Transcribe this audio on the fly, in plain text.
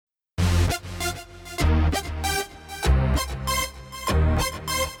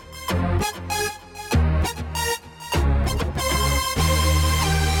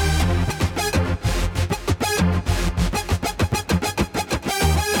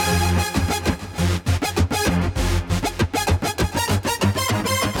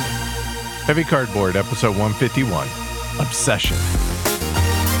Heavy Cardboard, episode 151, Obsession.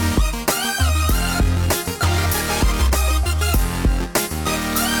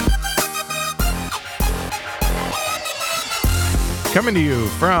 Coming to you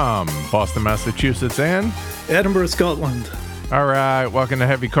from Boston, Massachusetts, and Edinburgh, Scotland. All right, welcome to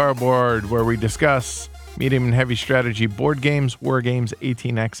Heavy Cardboard, where we discuss medium and heavy strategy board games, war games,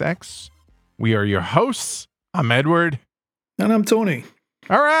 18xx. We are your hosts. I'm Edward. And I'm Tony.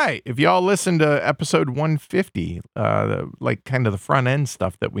 All right, if y'all listen to episode 150, like kind of the front end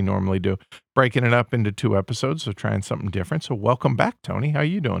stuff that we normally do, breaking it up into 2 episodes, so trying something different. So welcome back, Tony. How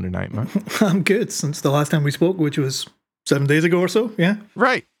you doing tonight, man? I'm good since the last time we spoke, which was 7 days ago or so. Yeah.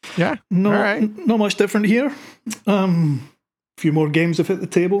 Right. Yeah. No, all right. Not much different here. A few more games have hit the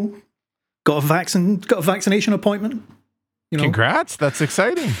table. Got a vaccination appointment. You know, congrats. That's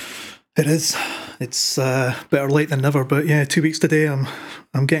exciting. It is. It's better late than never. But yeah, 2 weeks today,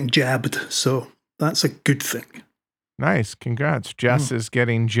 I'm getting jabbed, so that's a good thing. Nice. Congrats. Jess is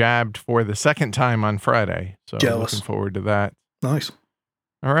getting jabbed for the second time on Friday. So Jealous. Looking forward to that. Nice.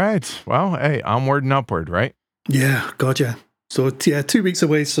 All right. Well, hey, onward and upward, right? Yeah, gotcha. So yeah, 2 weeks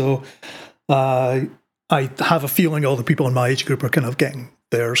away. So I have a feeling all the people in my age group are kind of getting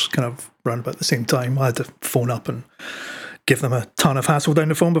theirs kind of around about the same time. I had to phone up and give them a ton of hassle down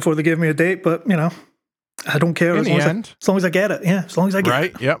the phone before they gave me a date. But, you know, I don't care as long as I get it. Yeah, as long as I get it.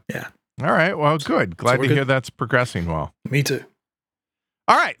 Right, yep. Yeah. All right, well, good. Glad to hear that's progressing well. Me too.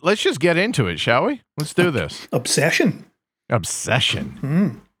 All right, let's just get into it, shall we? Let's do this. Obsession. I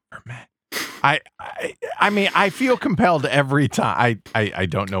mean, I feel compelled every time. I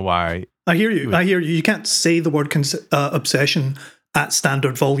don't know why. I hear you. You can't say the word obsession at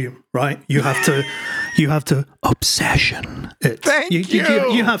standard volume, right? You have to obsession it. Thank you.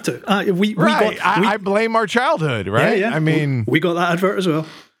 You have to. I blame our childhood, right? Yeah. I mean, we got that advert as well.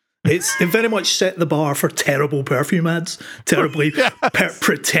 It very much set the bar for terrible perfume ads, terribly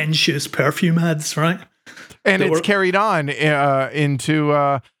pretentious perfume ads, right? And it's carried on into.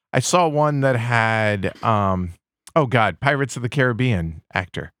 I saw one that had, Pirates of the Caribbean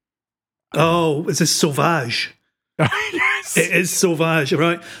actor. Oh, is this Sauvage? Yes. It is Sauvage,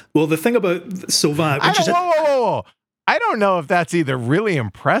 right? Well, the thing about Sauvage... Whoa. I don't know if that's either really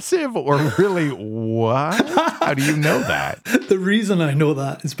impressive or really what? How do you know that? The reason I know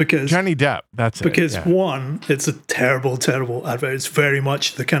that is because... Johnny Depp, that's because one, it's a terrible, terrible advert. It's very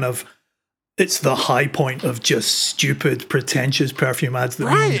much the kind of... It's the high point of just stupid, pretentious perfume ads that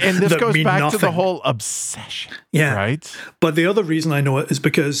and this goes back nothing. to the whole obsession. Yeah. Right? But the other reason I know it is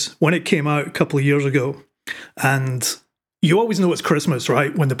because when it came out a couple of years ago, and you always know it's Christmas,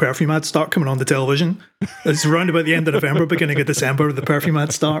 right? When the perfume ads start coming on the television. It's around about the end of November, beginning of December, the perfume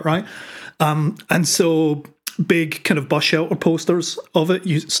ads start, right? And so big kind of bus shelter posters of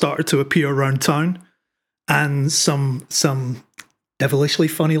it started to appear around town, and some devilishly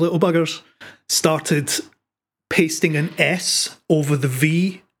funny little buggers started pasting an S over the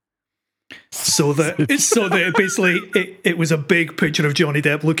V, so that it was a big picture of Johnny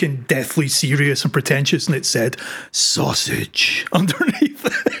Depp looking deathly serious and pretentious, and it said sausage underneath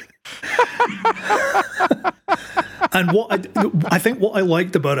it. And I think what I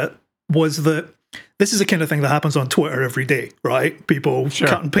liked about it was that this is the kind of thing that happens on Twitter every day, right? People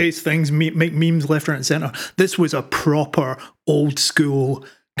cut and paste things, make memes left, right, and center. This was a proper old school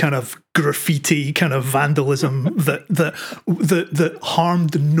kind of graffiti, kind of vandalism that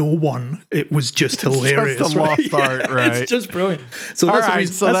harmed no one. It was just hilarious. Just a lost art, right? It's just brilliant. So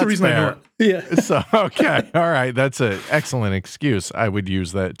that's the reason I know it. Yeah. So okay, all right, that's an excellent excuse. I would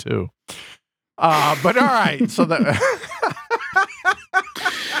use that too. But all right, so that.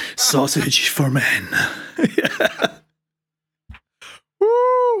 Sausage for men.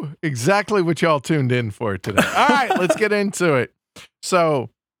 Woo! Exactly what y'all tuned in for today. All right, let's get into it. So,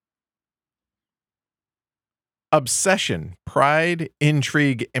 Obsession, Pride,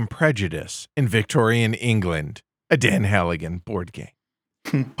 Intrigue, and Prejudice in Victorian England, a Dan Halligan board game.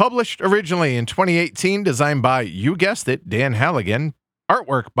 Published originally in 2018, designed by, you guessed it, Dan Halligan,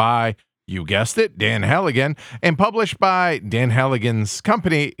 artwork by, you guessed it, Dan Halligan, and published by Dan Halligan's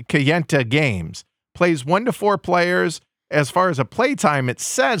company, Kayenta Games. Plays 1 to 4 players. As far as a playtime, it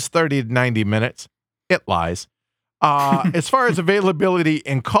says 30 to 90 minutes. It lies. As far as availability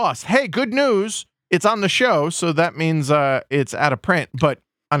and cost, hey, good news. It's on the show, so that means it's out of print. But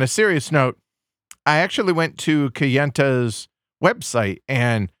on a serious note, I actually went to Kayenta's website,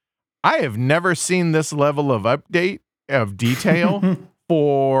 and I have never seen this level of update of detail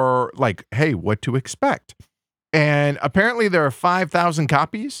for, like, hey, what to expect. And apparently there are 5,000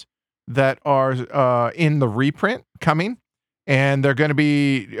 copies that are in the reprint coming. and they're going to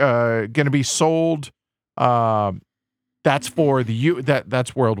be sold. That's for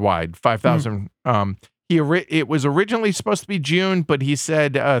that's worldwide. 5,000. It was originally supposed to be June, but he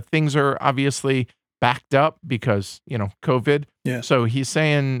said things are obviously backed up because COVID. Yeah. So he's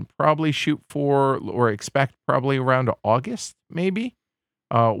saying probably shoot for or expect probably around August, maybe.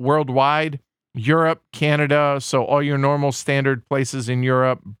 Worldwide, Europe, Canada. So all your normal standard places in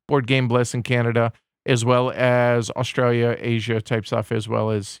Europe, Board Game Bliss in Canada, as well as Australia, Asia type stuff, as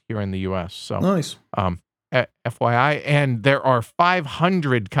well as here in the U.S. So nice. FYI, and there are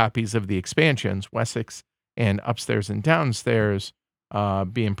 500 copies of the expansions, Wessex and Upstairs and Downstairs,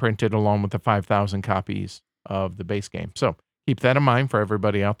 being printed along with the 5,000 copies of the base game. So keep that in mind for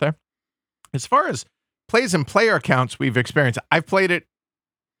everybody out there. As far as plays and player counts we've experienced, I've played it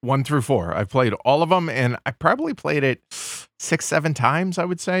 1 through 4. I've played all of them, and I probably played it 6-7 times, I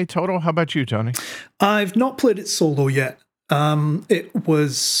would say, total. How about you, Tony? I've not played it solo yet. It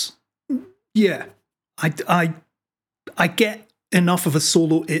was, yeah. I get enough of a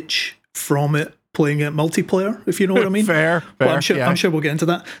solo itch from it playing it multiplayer, if you know what I mean. Fair. But I'm sure we'll get into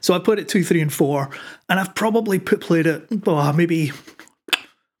that. So I put it 2, 3, and 4, and I've probably played it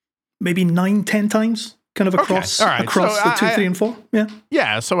maybe 9, 10 times, kind of across All right. across so the 2, 3, and 4. Yeah.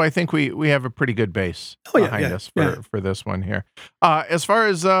 Yeah. So I think we have a pretty good base behind us for this one here. As far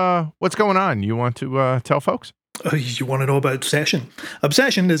as what's going on, you want to tell folks? You want to know about Obsession?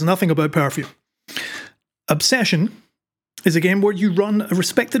 Obsession is nothing about perfume. Obsession is a game where you run a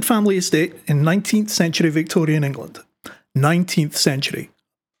respected family estate in 19th century Victorian England. 19th century.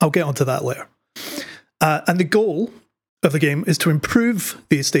 I'll get onto that later. And the goal of the game is to improve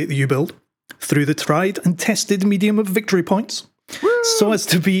the estate that you build through the tried and tested medium of victory points, so as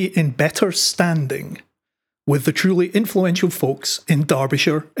to be in better standing with the truly influential folks in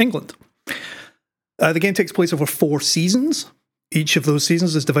Derbyshire, England. The game takes place over 4 seasons. Each of those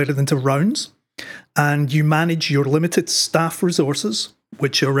seasons is divided into rounds, and you manage your limited staff resources,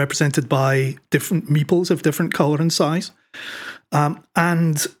 which are represented by different meeples of different colour and size.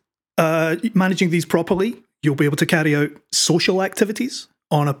 And managing these properly, you'll be able to carry out social activities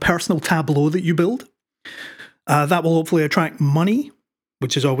on a personal tableau that you build. That will hopefully attract money,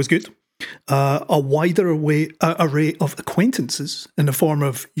 which is always good. A wider array of acquaintances in the form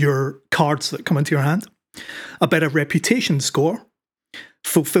of your cards that come into your hand. A better reputation score.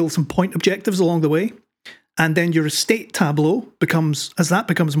 Fulfill some point objectives along the way. And then your estate tableau becomes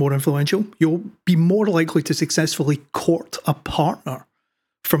more influential, you'll be more likely to successfully court a partner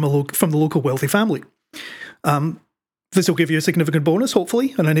from the local wealthy family. This will give you a significant bonus,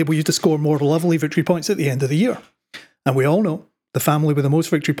 hopefully, and enable you to score more lovely victory points at the end of the year. And we all know the family with the most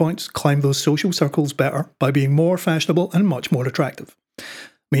victory points climb those social circles better by being more fashionable and much more attractive. I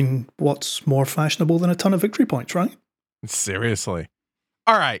mean, what's more fashionable than a ton of victory points, right? Seriously.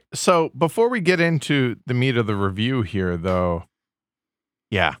 All right. So before we get into the meat of the review here, though,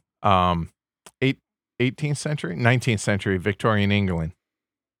 18th century, 19th century Victorian England.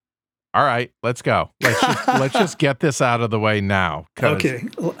 All right, let's go. Let's just get this out of the way now. Okay.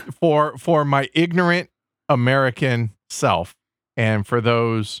 For my ignorant American self, and for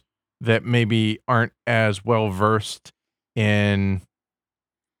those that maybe aren't as well versed in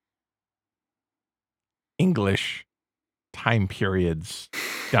English time periods,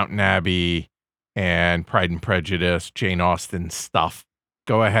 Downton Abbey and Pride and Prejudice, Jane Austen stuff.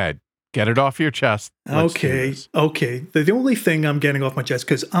 Go ahead. Get it off your chest. Okay. The only thing I'm getting off my chest,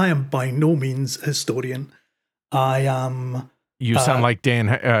 because I am by no means a historian. I am... You sound like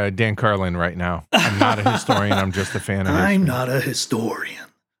Dan Carlin right now. I'm not a historian. I'm just a fan of history. I'm not a historian.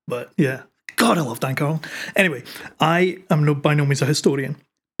 But yeah. God, I love Dan Carlin. Anyway, I am by no means a historian.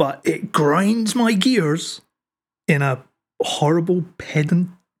 But it grinds my gears in a horrible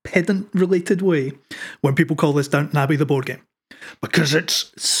pedant-related way when people call this Downton Abbey the board game. Because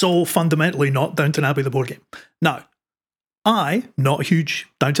it's so fundamentally not Downton Abbey the board game. Now, I'm not a huge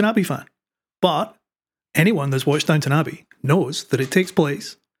Downton Abbey fan, but anyone that's watched Downton Abbey knows that it takes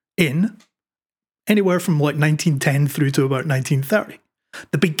place in anywhere from like 1910 through to about 1930.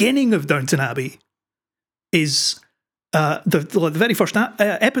 The beginning of Downton Abbey is the very first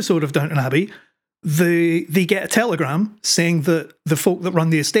episode of Downton Abbey. They get a telegram saying that the folk that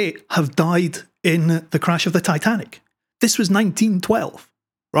run the estate have died in the crash of the Titanic. This was 1912,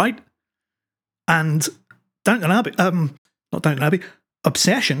 right? And Downton Abbey, not Downton Abbey,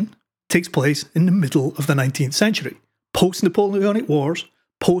 Obsession takes place in the middle of the 19th century, post-Napoleonic Wars,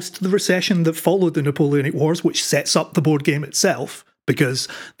 post the recession that followed the Napoleonic Wars, which sets up the board game itself, because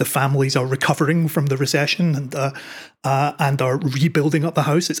the families are recovering from the recession and are rebuilding up the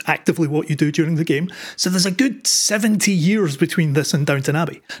house. It's actively what you do during the game. So there's a good 70 years between this and Downton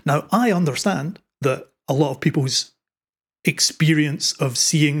Abbey. Now, I understand that a lot of people's experience of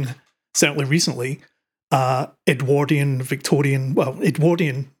seeing, certainly recently, Edwardian, which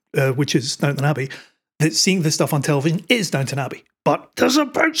is Downton Abbey, that seeing this stuff on television is Downton Abbey. But there's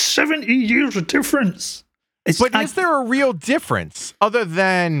about 70 years of difference. But is there a real difference other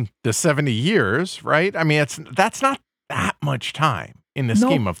than the 70 years, right? I mean, that's not that much time in the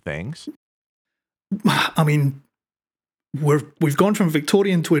scheme of things. I mean, we've gone from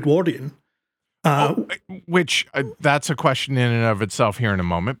Victorian to Edwardian. Which that's a question in and of itself here in a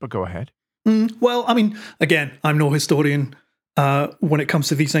moment, but go ahead. Well, I mean, again, I'm no historian when it comes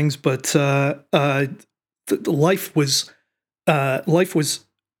to these things, but life was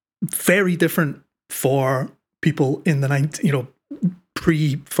very different for people in the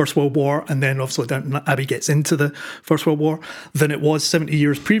pre First World War, and then obviously Downton Abbey gets into the First World War, than it was 70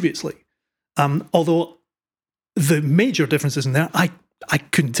 years previously. Although the major differences in there, I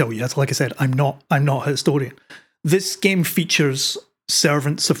couldn't tell you. Like I said, I'm not a historian. This game features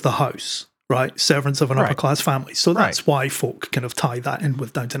servants of the house, right? Servants of an upper class family. So that's why folk kind of tie that in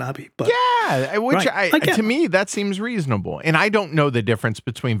with Downton Abbey. But yeah, which to me that seems reasonable. And I don't know the difference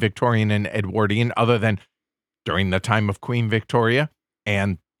between Victorian and Edwardian other than during the time of Queen Victoria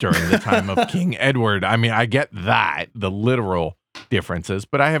and during the time of King Edward. I mean, I get that, the literal differences,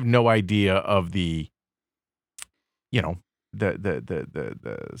 but I have no idea of the,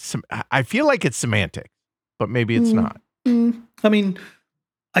 I feel like it's semantic, but maybe it's not. I mean,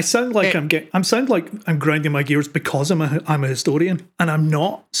 I sound like I'm grinding my gears because I'm a historian, and I'm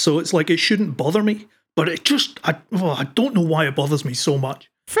not. So it's like it shouldn't bother me, but it just I don't know why it bothers me so much.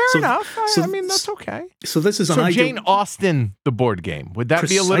 Fair enough. I mean, that's okay. So this is an ideal. Jane Austen, the board game, would that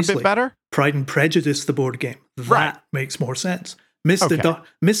be a little bit better? Pride and Prejudice, the board game, that makes more sense.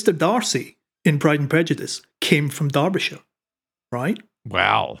 Mr. Darcy in Pride and Prejudice came from Derbyshire, right?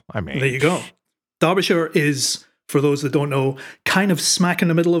 Well, I mean, there you go. Derbyshire is, for those that don't know, kind of smack in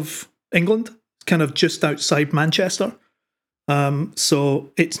the middle of England, kind of just outside Manchester.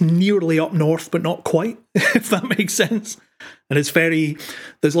 So it's nearly up north, but not quite, if that makes sense. And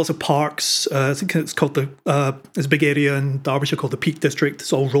there's lots of parks. I think it's called there's a big area in Derbyshire called the Peak District.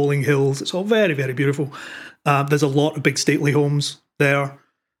 It's all rolling hills. It's all very, very beautiful. There's a lot of big stately homes there.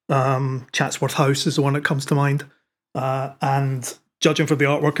 Chatsworth House is the one that comes to mind. And judging from the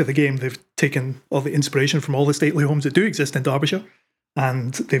artwork of the game, they've taken all the inspiration from all the stately homes that do exist in Derbyshire.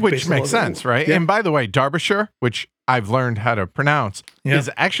 And which makes sense, right? Yeah. And by the way, Derbyshire, which I've learned how to pronounce, is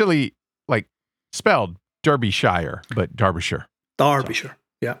actually like spelled Derbyshire, but Derbyshire. Derbyshire.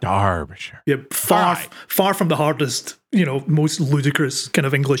 Yeah. Derbyshire. Yeah. Far from the hardest, most ludicrous kind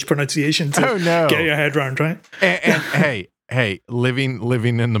of English pronunciation to get your head around, right? And hey,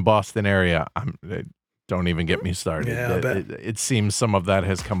 living in the Boston area, don't even get me started. Yeah, I bet. It seems some of that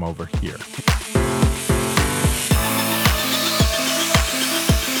has come over here.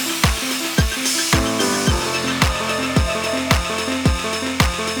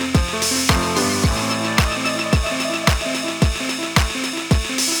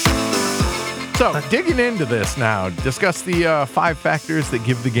 So, digging into this now, discuss the 5 factors that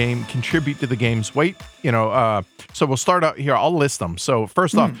contribute to the game's weight. So we'll start out here. I'll list them. So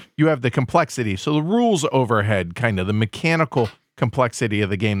first off, you have the complexity. So the rules overhead, kind of the mechanical complexity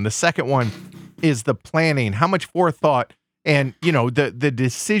of the game. The second one is the planning, how much forethought and, the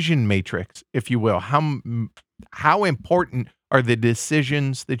decision matrix, if you will. How important are the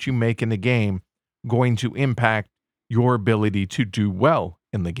decisions that you make in the game going to impact your ability to do well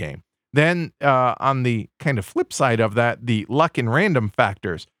in the game? Then on the kind of flip side of that, the luck and random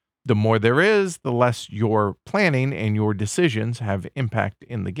factors. The more there is, the less your planning and your decisions have impact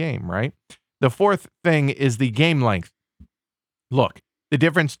in the game, right? The fourth thing is the game length. Look, the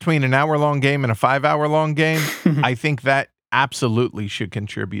difference between an hour-long game and a 5-hour-long game, I think that absolutely should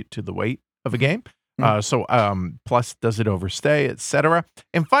contribute to the weight of a game. Plus, does it overstay, etc.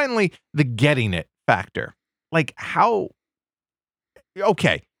 And finally, the getting it factor. Like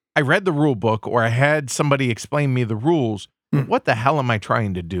okay, I read the rule book or I had somebody explain me the rules. What the hell am I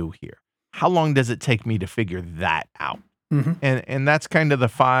trying to do here? How long does it take me to figure that out? Mm-hmm. And that's kind of the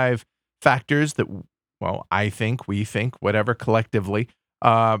 5 factors that, we think, whatever, collectively,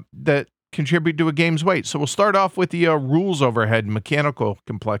 that contribute to a game's weight. So we'll start off with the rules overhead, mechanical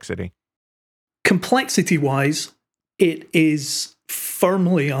complexity. Complexity-wise, it is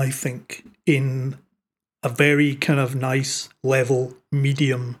firmly, I think, in a very kind of nice, level,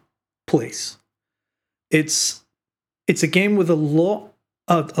 medium place. It's It's a game with a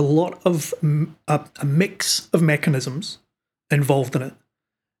mix of mechanisms involved in it.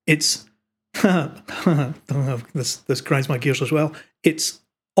 It's this grinds my gears as well. It's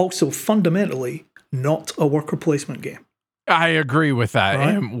also fundamentally not a worker placement game. I agree with that.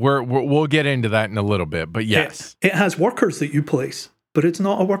 Right? And we'll get into that in a little bit, but yes. It has workers that you place, but it's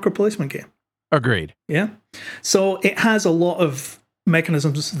not a worker placement game. Agreed. Yeah. So it has a lot of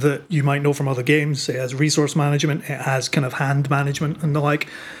mechanisms that you might know from other games. It has resource management, it has kind of hand management and the like.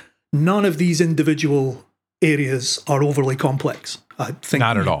 None of these individual areas are overly complex. I think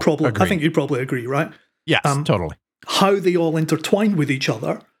not at all. I think you'd probably agree, right? Yes, totally. How they all intertwine with each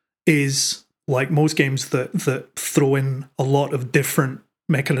other is like most games that throw in a lot of different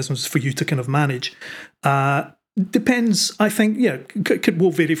mechanisms for you to kind of manage. Depends, I think,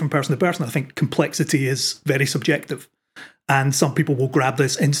 will vary from person to person. I think complexity is very subjective. And some people will grab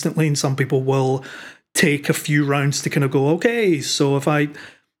this instantly and some people will take a few rounds to kind of go, okay, so if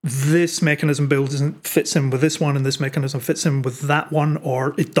this mechanism fits in with this one and this mechanism fits in with that one,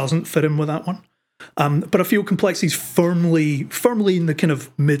 or it doesn't fit in with that one. But I feel complexity is firmly in the kind of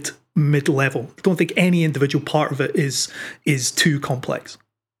mid level. I don't think any individual part of it is too complex.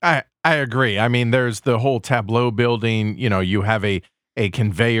 I agree. I mean, there's the whole tableau building. You have a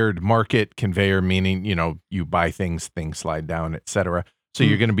conveyored market. Conveyor meaning, you buy things slide down, etc. So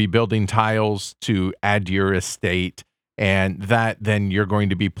you're going to be building tiles to add to your estate, and that then you're going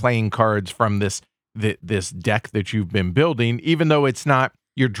to be playing cards from this deck that you've been building. Even though it's not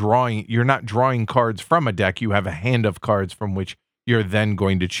you're not drawing cards from a deck. You have a hand of cards from which you're then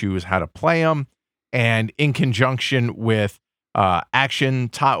going to choose how to play them, and in conjunction with action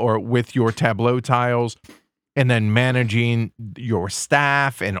or with your tableau tiles, and then managing your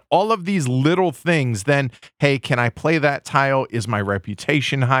staff and all of these little things. Then, hey, can I play that tile? Is my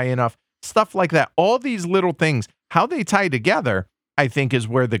reputation high enough? Stuff like that. All these little things, how they tie together, I think is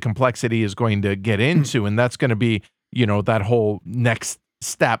where the complexity is going to get into. And that's going to be, that whole next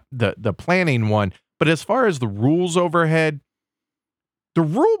step, the planning one. But as far as the rules overhead, the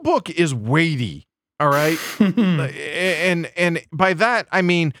rule book is weighty. All right. And by that, I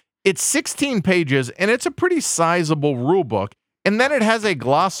mean, it's 16 pages and it's a pretty sizable rule book. And then it has a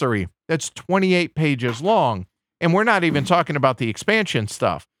glossary that's 28 pages long. And we're not even talking about the expansion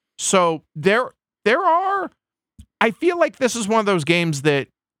stuff. So there are, I feel like this is one of those games that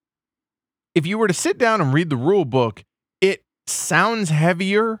if you were to sit down and read the rule book, it sounds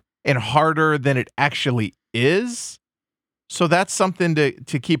heavier and harder than it actually is. So that's something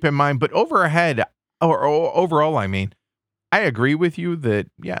to keep in mind. But overall, I mean, I agree with you that,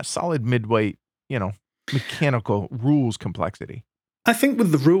 solid midweight, mechanical rules complexity. I think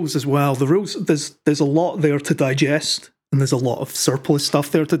with the rules as well, the rules, there's a lot there to digest, and there's a lot of surplus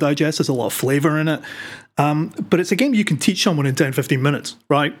stuff there to digest. There's a lot of flavor in it. But it's a game you can teach someone in 10, 15 minutes,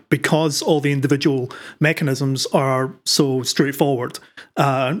 right? Because all the individual mechanisms are so straightforward.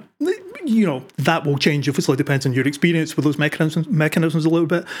 That will change. Obviously, it depends on your experience with those mechanisms a little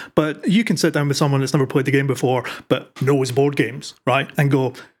bit. But you can sit down with someone that's never played the game before, but knows board games, right? And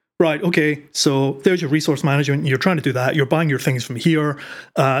go, right, okay, so there's your resource management. You're trying to do that. You're buying your things from here.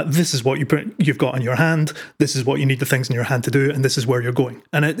 This is what you've got in your hand. This is what you need the things in your hand to do, and this is where you're going.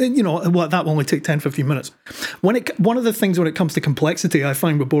 And that will only take 10, 15 minutes. One of the things when it comes to complexity, I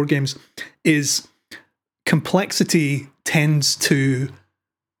find with board games is complexity tends to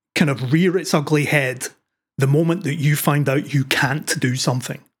kind of rear its ugly head the moment that you find out you can't do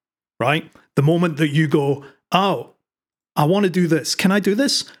something, right? The moment that you go, oh, I want to do this. Can I do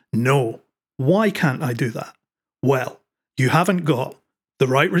this? No. Why can't I do that? Well, you haven't got the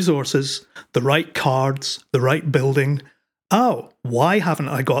right resources, the right cards, the right building. Oh, why haven't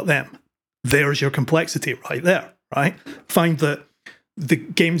I got them? There's your complexity right there, right? Find that the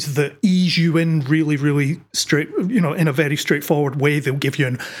games that ease you in really, really straight, in a very straightforward way, they'll give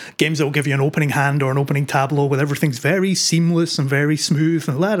you games that will give you an opening hand or an opening tableau with everything's very seamless and very smooth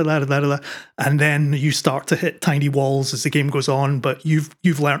and and then you start to hit tiny walls as the game goes on, but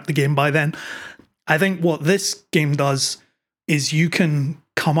you've learnt the game by then. I think what this game does is you can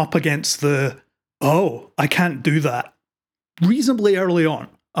come up against I can't do that reasonably early on,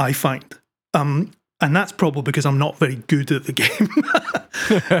 I find. And that's probably because I'm not very good at the game.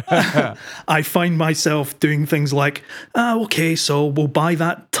 I find myself doing things like, okay, so we'll buy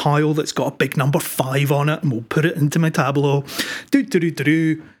that tile that's got a big number 5 on it and we'll put it into my tableau.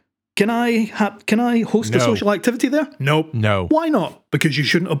 Can I host a social activity there? Nope. No. Why not? Because you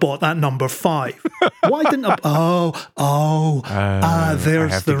shouldn't have bought that number 5. Why didn't I?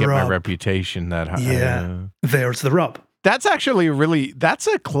 There's I have the to get rub. my reputation that high. Yeah, there's the rub. That's actually that's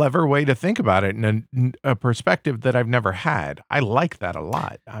a clever way to think about it, and a perspective that I've never had. I like that a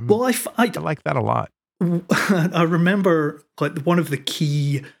lot. I like that a lot. I remember like one of the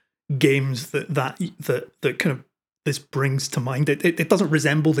key games that kind of this brings to mind. It doesn't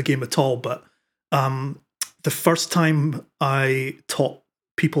resemble the game at all, but the first time I taught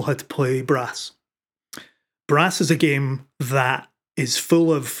people how to play Brass. Brass is a game that is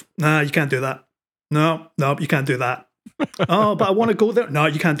full of, you can't do that. No, you can't do that. Oh, but I want to go there. No,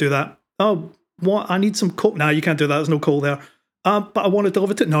 you can't do that. Oh, what? I need some coal. No, you can't do that. There's no coal there. But I want to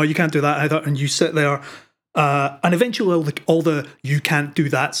deliver it. No, you can't do that either. And you sit there, and eventually all the you can't do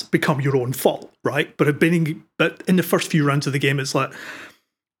that's become your own fault, right? But in the first few rounds of the game, it's like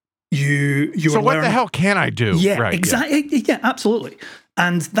you. So what the hell can I do? Yeah, right, exactly. Yeah, absolutely.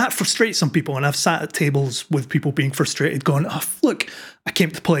 And that frustrates some people. And I've sat at tables with people being frustrated, going, "Oh, look, I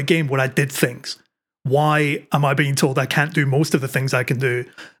came to play a game where I did things. Why am I being told I can't do most of the things I can do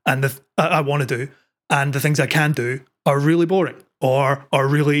and I want to do, and the things I can do are really boring or are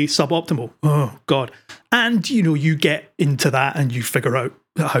really suboptimal? Oh, God." And, you get into that and you figure out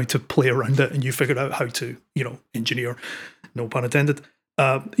how to play around it, and you figure out how to, engineer, no pun intended,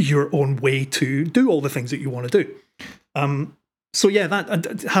 your own way to do all the things that you want to do. So yeah,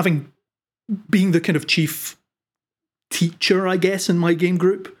 that being the kind of chief teacher, I guess, in my game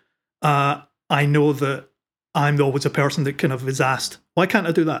group, I know that I'm always a person that kind of is asked, why can't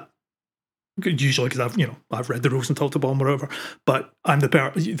I do that? Usually because I've read the rules and talked about them or whatever. But I'm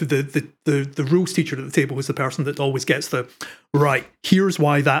the rules teacher at the table is the person that always gets right, here's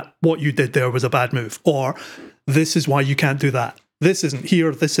why what you did there was a bad move. Or this is why you can't do that. This isn't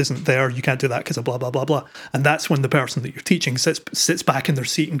here, this isn't there, you can't do that because of blah, blah, blah, blah. And that's when the person that you're teaching sits back in their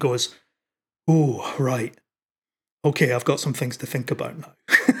seat and goes, oh, right. Okay, I've got some things to think about now.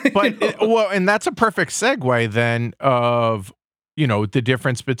 But and that's a perfect segue then of, the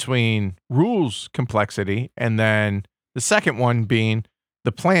difference between rules complexity and then the second one being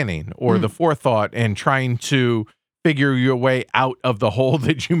the planning or the forethought and trying to figure your way out of the hole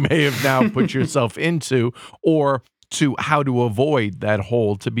that you may have now put yourself into, or to how to avoid that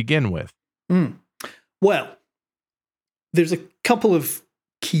hole to begin with. Well, there's a couple of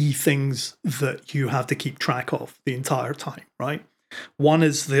key things that you have to keep track of the entire time, right? One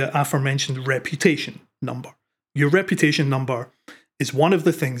is the aforementioned reputation number. Your reputation number is one of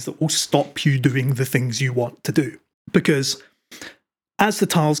the things that will stop you doing the things you want to do. Because as the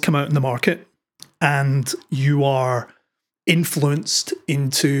tiles come out in the market and you are influenced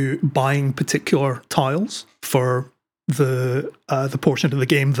into buying particular tiles for the portion of the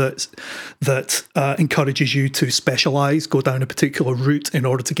game that encourages you to specialize, go down a particular route in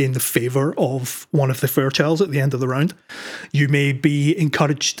order to gain the favor of one of the Fairchilds at the end of the round, you may be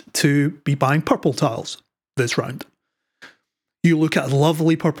encouraged to be buying purple tiles this round. You look at a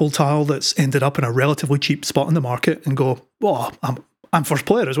lovely purple tile that's ended up in a relatively cheap spot in the market and go, "Oh, I'm first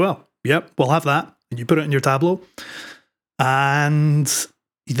player as well. Yep, we'll have that." And you put it in your tableau, and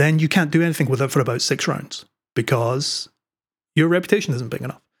then you can't do anything with it for about 6 rounds. Because your reputation isn't big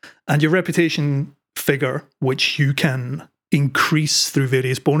enough. And your reputation figure, which you can increase through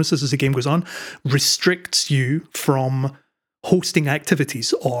various bonuses as the game goes on, restricts you from hosting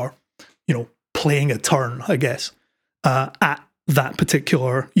activities or, playing a turn, I guess, at that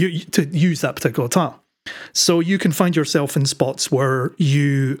particular, to use that particular tile. So you can find yourself in spots where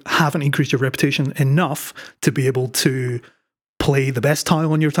you haven't increased your reputation enough to be able to play the best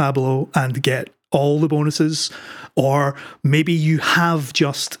tile on your tableau and get all the bonuses, or maybe you have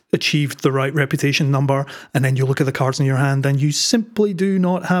just achieved the right reputation number and then you look at the cards in your hand and you simply do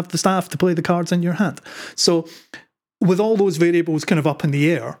not have the staff to play the cards in your hand. So with all those variables kind of up in the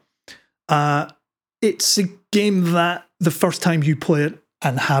air, it's a game that the first time you play it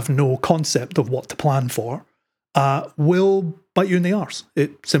and have no concept of what to plan for will bite you in the arse.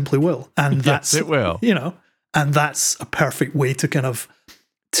 It simply will. And yes, it will. And that's a perfect way to kind of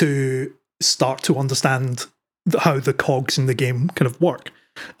to start to understand how the cogs in the game kind of work.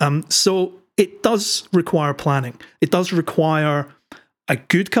 So it does require planning. It does require a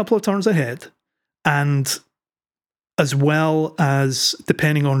good couple of turns ahead, and as well as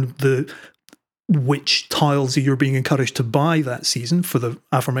depending on which tiles you're being encouraged to buy that season for the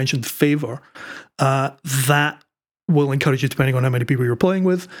aforementioned favor, that will encourage you, depending on how many people you're playing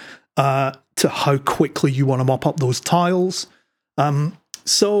with, to how quickly you want to mop up those tiles.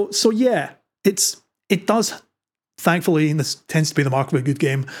 So yeah, it does, thankfully, and this tends to be the mark of a good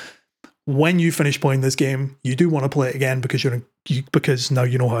game, when you finish playing this game, you do want to play it again because now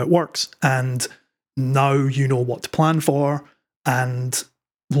you know how it works, and now you know what to plan for, and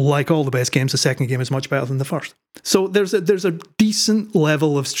like all the best games, the second game is much better than the first. So there's a decent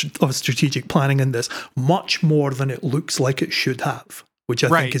level of strategic planning in this, much more than it looks like it should have, which I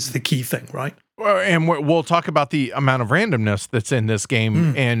think is the key thing, right? And we'll talk about the amount of randomness that's in this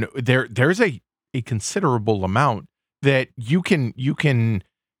game, and there's a considerable amount that you can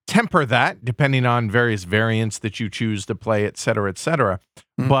temper that depending on various variants that you choose to play, et cetera, et cetera.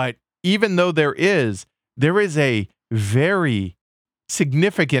 But even though there is a very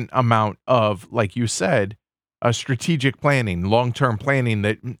significant amount of, like you said, strategic planning, long-term planning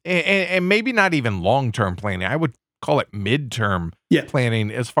that, and maybe not even long-term planning. I would call it mid-term planning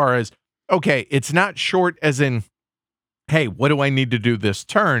as far as, okay, it's not short as in, hey, what do I need to do this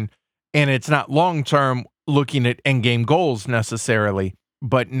turn? And it's not long-term looking at endgame goals necessarily,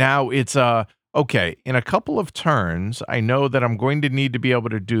 but now it's, okay, in a couple of turns, I know that I'm going to need to be able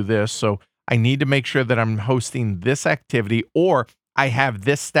to do this, so I need to make sure that I'm hosting this activity, or I have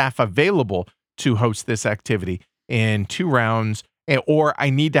this staff available to host this activity in 2 rounds, or I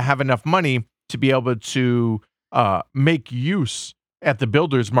need to have enough money to be able to make use at the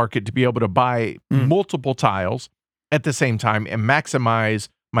builder's market to be able to buy multiple tiles at the same time and maximize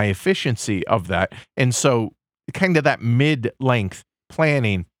my efficiency of that. And so kind of that mid-length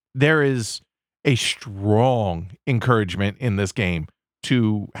planning, there is a strong encouragement in this game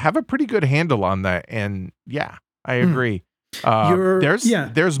to have a pretty good handle on that. And yeah, I agree.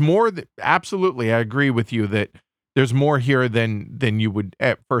 There's more absolutely, I agree with you that there's more here than you would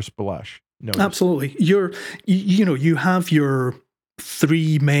at first blush notice. Absolutely. You have your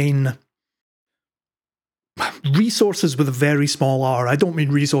 3 main resources with a very small R. I don't mean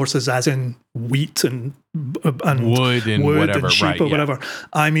resources as in wheat and wood and whatever, and sheep or whatever.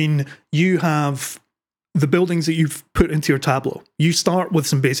 I mean, you have the buildings that you've put into your tableau. You start with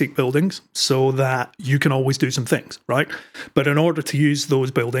some basic buildings so that you can always do some things, right? But in order to use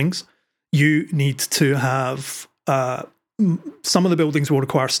those buildings, you need to have some of the buildings will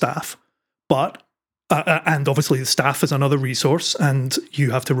require staff, but and obviously the staff is another resource, and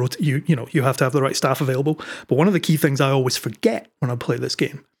you have to you have to have the right staff available. But one of the key things I always forget when I play this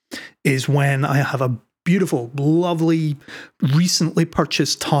game is when I have a beautiful, lovely, recently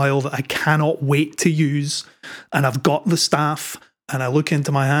purchased tile that I cannot wait to use, and I've got the staff, and I look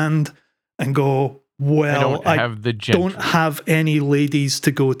into my hand and go, well, I don't have any ladies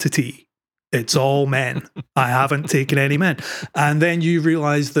to go to tea. It's all men. I haven't taken any men. And then you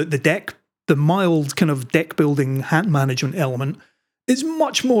realize that the mild kind of deck building hand management element is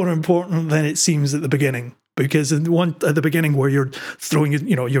much more important than it seems at the beginning. Because at the beginning where you're throwing,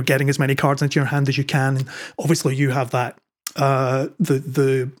 you're getting as many cards into your hand as you can, and obviously you have that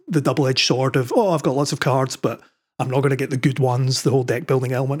the double-edged sword of, I've got lots of cards, but I'm not going to get the good ones. The whole deck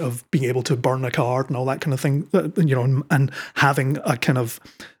building element of being able to burn a card and all that kind of thing, and having a kind of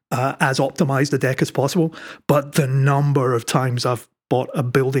as optimized a deck as possible. But the number of times I've bought a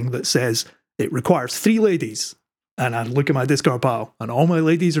building that says it requires 3 ladies, and I look at my discard pile, and all my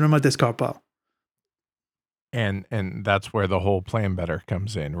ladies are in my discard pile. And that's where the whole plan better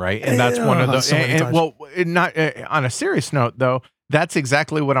comes in, right? And that's one of the not on a serious note though, that's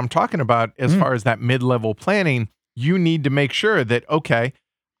exactly what I'm talking about as far as that mid-level planning. You need to make sure that, okay,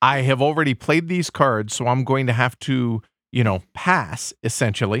 I have already played these cards, so I'm going to have to, pass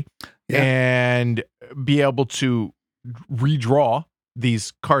essentially and be able to redraw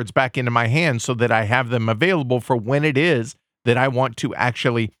these cards back into my hand so that I have them available for when it is that I want to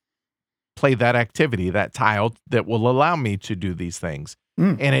actually play that activity, that tile that will allow me to do these things.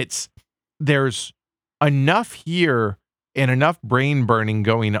 And there's enough here and enough brain burning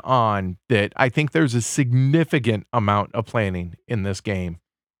going on that I think there's a significant amount of planning in this game,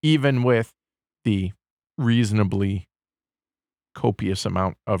 even with the reasonably copious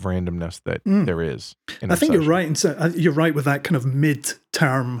amount of randomness that there is. I think you're right. And you're right with that kind of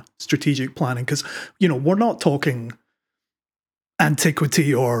mid-term strategic planning, because, we're not talking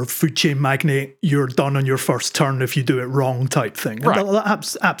Antiquity or Food Chain Magnate, you're done on your first turn if you do it wrong type thing. Right.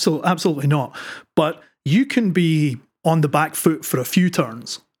 Absolutely not. But you can be on the back foot for a few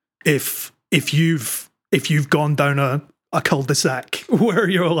turns if you've gone down a cul-de-sac where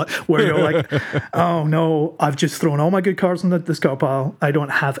you're like, oh no, I've just thrown all my good cards in the discard pile. I don't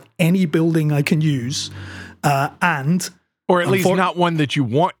have any building I can use, or at least not one that you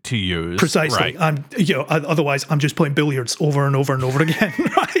want to use. Precisely. Right. Otherwise I'm just playing billiards over and over and over again.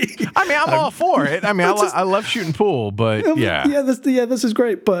 Right. I mean, I'm all for it. I mean, I love shooting pool, but this is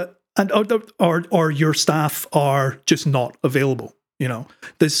great. But or your staff are just not available.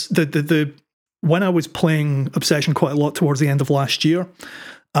 When I was playing Obsession quite a lot towards the end of last year,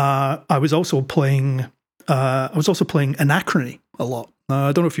 I was also playing Anachrony a lot.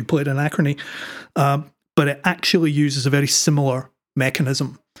 I don't know if you played Anachrony, but it actually uses a very similar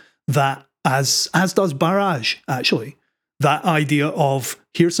mechanism that, as does Barrage, actually. That idea of,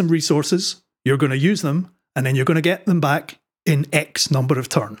 here's some resources, you're going to use them, and then you're going to get them back in X number of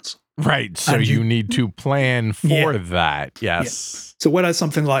turns. Right, so you need to plan for that, yes. Yeah. So whereas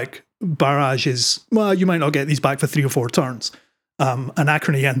something like Barrage is, well, you might not get these back for 3 or 4 turns,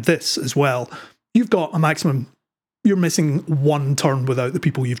 Anachrony and this as well, you've got a maximum, you're missing 1 turn without the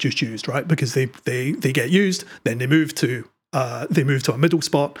people you've just used, right? Because they get used, then they move to a middle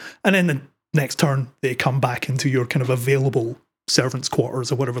spot, and then the next turn they come back into your kind of available servants'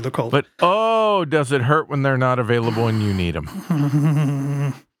 quarters or whatever they're called. But does it hurt when they're not available and you need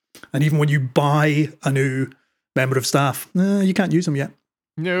them? And even when you buy a new member of staff, you can't use them yet.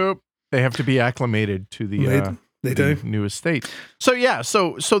 Nope. They have to be acclimated to the new estate. So yeah,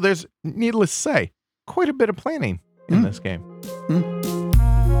 so there's, needless to say, quite a bit of planning in this game.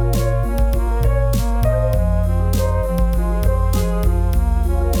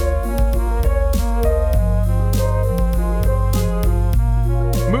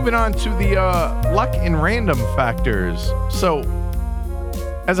 Moving on to the luck and random factors. So,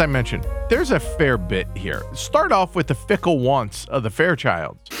 as I mentioned, there's a fair bit here. Start off with the fickle wants of the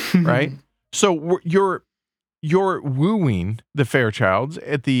Fairchilds, right? So you're wooing the Fairchilds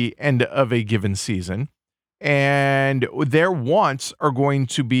at the end of a given season, and their wants are going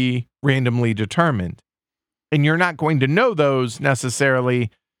to be randomly determined. And you're not going to know those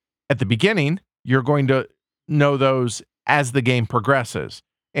necessarily at the beginning. You're going to know those as the game progresses.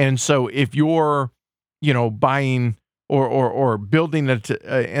 And so if you're, buying or building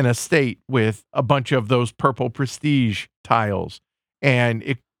an estate with a bunch of those purple prestige tiles, and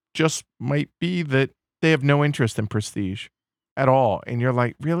it just might be that they have no interest in prestige at all. And you're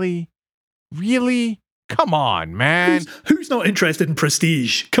like, really? Really? Come on, man. Who's not interested in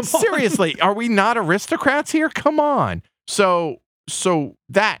prestige? Come on. Seriously, are we not aristocrats here? Come on. So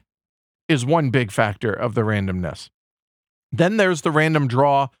that is one big factor of the randomness. Then there's the random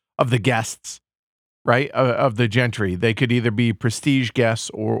draw of the guests, right? Of the gentry. They could either be prestige guests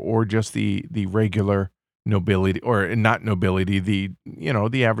or just the regular nobility, or not nobility,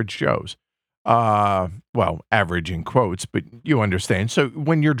 the average Joes. Well, average in quotes, but you understand. So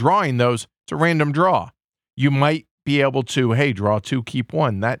when you're drawing those, it's a random draw. You might be able to, hey, draw 2, keep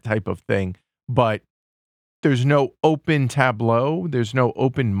 1, that type of thing. But there's no open tableau. There's no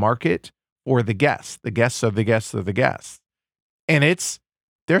open market for the guests. The guests are the guests are the guests. And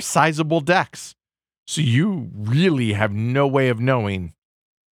they're sizable decks. So you really have no way of knowing,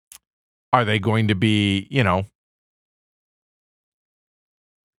 are they going to be,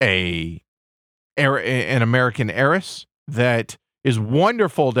 an American heiress that is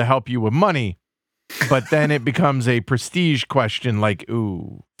wonderful to help you with money, but then it becomes a prestige question like,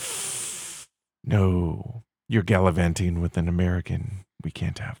 ooh, no, you're gallivanting with an American. We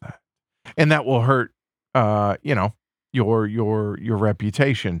can't have that. And that will hurt, your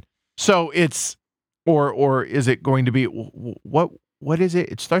reputation. So it's, or is it going to be, what is it?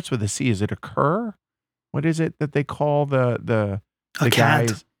 It starts with a C. Is it a cur? What is it that they call the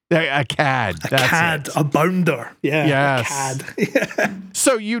guys? A cad. A bounder. Yeah. Yes. A cad. Yeah.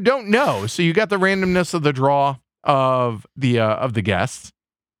 So you don't know. So you got the randomness of the draw of the guests.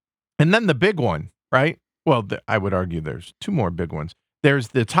 And then the big one, right? Well, I would argue there's 2 more big ones. There's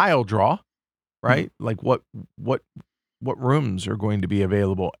the tile draw, right? Mm-hmm. Like what rooms are going to be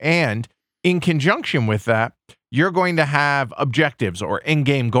available. And in conjunction with that, you're going to have objectives or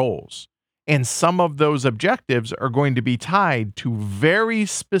in-game goals. And some of those objectives are going to be tied to very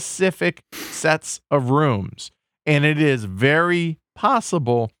specific sets of rooms. And it is very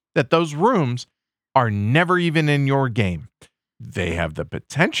possible that those rooms are never even in your game. They have the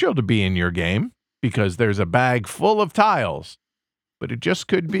potential to be in your game because there's a bag full of tiles, but it just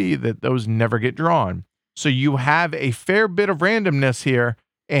could be that those never get drawn. So you have a fair bit of randomness here,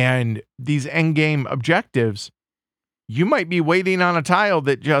 and these endgame objectives, you might be waiting on a tile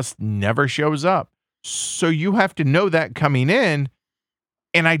that just never shows up. So you have to know that coming in.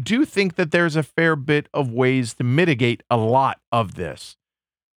 And I do think that there's a fair bit of ways to mitigate a lot of this.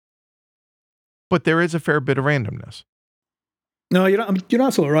 But there is a fair bit of randomness. No, you're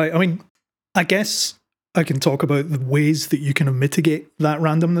absolutely right. I mean, I guess I can talk about the ways that you can mitigate that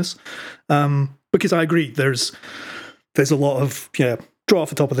randomness. Because I agree, there's a lot of, draw off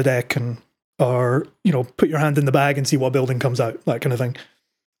the top of the deck or put your hand in the bag and see what building comes out, that kind of thing.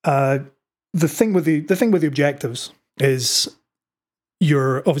 The thing with the objectives is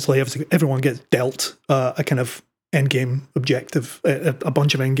everyone gets dealt a kind of endgame objective, a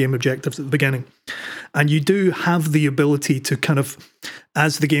bunch of endgame objectives at the beginning. And you do have the ability to kind of,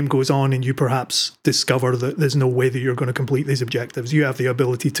 as the game goes on and you perhaps discover that there's no way that you're going to complete these objectives, you have the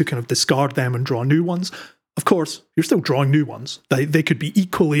ability to kind of discard them and draw new ones. Of course, you're still drawing new ones. They could be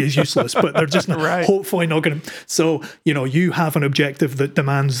equally as useless, but they're just Right. hopefully not going to. So, you have an objective that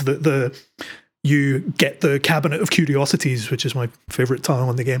demands that you get the Cabinet of Curiosities, which is my favorite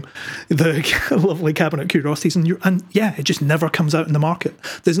tile in the game, the lovely Cabinet of Curiosities, and it just never comes out in the market.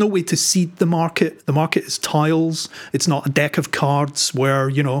 There's no way to seed the market. The market is tiles. It's not a deck of cards where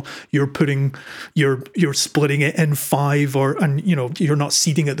you're splitting it in 5, and you're not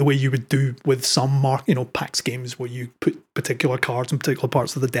seeding it the way you would do with some PAX games where you put particular cards in particular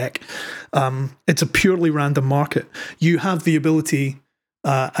parts of the deck. It's a purely random market. You have the ability,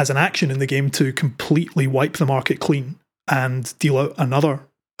 as an action in the game, to completely wipe the market clean and deal out another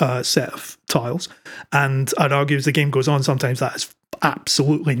set of tiles. And I'd argue as the game goes on, sometimes that is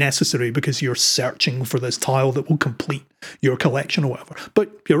absolutely necessary because you're searching for this tile that will complete your collection or whatever.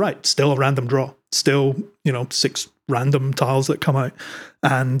 But you're right, still a random draw. Still, 6 random tiles that come out.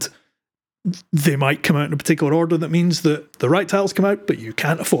 And they might come out in a particular order that means that the right tiles come out, but you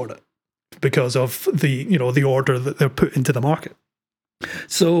can't afford it because of the order that they're put into the market.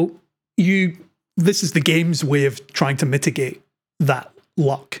 So this is the game's way of trying to mitigate that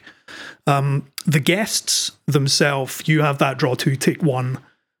luck. The guests themselves, you have that draw 2, take 1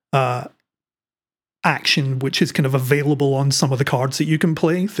 action, which is kind of available on some of the cards that you can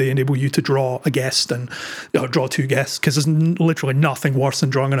play. They enable you to draw a guest and draw 2 guests, because there's literally nothing worse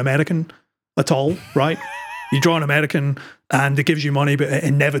than drawing an American at all, right? You draw an American and it gives you money, but it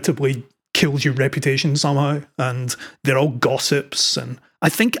inevitably kills your reputation somehow, and they're all gossips. And I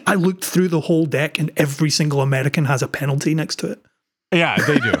think I looked through the whole deck and every single American has a penalty next to it. Yeah,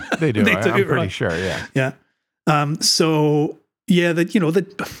 they do. They do. I'm pretty right. sure. Yeah. Yeah. So yeah,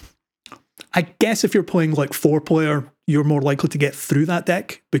 I guess if you're playing like 4-player, you're more likely to get through that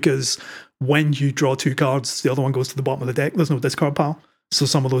deck, because when you draw 2 cards, the other one goes to the bottom of the deck. There's no discard pile, so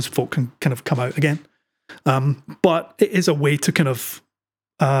some of those folk can kind of come out again. But it is a way to kind of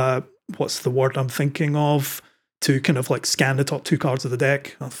what's the word I'm thinking of, to kind of like scan the top 2 cards of the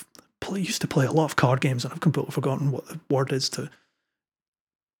deck. Used to play a lot of card games and I've completely forgotten what the word is to.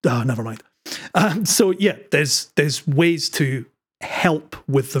 Never mind. So yeah, there's ways to help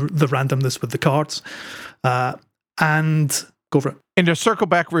with the randomness with the cards, and go for it. And to circle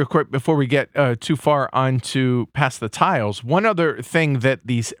back real quick before we get too far on to past the tiles, one other thing that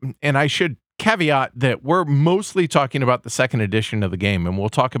and I should caveat that we're mostly talking about the second edition of the game, and we'll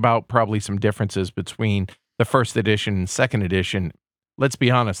talk about probably some differences between the first edition and second edition. Let's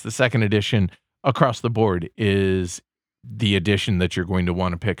be honest, the second edition across the board is the edition that you're going to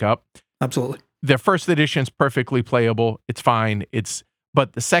want to pick up. Absolutely. The first edition is perfectly playable. It's fine.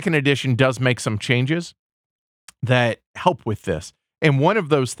 But the second edition does make some changes that help with this. And one of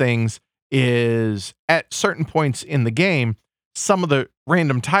those things is at certain points in the game, some of the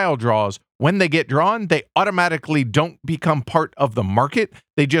random tile draws, when they get drawn, they automatically don't become part of the market.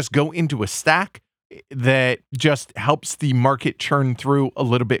 They just go into a stack that just helps the market churn through a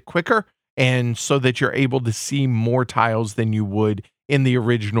little bit quicker, and so that you're able to see more tiles than you would in the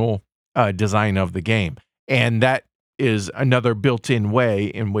original design of the game. And that is another built-in way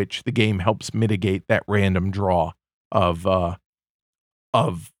in which the game helps mitigate that random draw of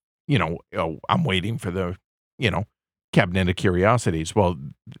I'm waiting for the, Cabinet of Curiosities. Well,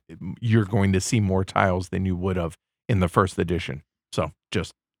 you're going to see more tiles than you would have in the first edition. So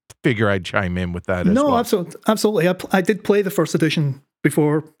just figure I'd chime in with that as well. No, absolutely. I did play the first edition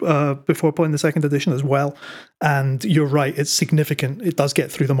before playing the second edition as well. And you're right, it's significant. It does get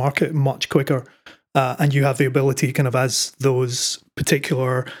through the market much quicker. And you have the ability, kind of as those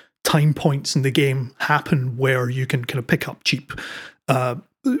particular time points in the game happen where you can kind of pick up cheap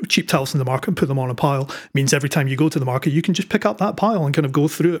tiles in the market and put them on a pile. It means every time you go to the market, you can just pick up that pile and kind of go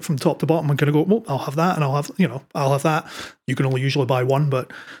through it from top to bottom and kind of go, well, I'll have that, and I'll have that. You can only usually buy one,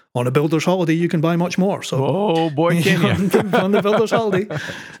 but on a builder's holiday, you can buy much more. So, oh boy, can you? On the builder's holiday.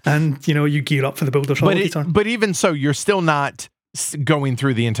 And, you gear up for the builder's holiday turn. But even so, you're still not going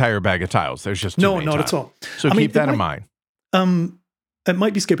through the entire bag of tiles. There's just too many not tiles. At all. So keep that in mind. It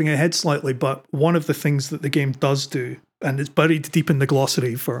might be skipping ahead slightly, but one of the things that the game does do, and it's buried deep in the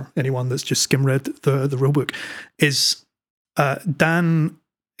glossary for anyone that's just skim read the rulebook, is Dan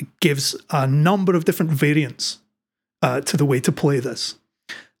gives a number of different variants to the way to play this.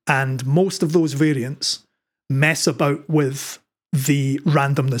 And most of those variants mess about with the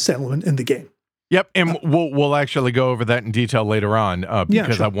randomness element in the game. Yep, and we'll actually go over that in detail later on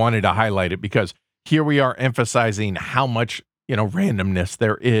because I wanted to highlight it, because here we are emphasizing how much, randomness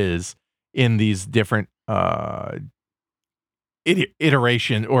there is in these different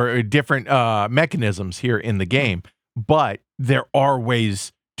iteration or different mechanisms here in the game. But there are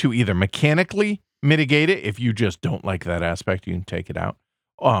ways to either mechanically mitigate it. If you just don't like that aspect, you can take it out,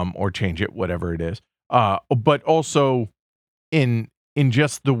 or change it, whatever it is. But also in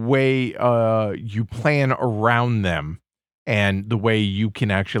just the way you plan around them and the way you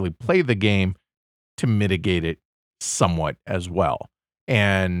can actually play the game to mitigate it somewhat as well.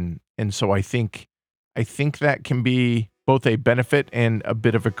 And so I think that can be both a benefit and a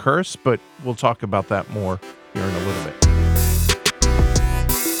bit of a curse, but we'll talk about that more here in a little bit.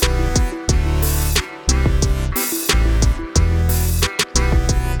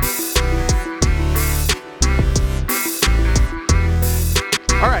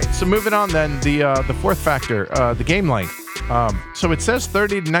 All right, so moving on then, the fourth factor, the game length. So it says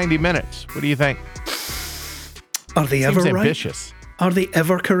 30 to 90 minutes. What do you think? Are they ever right? Ambitious. Are they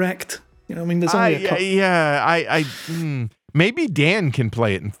ever correct? There's only maybe Dan can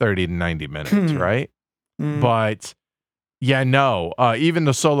play it in 30 to 90 minutes, right? But no, even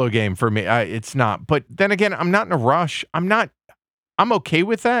the solo game for me, it's not. But then again, I'm not in a rush. I'm okay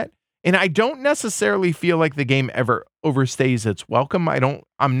with that. And I don't necessarily feel like the game ever overstays its welcome.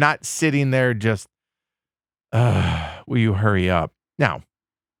 I'm not sitting there just, will you hurry up? Now,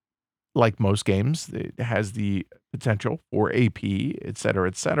 like most games, it has the potential for AP, et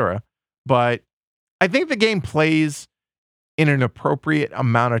cetera, but I think the game plays in an appropriate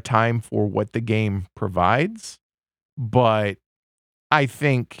amount of time for what the game provides. But I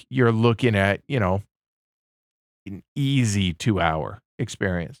think you're looking at, an easy 2-hour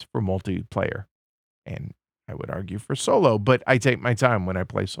experience for multiplayer. And I would argue for solo, but I take my time when I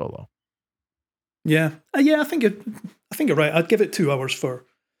play solo. Yeah. I think you're right. I'd give it 2 hours for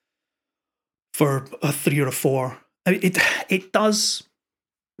a 3 or a 4. It does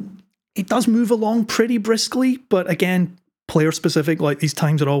move along pretty briskly, but again, player specific. Like, these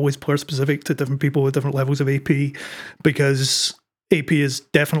times are always player specific to different people with different levels of AP, because AP is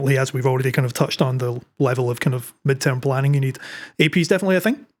definitely, as we've already kind of touched on, the level of kind of midterm planning you need. AP is definitely a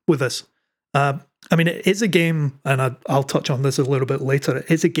thing with this. It is a game, and I'll touch on this a little bit later.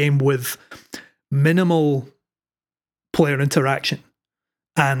 It is a game with minimal player interaction,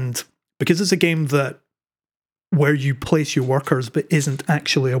 and because it's a game where you place your workers but isn't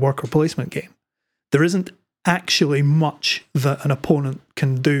actually a worker placement game, there isn't actually much that an opponent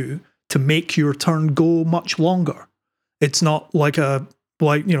can do to make your turn go much longer. It's not like a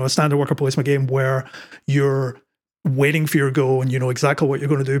standard worker placement game where you're waiting for your go and you know exactly what you're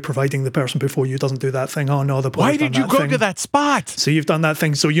going to do, providing the person before you doesn't do that thing. Oh no, the player's Why did you go to that spot? So you've done that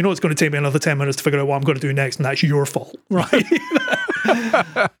thing, so you know it's going to take me another 10 minutes to figure out what I'm going to do next, and that's your fault, right?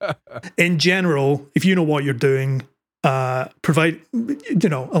 In general, if you know what you're doing,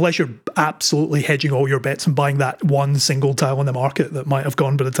 unless you're absolutely hedging all your bets and buying that one single tile on the market that might have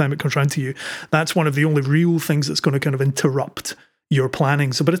gone by the time it comes around to you, that's one of the only real things that's going to kind of interrupt your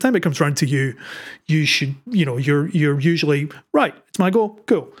planning. So by the time it comes around to you, you should, you're usually, right, it's my go,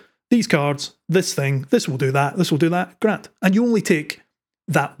 cool. These cards, this thing, this will do that, grand. And you only take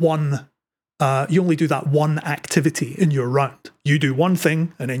that one, you only do that one activity in your round. You do one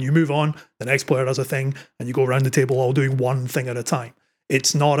thing and then you move on, the next player does a thing, and you go around the table all doing one thing at a time.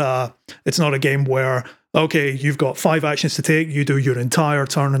 It's not a game where, okay, you've got 5 actions to take, you do your entire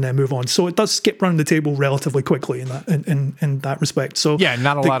turn and then move on. So it does skip around the table relatively quickly in that respect. So yeah,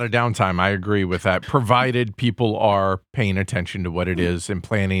 not a lot of downtime. I agree with that, provided people are paying attention to what it is and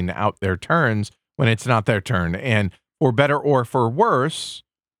planning out their turns when it's not their turn. And for better or for worse,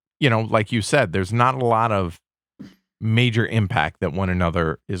 like you said, there's not a lot of major impact that one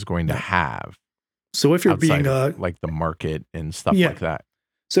another is going to have. So if you're being like the market and stuff like that.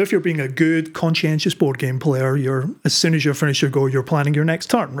 So if you're being a good, conscientious board game player, as soon as you finish your go, you're planning your next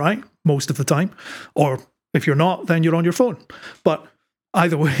turn, right? Most of the time. Or if you're not, then you're on your phone. But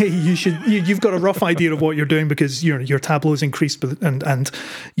either way, you've got a rough idea of what you're doing, because your tableau is increased and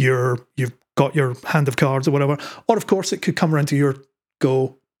you've got your hand of cards or whatever. Or of course, it could come around to your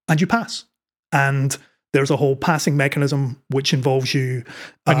go and you pass. And there's a whole passing mechanism which involves you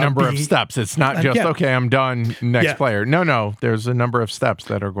a number of steps. It's not just okay, I'm done, next player. No, there's a number of steps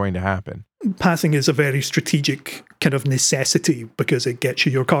that are going to happen. Passing is a very strategic kind of necessity, because it gets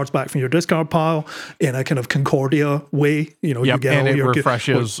you your cards back from your discard pile in a kind of Concordia way. You get and it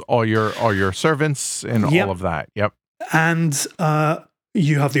refreshes all your servants and all of that. Yep. And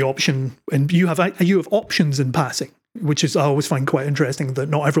you have the option, and you have options in passing, which is, I always find quite interesting, that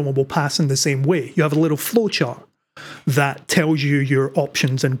not everyone will pass in the same way. You have a little flow chart that tells you your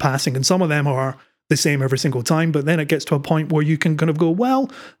options in passing, and some of them are the same every single time. But then it gets to a point where you can kind of go,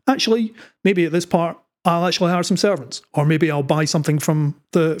 well, actually, maybe at this part, I'll actually hire some servants, or maybe I'll buy something from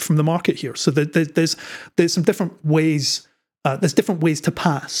the market here. So there's some different ways. There's different ways to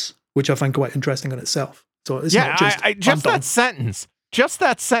pass, which I find quite interesting in itself. So it's not just just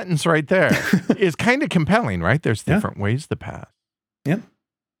that sentence right there is kind of compelling, right? There's different ways to pass. Yeah.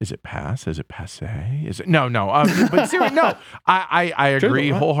 Is it pass? Is it passe? Is it no? But seriously, no. I agree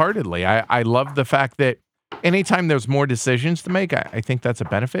wholeheartedly. I love the fact that anytime there's more decisions to make, I think that's a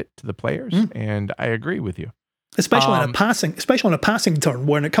benefit to the players, and I agree with you. Especially on a passing turn,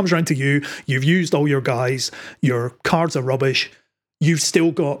 when it comes around to you, you've used all your guys, your cards are rubbish, you've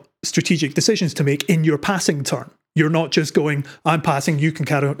still got strategic decisions to make in your passing turn. You're not just going, I'm passing, you can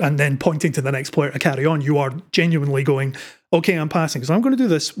carry on, and then pointing to the next player to carry on. You are genuinely going, okay, I'm passing, so I'm going to do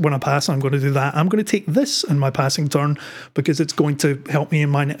this when I pass, I'm going to do that. I'm going to take this in my passing turn because it's going to help me in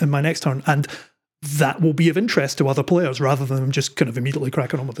my next turn. And that will be of interest to other players rather than them just kind of immediately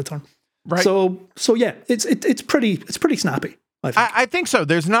cracking on with the turn. Right. So yeah, it's pretty snappy. I think so.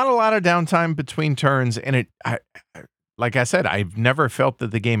 There's not a lot of downtime between turns, and like I said, I've never felt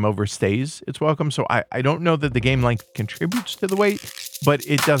that the game overstays its welcome. So I don't know that the game length contributes to the wait, but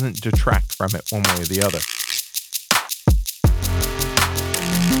it doesn't detract from it one way or the other.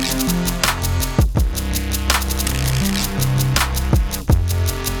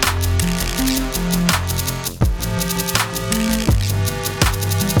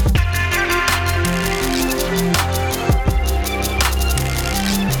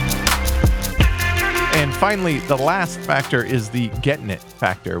 Finally, the last factor is the getting it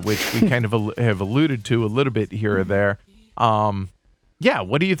factor, which we kind of have alluded to a little bit here or there. Yeah,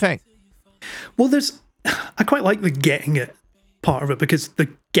 what do you think? Well, I quite like the getting it part of it, because the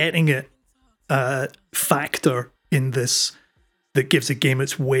getting it factor in this that gives a game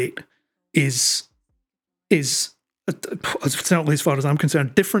its weight is certainly, as far as I'm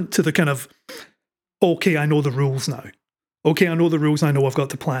concerned, different to the kind of, okay, I know the rules now. Okay, I know the rules, I know I've got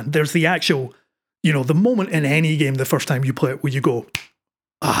the plan. There's the actual, the moment in any game the first time you play it where you go,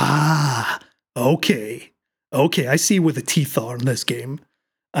 okay, I see where the teeth are in this game.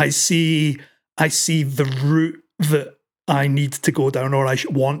 I see the route that I need to go down, or I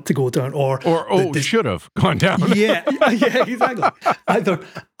want to go down, or should have gone down. yeah, exactly. Either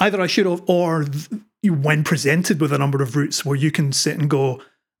I should have, or when presented with a number of routes where you can sit and go,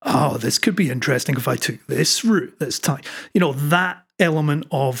 oh, this could be interesting if I took this route this time. That element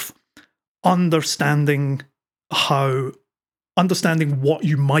of understanding what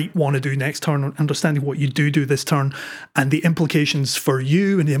you might want to do next turn, understanding what you do this turn, and the implications for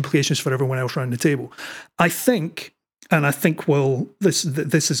you and the implications for everyone else around the table. I think well, this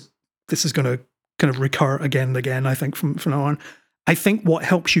is going to kind of recur again and again. I think from now on, I think what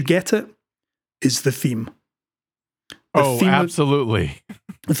helps you get it is the theme. Absolutely.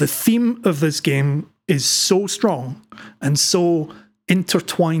 The theme of this game is so strong and so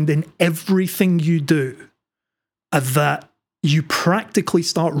intertwined in everything you do that you practically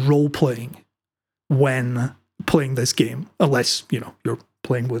start role-playing when playing this game, unless you're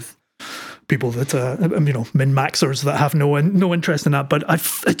playing with people that min-maxers that have no interest in that. But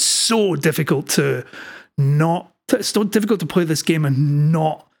it's so difficult to play this game and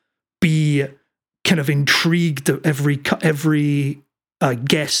not be kind of intrigued at every guest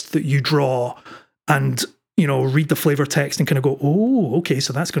that you draw, and read the flavor text and kind of go, oh, okay,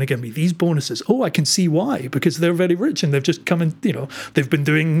 so that's going to give me these bonuses. Oh, I can see why, because they're very rich and they've just come in, they've been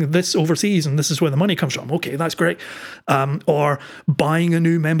doing this overseas and this is where the money comes from. Okay, that's great. Or buying a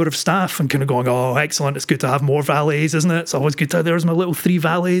new member of staff and kind of going, oh, excellent, it's good to have more valets, isn't it? It's always good to, there's my little 3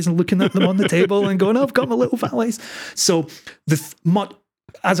 valets, and looking at them on the table and going, oh, I've got my little valets. So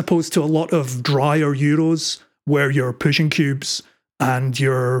as opposed to a lot of drier Euros where you're pushing cubes and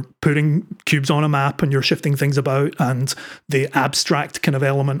you're putting cubes on a map and you're shifting things about, and the abstract kind of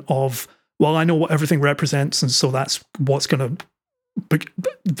element of, well, I know what everything represents, and so that's what's going to...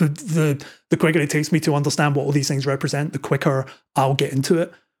 The quicker it takes me to understand what all these things represent, the quicker I'll get into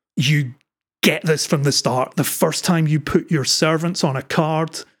it. You get this from the start. The first time you put your servants on a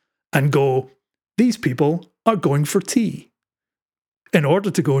card and go, these people are going for tea. In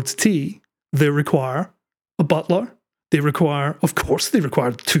order to go to tea, they require a butler. They require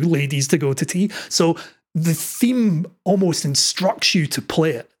 2 ladies to go to tea. So the theme almost instructs you to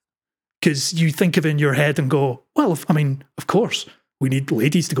play it, because you think of it in your head and go, well, of course, we need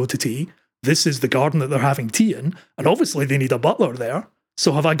ladies to go to tea. This is the garden that they're having tea in, and obviously they need a butler there.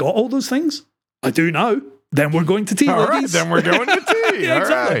 So have I got all those things? I do now. Then we're going to tea, all ladies. Right, then we're going to tea. Yeah, all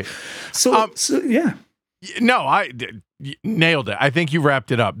exactly. right. So yeah. No, I nailed it. I think you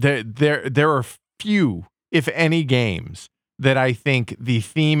wrapped it up. There are few, if any, games that I think the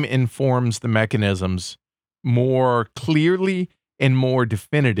theme informs the mechanisms more clearly and more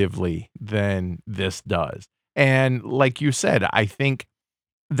definitively than this does. And like you said, I think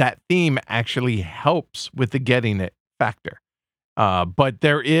that theme actually helps with the getting it factor. But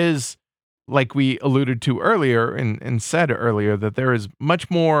there is, like we alluded to earlier and said earlier, that there is much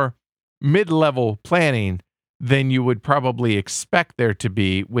more mid-level planning than you would probably expect there to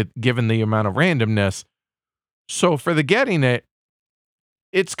be with given the amount of randomness. So for the getting it,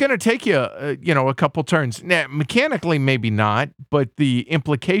 it's going to take you, a couple turns. Now, mechanically, maybe not, but the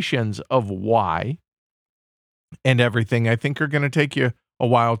implications of why and everything, I think, are going to take you a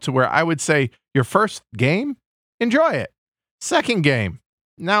while, to where I would say your first game, enjoy it. Second game,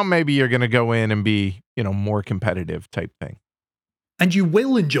 now maybe you're going to go in and be, more competitive type thing. And you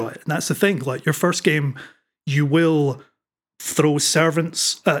will enjoy it. And that's the thing. Like your first game, you will throw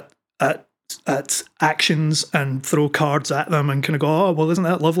servants at actions and throw cards at them and kind of go, oh, well, isn't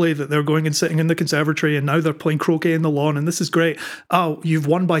that lovely that they're going and sitting in the conservatory and now they're playing croquet in the lawn and this is great. Oh, you've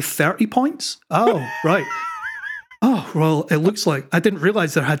won by 30 points? Oh, right. Oh, well, it looks like I didn't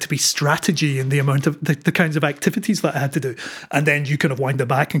realize there had to be strategy in the amount of the kinds of activities that I had to do. And then you kind of wind it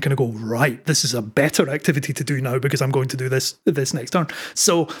back and kind of go, right, this is a better activity to do now because I'm going to do this next turn.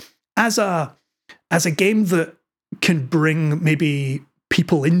 So as a game that can bring maybe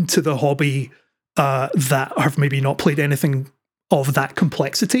people into the hobby that have maybe not played anything of that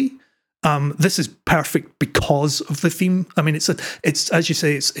complexity, this is perfect because of the theme. I mean, it's as you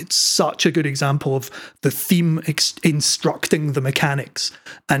say, it's such a good example of the theme instructing the mechanics.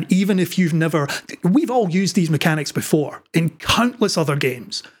 And even if we've all used these mechanics before in countless other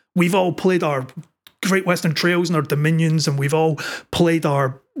games. We've all played our Great Western Trails and our Dominions, and we've all played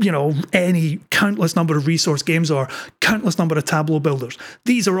our, any countless number of resource games or countless number of tableau builders.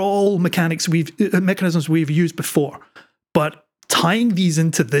 These are all mechanisms we've used before. But tying these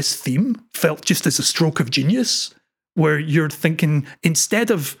into this theme felt just as a stroke of genius, where you're thinking, instead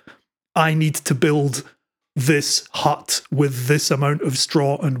of, I need to build this hut with this amount of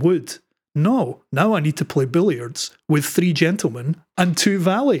straw and wood, no, now I need to play billiards with 3 gentlemen and 2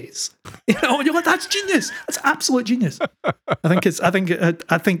 valets. And you're like, that's genius. That's absolute genius. I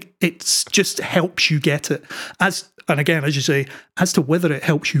think it's just helps you get it. And again, as you say, as to whether it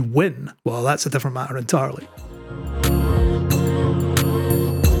helps you win, well, that's a different matter entirely.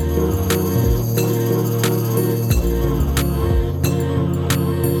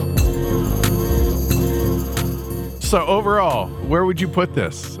 So overall, where would you put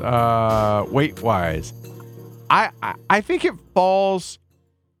this weight-wise? I think it falls,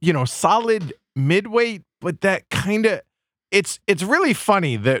 solid mid-weight, but that kind of it's really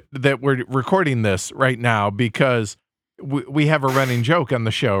funny that we're recording this right now because we have a running joke on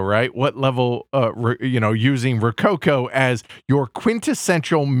the show, right? What level, using Rococo as your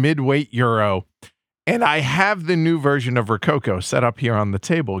quintessential mid-weight Euro. And I have the new version of Rococo set up here on the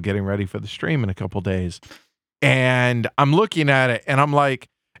table, getting ready for the stream in a couple days. And I'm looking at it and I'm like,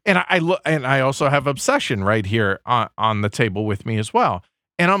 and I also have Obsession right here on the table with me as well.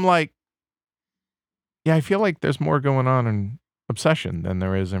 And I'm like, yeah, I feel like there's more going on in Obsession than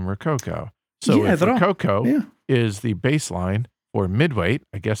there is in Rococo. So if Rococo is the baseline for midweight,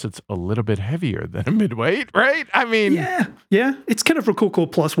 I guess it's a little bit heavier than a midweight, right? I mean, yeah, it's kind of Rococo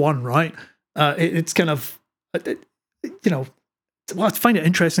 +1, right? It's kind of, well, I find it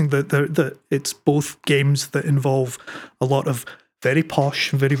interesting that it's both games that involve a lot of very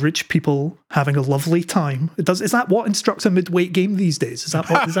posh, very rich people having a lovely time. Is that what instructs a midweight game these days? Is that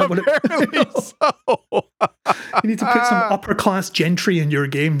what it? So. You need to put some upper class gentry in your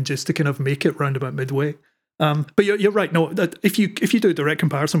game just to kind of make it round about midway. But you're right. No, if you do a direct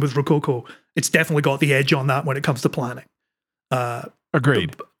comparison with Rococo, it's definitely got the edge on that when it comes to planning.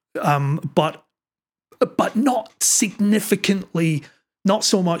 Agreed. But not significantly, not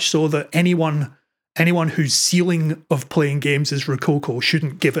so much so that anyone whose ceiling of playing games is Rococo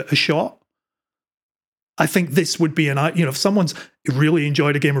shouldn't give it a shot. I think this would be if someone's really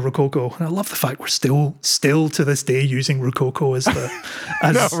enjoyed a game of Rococo, and I love the fact we're still to this day using Rococo as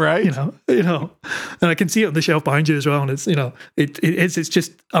right? And I can see it on the shelf behind you as well. And it's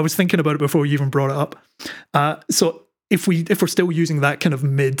just, I was thinking about it before you even brought it up. So if we're still using that kind of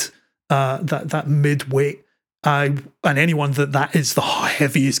that mid-weight, and anyone that is the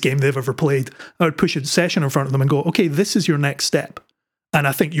heaviest game they've ever played, I would push a session in front of them and go, okay, this is your next step. And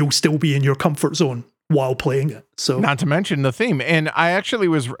I think you'll still be in your comfort zone while playing it. So, not to mention the theme. And I actually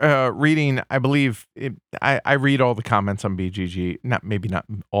was reading, I believe, I read all the comments on BGG, not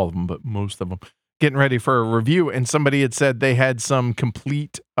all of them, but most of them, getting ready for a review. And somebody had said they had some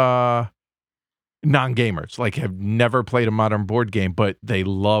complete non-gamers, like have never played a modern board game, but they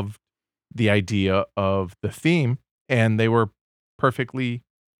loved the idea of the theme and they were perfectly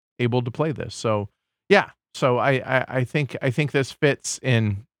able to play this. So yeah, so I think this fits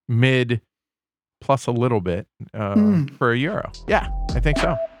in mid plus a little bit for a Euro. Yeah, I think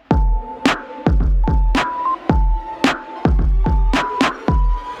so.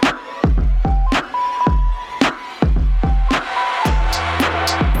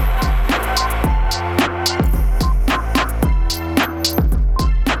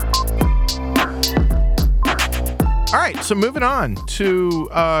 So moving on to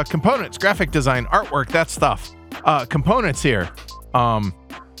components, graphic design, artwork, that stuff. Components here.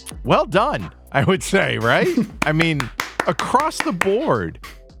 Well done, I would say, right? I mean, across the board.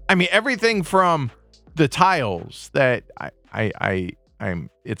 I mean, everything from the tiles that I'm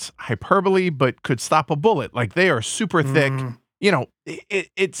it's hyperbole, but could stop a bullet. Like they are super thick. You know,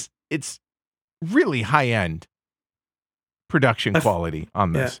 it's really high end production quality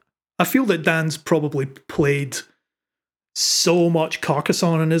on this. Yeah. I feel that Dan's probably played so much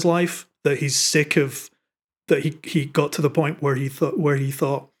Carcassonne in his life that he's sick of that. He got to the point where he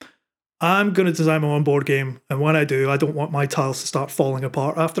thought I'm going to design my own board game, and when I do, I don't want my tiles to start falling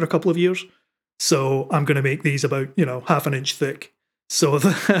apart after a couple of years, so I'm going to make these about half an inch thick, so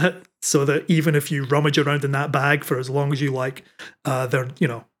that even if you rummage around in that bag for as long as you like, they're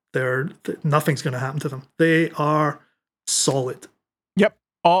nothing's going to happen to them. They are solid. Yep.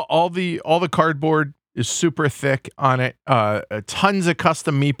 All the cardboard is super thick on it. Tons of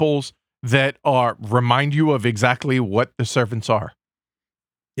custom meeples that remind you of exactly what the servants are.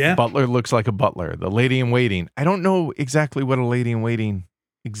 Yeah. Butler looks like a butler. The lady in waiting. I don't know exactly what a lady in waiting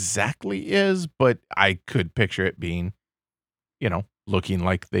exactly is, but I could picture it being, looking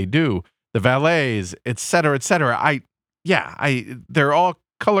like they do. The valets, et cetera, et cetera. They're all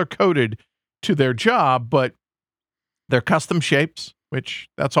color coded to their job, but they're custom shapes, which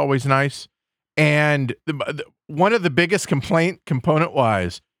that's always nice. And one of the biggest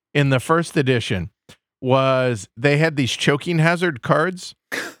component-wise in the first edition was they had these choking hazard cards.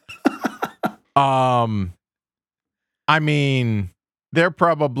 I mean, they're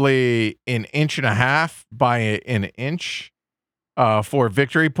probably 1.5 inches by 1 inch for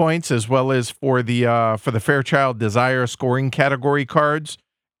victory points, as well as for the Fairchild Desire scoring category cards.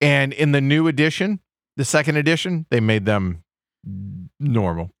 And in the new edition, the second edition, they made them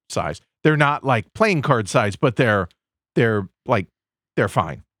normal size. They're not like playing card size, but they're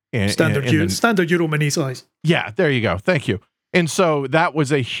fine. Standard Euro mini size. Yeah, there you go. Thank you. And so that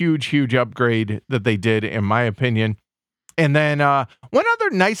was a huge upgrade that they did, in my opinion. And then one other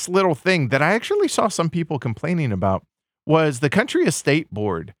nice little thing that I actually saw some people complaining about was the country estate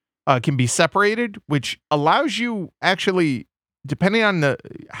board can be separated, which allows you actually, depending on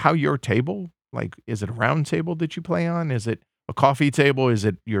how your table, like, is it a round table that you play on? Is it a coffee table? Is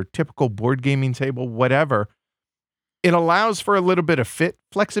it your typical board gaming table? Whatever. It allows for a little bit of fit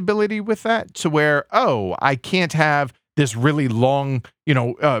flexibility with that, to where, I can't have this really long,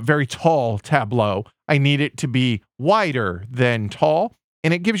 very tall tableau. I need it to be wider than tall,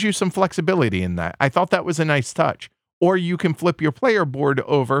 and it gives you some flexibility in that. I thought that was a nice touch. Or you can flip your player board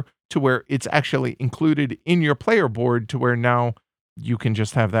over to where it's actually included in your player board, to where now you can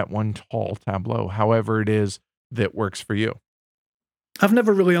just have that one tall tableau, however it is that works for you. I've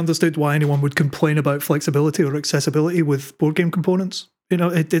never really understood why anyone would complain about flexibility or accessibility with board game components.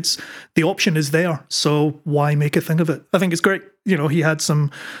 It's the option is there, so why make a thing of it? I think it's great. He had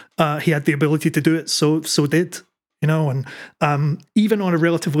the ability to do it, so did. And even on a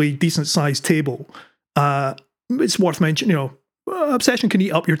relatively decent sized table, it's worth mentioning. Obsession can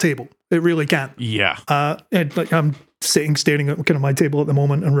eat up your table. It really can. Yeah. And I'm staring at kind of my table at the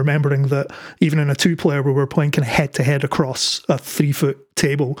moment and remembering that even in a 2-player where we're playing kind of head to head across a 3-foot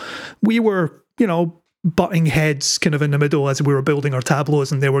table, we were, butting heads kind of in the middle as we were building our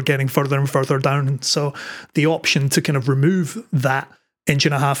tableaus, and they were getting further and further down. And so the option to kind of remove that 1.5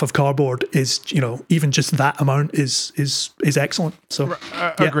 inches of cardboard is, even just that amount is excellent. So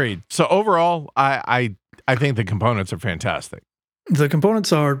agreed. So overall, I think the components are fantastic. The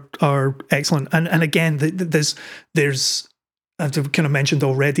components are excellent, and again, there's I've kind of mentioned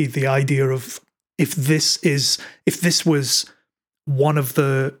already the idea of if this was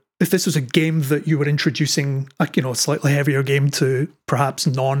a game that you were introducing, a slightly heavier game to perhaps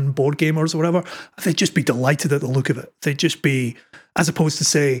non-board gamers or whatever, they'd just be delighted at the look of it. They'd just be, as opposed to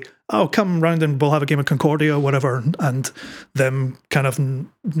say, oh, come round and we'll have a game of Concordia or whatever, and them kind of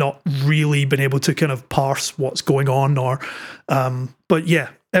not really been able to kind of parse what's going on, or but yeah,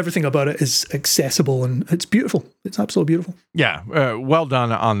 everything about it is accessible and it's beautiful. It's absolutely beautiful. Yeah, well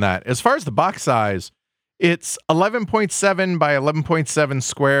done on that. As far as the box size, it's 11.7 by 11.7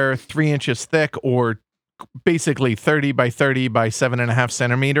 square, 3 inches thick, or basically 30 by 30 by 7.5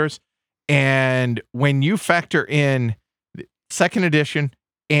 centimeters. And when you factor in the second edition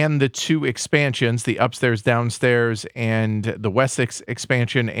and the 2 expansions, the upstairs, downstairs, and the Wessex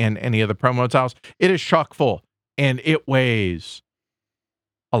expansion, and any of the promo tiles, it is chock full, and it weighs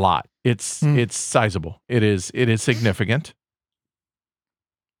a lot. It's sizable. It is significant.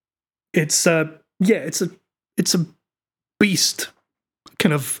 It's it's a beast,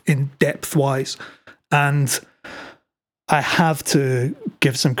 kind of in depth wise, and I have to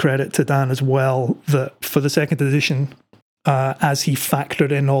give some credit to Dan as well that for the second edition, as he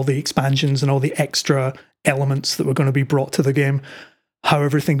factored in all the expansions and all the extra elements that were going to be brought to the game, how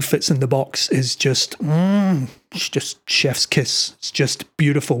everything fits in the box is just it's just chef's kiss. It's just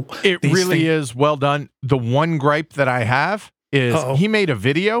beautiful. It really is well done. The one gripe that I have is he made a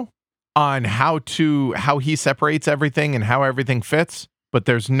video on how he separates everything and how everything fits, but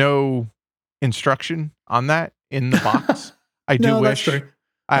there's no instruction on that in the box. I do wish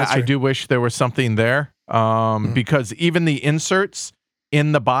I do wish there was something there, because even the inserts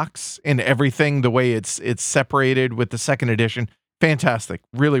in the box and everything, the way it's separated with the second edition, fantastic.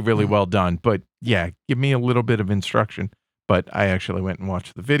 Really, really well done. But yeah, give me a little bit of instruction. But I actually went and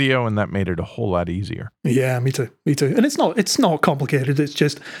watched the video, and that made it a whole lot easier. Yeah, me too. And it's not complicated. It's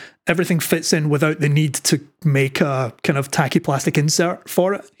just everything fits in without the need to make a kind of tacky plastic insert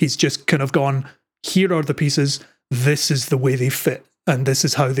for it. He's just kind of gone, here are the pieces, this is the way they fit, and this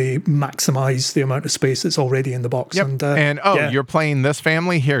is how they maximize the amount of space that's already in the box. Yep. You're playing this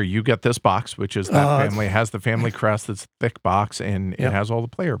family? Here, you get this box, which is that family. It has the family crest, it's a thick box, and it has all the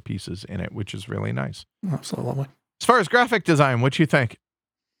player pieces in it, which is really nice. Absolutely lovely. As far as graphic design, what do you think?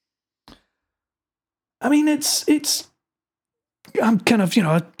 I mean, it's. I'm kind of,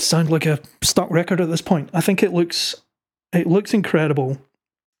 I sound like a stock record at this point. I think it looks incredible,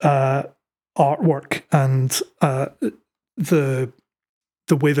 artwork and the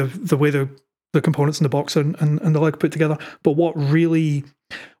way the components in the box and the like put together. But what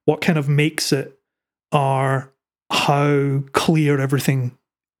kind of makes it are how clear everything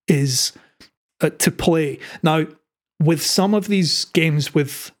is to play. Now, with some of these games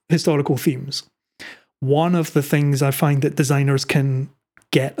with historical themes, one of the things I find that designers can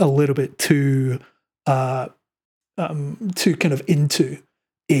get a little bit too kind of into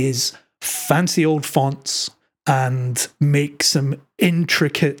is fancy old fonts and make some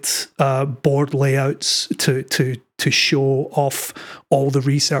intricate board layouts to show off all the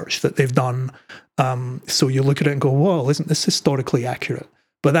research that they've done. So you look at it and go, "Well, isn't this historically accurate?"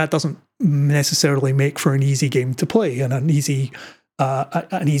 But that doesn't necessarily make for an easy game to play and an easy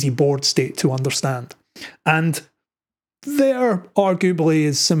board state to understand. And there arguably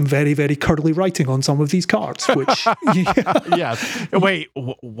is some very, very curly writing on some of these cards, which... Yes. Wait,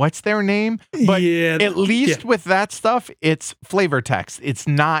 what's their name? But at least with that stuff, it's flavor text. It's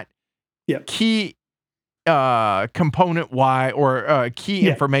not key component Y or key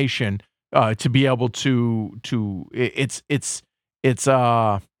information to be able to it's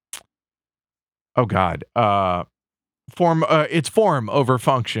form over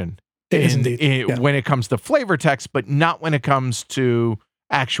function. It is indeed. When it comes to flavor text, but not when it comes to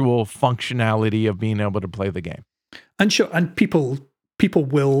actual functionality of being able to play the game. And sure, and people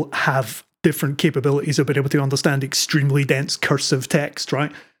will have different capabilities of being able to understand extremely dense cursive text,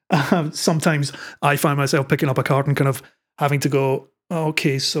 right? Sometimes I find myself picking up a card and kind of having to go,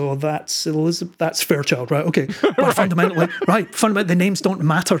 okay, so that's Elizabeth, that's Fairchild, right? Okay, but fundamentally, the names don't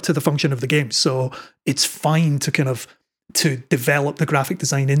matter to the function of the game, so it's fine to develop the graphic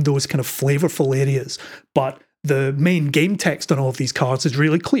design in those kind of flavorful areas, but the main game text on all of these cards is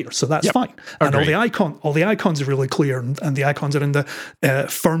really clear, so that's fine. And all the icons are really clear, and the icons are in the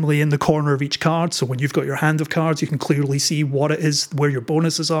firmly in the corner of each card. So when you've got your hand of cards, you can clearly see what it is, where your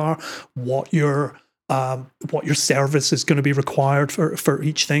bonuses are, what your service is going to be required for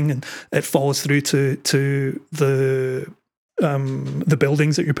each thing, and it follows through to the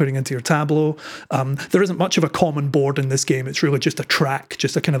buildings that you're putting into your tableau. There isn't much of a common board in this game. It's really just a track,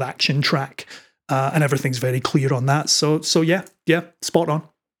 just a kind of action track, and everything's very clear on that. So yeah, spot on.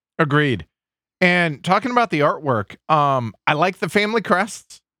 Agreed. And talking about the artwork, I like the family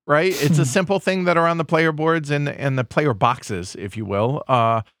crests, right? It's a simple thing that are on the player boards and the player boxes, if you will.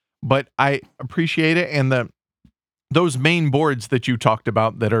 But I appreciate it. And those main boards that you talked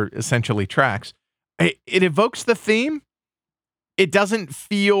about that are essentially tracks, it evokes the theme, it doesn't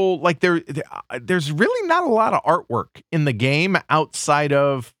feel like there's really not a lot of artwork in the game outside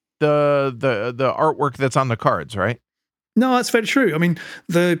of the artwork that's on the cards, right? No, that's very true. I mean,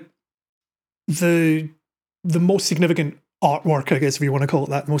 the most significant artwork, I guess, if you want to call it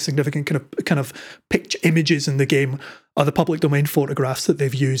that, most significant kind of picture images in the game are the public domain photographs that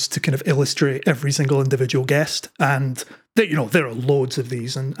they've used to kind of illustrate every single individual guest. And there are loads of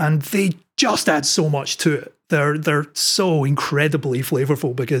these, and they just add so much to it. They're so incredibly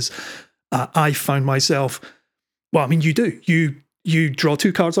flavorful because I found myself, well, I mean, you draw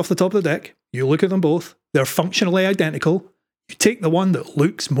 2 cards off the top of the deck, you look at them both, they're functionally identical. You take the one that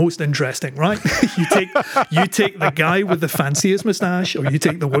looks most interesting, right? you take the guy with the fanciest mustache, or you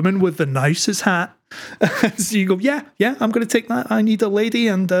take the woman with the nicest hat. So you go, yeah, I'm going to take that. I need a lady,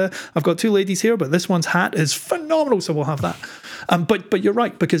 and I've got 2 ladies here, but this one's hat is phenomenal, so we'll have that. But you're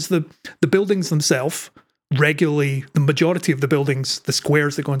right, because the buildings themselves, regularly, the majority of the buildings, the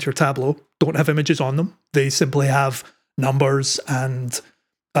squares that go into your tableau, don't have images on them. They simply have numbers and...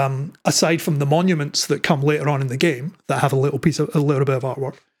 aside from the monuments that come later on in the game that have a little bit of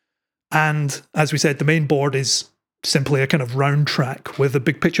artwork. And as we said, the main board is simply a kind of round track with a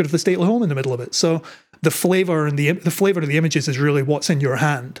big picture of the stately home in the middle of it. So the flavor of the images is really what's in your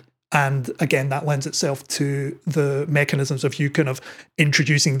hand. And again, that lends itself to the mechanisms of you kind of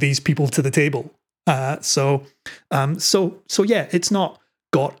introducing these people to the table. So yeah, it's not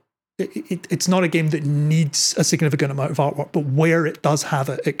got... It's not a game that needs a significant amount of artwork, but where it does have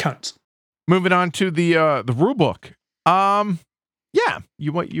it, it counts. Moving on to the rule book. Yeah,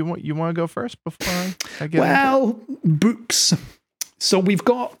 you want to go first before I get into it? Books. So we've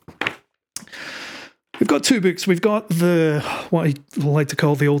got 2 books. We've got what I like to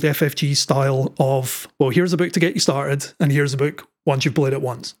call the old FFG style of, well, here's a book to get you started, and here's a book once you've played it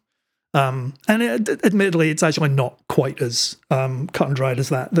once. Admittedly, it's actually not quite as cut and dried as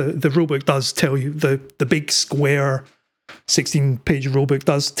that. The rulebook does tell you, the big square 16-page rulebook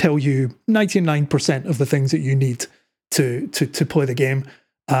does tell you 99% of the things that you need to play the game.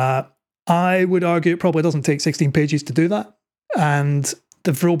 I would argue it probably doesn't take 16 pages to do that, and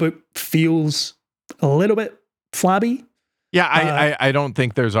the rulebook feels a little bit flabby. Yeah, I don't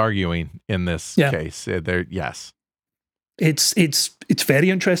think there's arguing in this case. Yes. It's very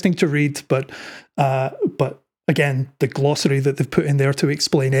interesting to read, but again, the glossary that they've put in there to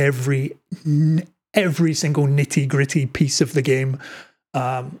explain every single nitty gritty piece of the game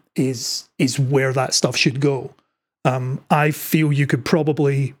is where that stuff should go. I feel you could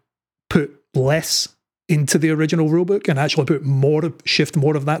probably put less into the original rulebook and actually shift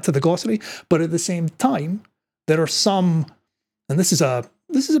more of that to the glossary, but at the same time, there are some, and this is a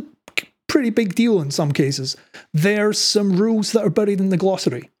pretty big deal in some cases. There's some rules that are buried in the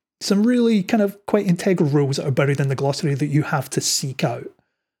glossary. Some really kind of quite integral rules that are buried in the glossary that you have to seek out.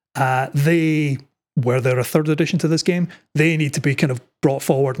 Where they're a 3rd edition to this game, they need to be kind of brought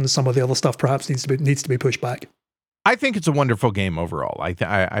forward, and some of the other stuff perhaps needs to be pushed back. I think it's a wonderful game overall.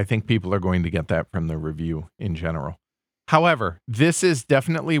 I think people are going to get that from the review in general. However, this is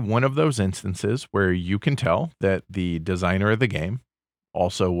definitely one of those instances where you can tell that the designer of the game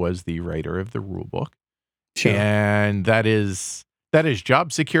also was the writer of the rule book. Sure. And that is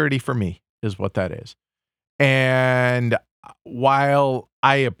job security for me, is what that is. And while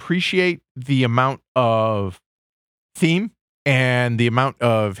I appreciate the amount of theme and the amount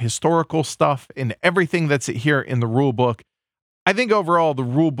of historical stuff and everything that's here in the rule book, I think overall the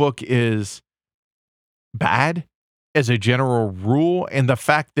rule book is bad as a general rule. And the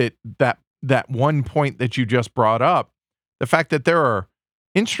fact that one point that you just brought up, the fact that there are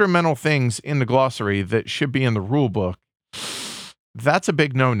instrumental things in the glossary that should be in the rule book, that's a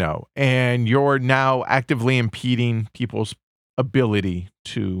big no-no. And you're now actively impeding people's ability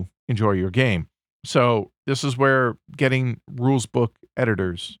to enjoy your game. So this is where getting rules book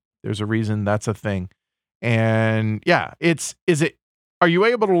editors, there's a reason that's a thing. And yeah, are you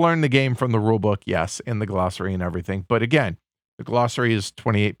able to learn the game from the rule book? Yes, in the glossary and everything. But again, the glossary is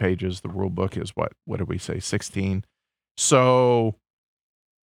 28 pages. The rule book is what did we say? 16. So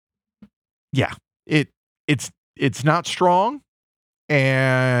yeah, it's not strong,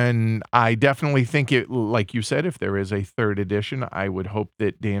 and I definitely think it, like you said, if there is a 3rd edition, I would hope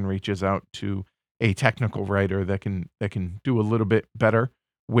that Dan reaches out to a technical writer that can do a little bit better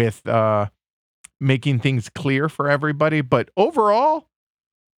with making things clear for everybody. But overall,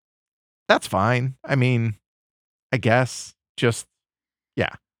 that's fine. I mean, I guess just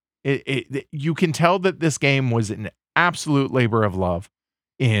yeah, you can tell that this game was an absolute labor of love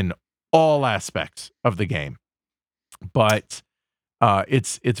in all aspects of the game, but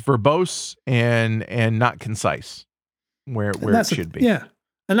it's verbose and not concise. where it should be. Yeah,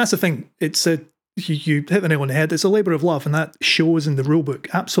 and that's the thing. It's a you hit the nail on the head. It's a labor of love, and that shows in the rulebook.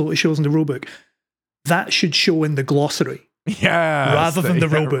 Absolutely shows in the rulebook. That should show in the glossary, rather than the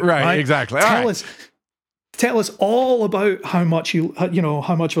rulebook. Right, exactly. Tell us all about how much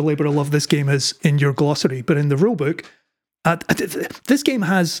how much of a labor of love this game is in your glossary, but in the rulebook, this game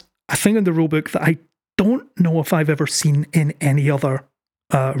has a thing in the rulebook that I don't know if I've ever seen in any other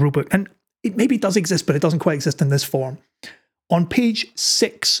rulebook, and it maybe does exist, but it doesn't quite exist in this form. On page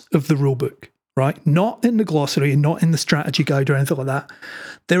 6 of the rulebook, right, not in the glossary, not in the strategy guide or anything like that,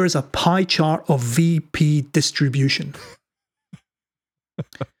 there is a pie chart of VP distribution,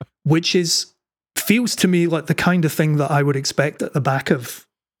 which feels to me like the kind of thing that I would expect at the back of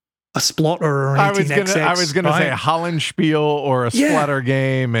a Splotter or an 18XX. I was going to say Hollandspiel or a Splotter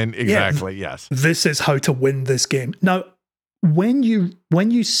game, and yes. This is how to win this game. Now, when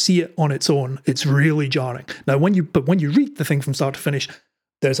you see it on its own, it's really jarring. Now, when you read the thing from start to finish,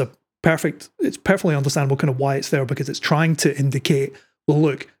 it's perfectly understandable kind of why it's there, because it's trying to indicate, well,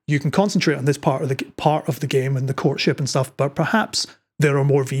 look, you can concentrate on this part of the game and the courtship and stuff, but perhaps there are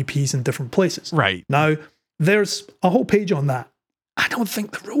more VPs in different places. Right. Now, there's a whole page on that. I don't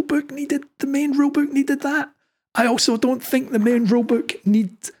think the main rulebook needed that. I also don't think the main rulebook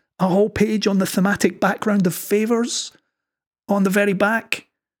needs a whole page on the thematic background of favors on the very back.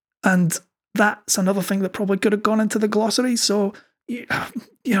 And that's another thing that probably could have gone into the glossary. So,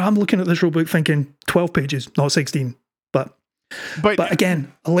 I'm looking at this rulebook thinking 12 pages, not 16. But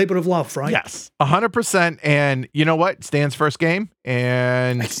again, a labor of love, right? Yes, 100%. And you know what? Stan's first game,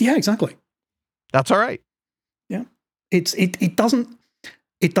 and exactly. That's all right. Yeah, it doesn't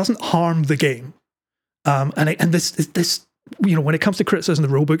harm the game. And this when it comes to criticism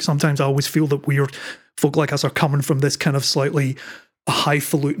of the rulebook, sometimes I always feel that weird folk like us are coming from this kind of slightly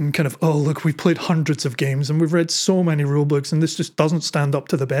highfalutin kind of, oh look, we've played hundreds of games and we've read so many rulebooks, and this just doesn't stand up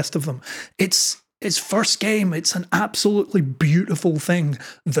to the best of them. It's first game. It's an absolutely beautiful thing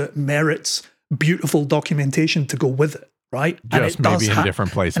that merits beautiful documentation to go with it, right? Just maybe in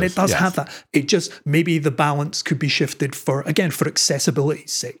different places. And it does have that. It just, maybe the balance could be shifted for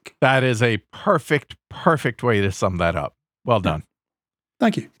accessibility's sake. That is a perfect way to sum that up. Well done.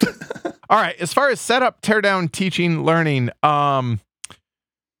 Thank you. All right. As far as setup, teardown, teaching, learning,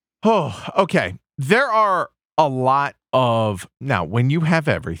 okay. There are a lot of, now when you have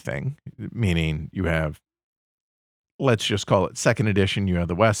everything, meaning you have, let's just call it second edition, you have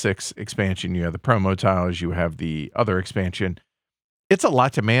the Wessex expansion, you have the promo tiles, you have the other expansion, it's a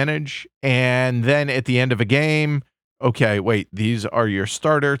lot to manage. And then at the end of a game, okay, wait, these are your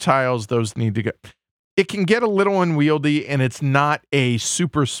starter tiles, those need to go. It can get a little unwieldy, and it's not a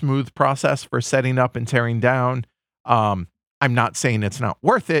super smooth process for setting up and tearing down. I'm not saying it's not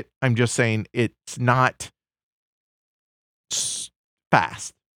worth it. I'm just saying it's not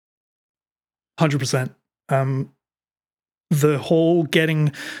fast. 100%. The whole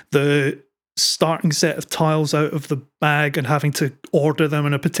getting the starting set of tiles out of the bag and having to order them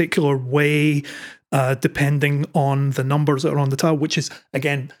in a particular way, depending on the numbers that are on the tile, which is,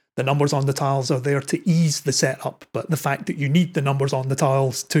 again, the numbers on the tiles are there to ease the setup, but the fact that you need the numbers on the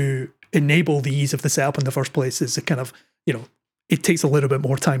tiles to enable the ease of the setup in the first place is a kind of, it takes a little bit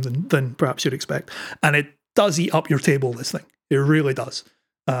more time than perhaps you'd expect. And it does eat up your table, this thing. It really does.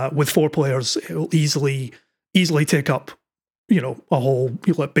 With 4 players, it will easily take up, a whole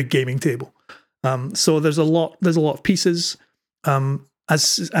big gaming table. So there's a lot of pieces.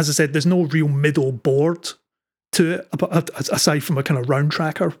 As I said, there's no real middle board to it, aside from a kind of round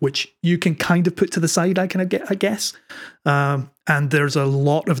tracker, which you can kind of put to the side, I guess. And there's a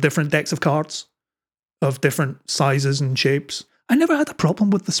lot of different decks of cards of different sizes and shapes. I never had a problem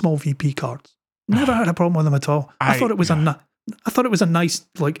with the small VP cards. Never had a problem with them at all. I thought it was a nice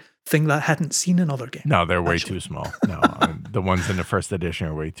thing that I hadn't seen in other games. No, they're way too small. No, the ones in the first edition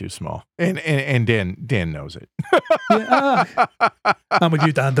are way too small. And Dan knows it. I'm with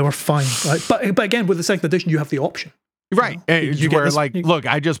you, Dan. They were fine, right? But again, with the second edition, you have the option. Right. Look,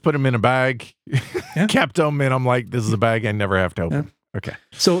 I just put them in a bag, kept them, and I'm like, this is a bag I never have to open. Yeah. Okay.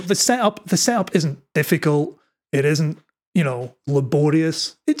 So the setup isn't difficult. It isn't,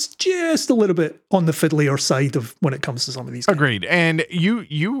 laborious. It's just a little bit on the fiddlier side of when it comes to some of these games. Agreed. And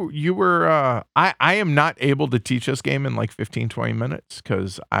you were, I am not able to teach this game in 15, 20 minutes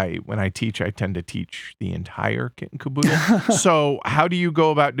because when I teach, I tend to teach the entire kit and caboodle. So how do you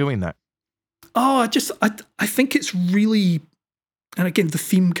go about doing that? Oh, I think it's really, and again, the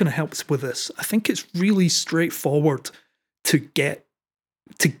theme kind of helps with this. I think it's really straightforward to get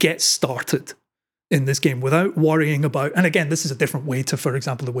started in this game without worrying about, and again, this is a different way to, for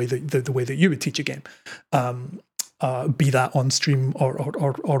example, the way that you would teach a game. be that on stream or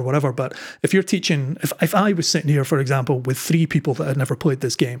whatever. But if you're teaching, if I was sitting here, for example, with 3 people that had never played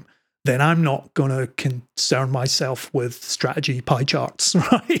this game, then I'm not going to concern myself with strategy pie charts,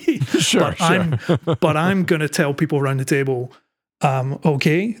 right? Sure, but I'm going to tell people around the table,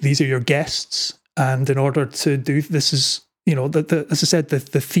 okay, these are your guests, and in order to do this is, as I said,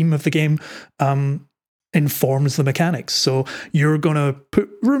 the theme of the game informs the mechanics. So you're going to put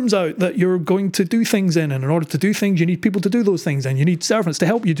rooms out that you're going to do things in, and in order to do things, you need people to do those things, and you need servants to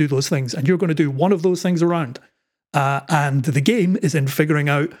help you do those things, and you're going to do one of those things around. And the game is in figuring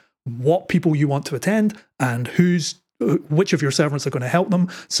out what people you want to attend and which of your servants are going to help them,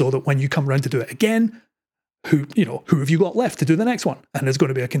 so that when you come around to do it again, who have you got left to do the next one? And there's going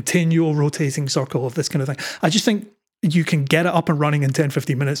to be a continual rotating circle of this kind of thing. I just think you can get it up and running in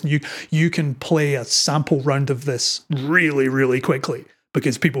 10-15 minutes, and you can play a sample round of this really, really quickly,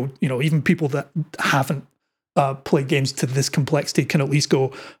 because people, even people that haven't played games to this complexity can at least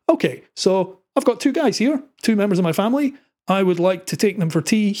go, okay, so I've got 2 guys here, 2 members of my family. I would like to take them for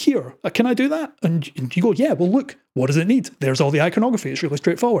tea here. Can I do that? And you go, yeah, well, look, what does it need? There's all the iconography. It's really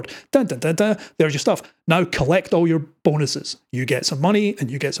straightforward. Dun, dun, dun, dun. There's your stuff. Now collect all your bonuses. You get some money and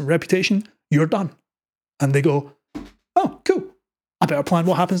you get some reputation. You're done. And they go, oh, cool. I better plan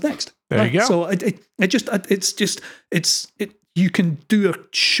what happens next. There you go. So you can do a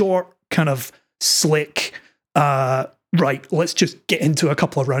short kind of slick, right, let's just get into a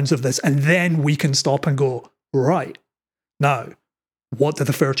couple of rounds of this, and then we can stop and go, right, now, what do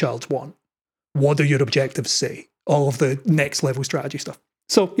the Fairchilds want? What do your objectives say? All of the next level strategy stuff.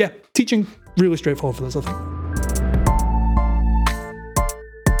 So yeah, teaching, really straightforward for this, I think.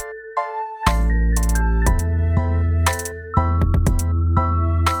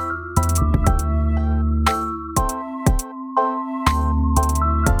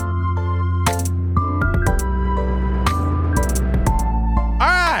 All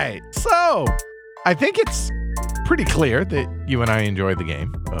right, so I think it's pretty clear that you and I enjoy the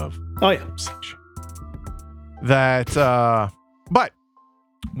game of Succession. But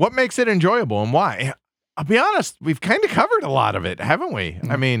what makes it enjoyable and why? I'll be honest, we've kind of covered a lot of it, haven't we?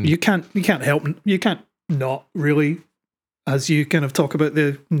 I mean, you can't not really, as you kind of talk about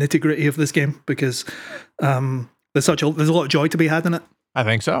the nitty-gritty of this game, because there's a lot of joy to be had in it. I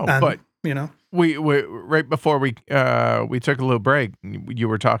think so. And, but we right before we took a little break, you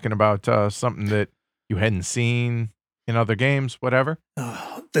were talking about something that you hadn't seen in other games, whatever.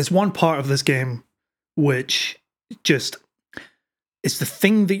 There's one part of this game which just, it's the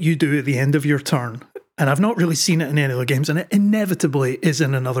thing that you do at the end of your turn. And I've not really seen it in any other games, and it inevitably is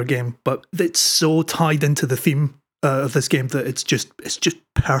in another game, but it's so tied into the theme of this game that it's just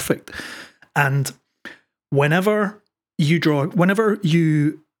perfect. And whenever you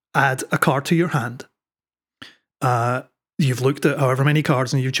add a card to your hand, you've looked at however many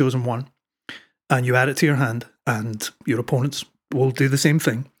cards and you've chosen one, and you add it to your hand, and your opponents will do the same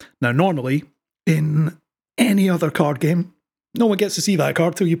thing. Now, normally, in any other card game, no one gets to see that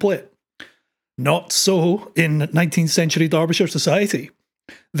card till you play it. Not so in 19th century Derbyshire society.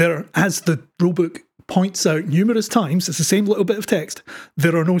 There, as the rulebook points out numerous times, it's the same little bit of text,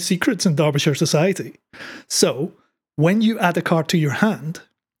 there are no secrets in Derbyshire society. So, when you add a card to your hand,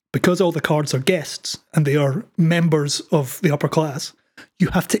 because all the cards are guests and they are members of the upper class, you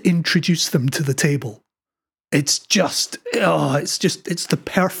have to introduce them to the table. It's the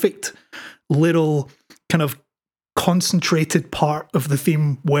perfect little kind of concentrated part of the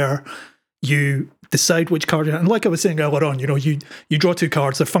theme where you decide which card you're, and like I was saying earlier on, you draw 2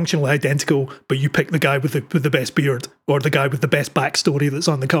 cards, they're functionally identical, but you pick the guy with the best beard or the guy with the best backstory that's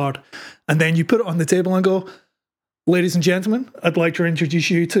on the card, and then you put it on the table and go, ladies and gentlemen, I'd like to introduce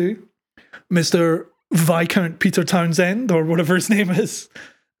you to Mr. Viscount Peter Townsend, or whatever his name is.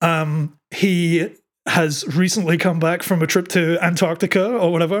 He has recently come back from a trip to Antarctica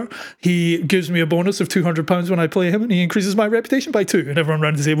or whatever. He gives me a bonus of £200 when I play him, and he increases my reputation by 2. And everyone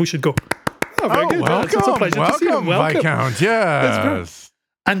around the table should go, oh, very good. Welcome, it's a pleasure to see him. Welcome, Viscount. Yes.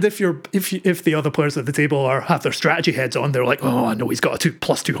 And if the other players at the table have their strategy heads on, they're like, oh, I know he's got a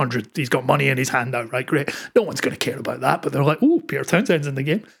plus 200. He's got money in his hand now, right? Great. No one's going to care about that. But they're like, oh, Peter Townsend's in the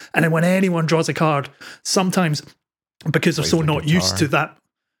game. And then when anyone draws a card, sometimes because they're so not used to that,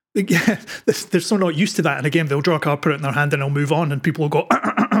 yeah, they're so not used to that in a game, they'll draw a card, put it in their hand, and they'll move on, and people will go,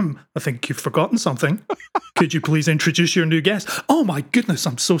 I think you've forgotten something. Could you please introduce your new guest? Oh my goodness,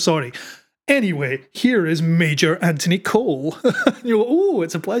 I'm so sorry. Anyway, here is Major Anthony Cole. You go, oh,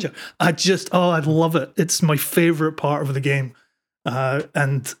 it's a pleasure. I love it. It's my favourite part of the game.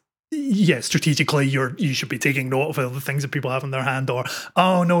 And yeah, strategically, you should be taking note of the things that people have in their hand, or,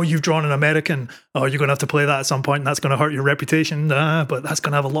 oh no, you've drawn an American, oh, you're going to have to play that at some point, and that's going to hurt your reputation, but that's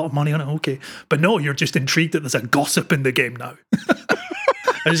going to have a lot of money on it, okay. But no, you're just intrigued that there's a gossip in the game now.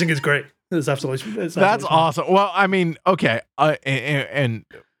 I just think it's great. That's awesome. Well, I mean, okay, and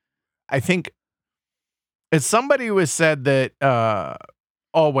I think as somebody who has said that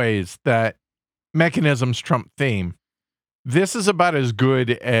always that mechanisms trump theme, this is about as good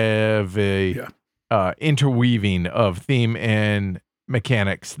of a interweaving of theme and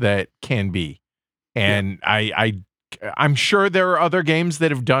mechanics that can be. And I'm sure there are other games that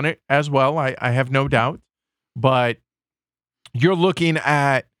have done it as well. I have no doubt. But you're looking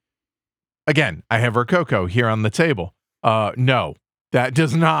at, again, I have Rococo here on the table. No, that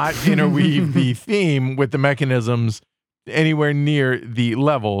does not interweave the theme with the mechanisms anywhere near the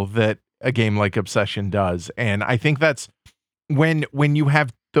level that a game like Obsession does. And I think that's when you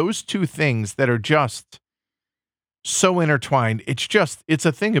have those two things that are just so intertwined, it's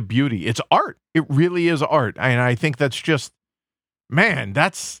a thing of beauty. It's art. It really is art. And I think that's just, man,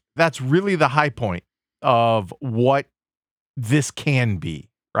 that's really the high point of what this can be,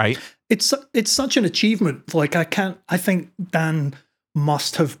 right? It's such an achievement. Like, I think Dan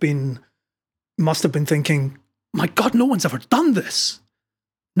must have been thinking, my God, no one's ever done this.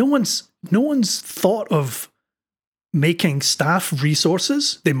 No one's thought of making staff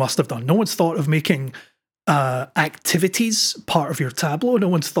resources. They must have done. No one's thought of making activities part of your tableau. No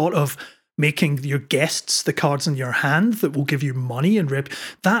one's thought of making your guests the cards in your hand that will give you money and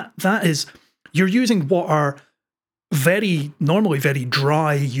that is, you're using what are normally very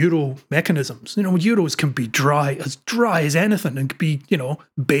dry Euro mechanisms. Euros can be dry as anything, and could be,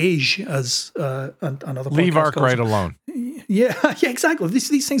 beige as another. Leave Arc right alone. Yeah, exactly.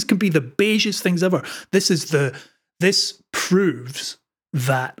 These things can be the beigest things ever. This proves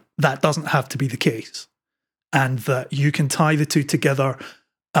that doesn't have to be the case, and that you can tie the two together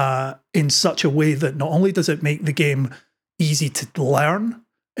in such a way that not only does it make the game easy to learn,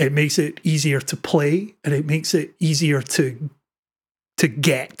 it makes it easier to play, and it makes it easier to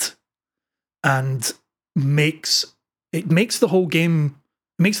get, and makes the whole game,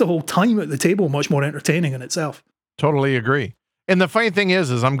 makes the whole time at the table much more entertaining in itself. Totally agree. And the funny thing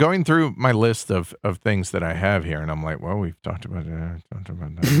is I'm going through my list of things that I have here, and I'm like, well, we've talked about that, talked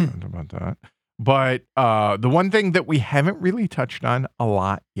about that. But the one thing that we haven't really touched on a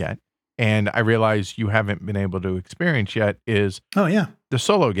lot yet, and I realize you haven't been able to experience yet, is the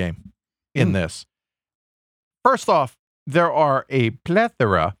solo game in this. First off, there are a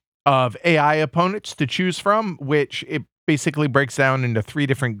plethora of AI opponents to choose from, which it basically breaks down into 3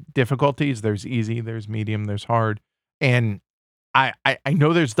 different difficulties. There's easy, there's medium, there's hard. And I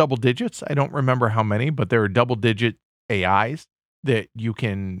know there's double digits. I don't remember how many, but there are double digit AIs that you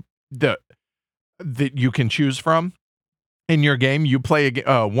can choose from in your game. You play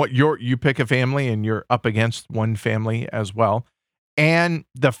you pick a family, and you're up against one family as well. And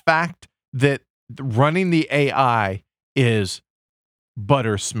the fact that running the AI is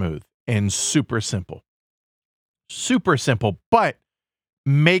butter smooth and super simple, but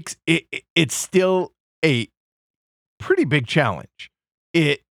makes it's still a pretty big challenge.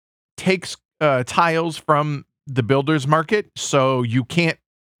 It takes tiles from the builder's market, so you can't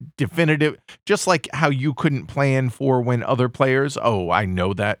just like how you couldn't plan for when other players, I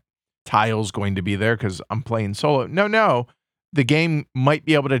know that tile's going to be there because I'm playing solo. No, the game might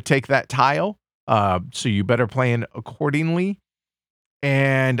be able to take that tile, so you better plan accordingly.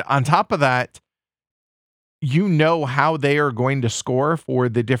 And on top of that, how they are going to score for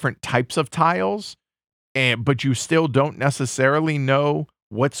the different types of tiles, but you still don't necessarily know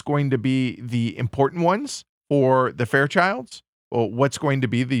what's going to be the important ones for the Fairchilds, or what's going to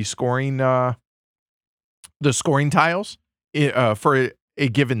be the scoring tiles for a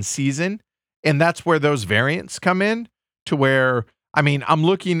given season. And that's where those variants come in, to where, I'm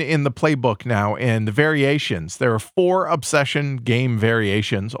looking in the playbook now, and the variations, there are 4 Obsession game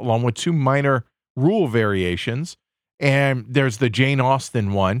variations, along with 2 minor rule variations. And there's the Jane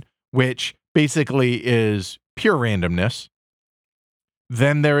Austen one, which basically is pure randomness.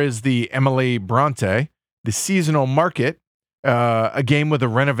 Then there is the Emily Bronte, the seasonal market, a game with a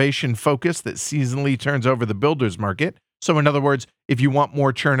renovation focus that seasonally turns over the builder's market. So in other words, if you want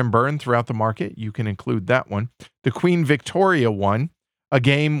more churn and burn throughout the market, you can include that one. The Queen Victoria one, a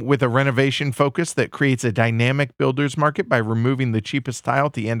game with a renovation focus that creates a dynamic builder's market by removing the cheapest tile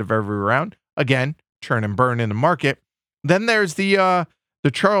at the end of every round. Again, churn and burn in the market. Then there's the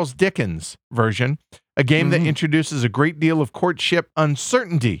Charles Dickens version, a game that introduces a great deal of courtship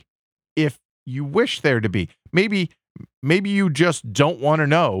uncertainty, if you wish there to be. Maybe Maybe you just don't want to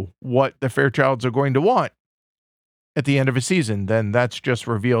know what the Fairchilds are going to want at the end of a season. Then that's just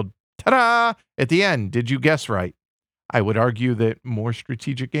revealed, ta-da, at the end. Did you guess right? I would argue that more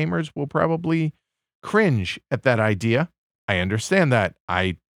strategic gamers will probably cringe at that idea. I understand that.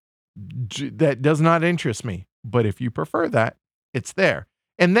 That does not interest me. But if you prefer that, it's there.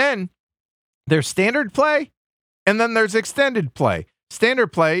 And then there's standard play, and then there's extended play. Standard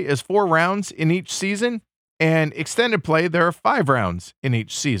play is 4 rounds in each season, and extended play, there are 5 rounds in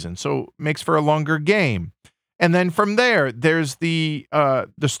each season. So it makes for a longer game. And then from there, there's the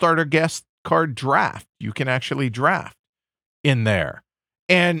starter guest card draft. You can actually draft in there.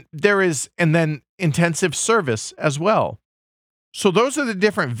 And then intensive service as well. So those are the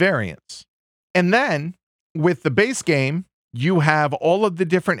different variants. And then with the base game, you have all of the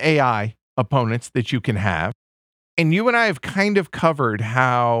different AI opponents that you can have. And you and I have kind of covered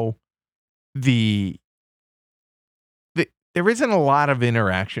how there isn't a lot of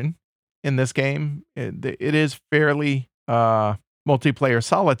interaction in this game. It is fairly multiplayer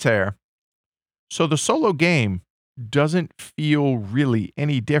solitaire. So the solo game doesn't feel really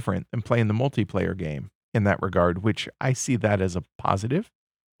any different than playing the multiplayer game in that regard, which I see that as a positive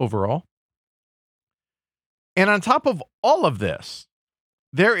overall. And on top of all of this,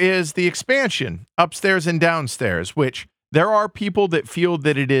 there is the expansion, Upstairs and Downstairs, which there are people that feel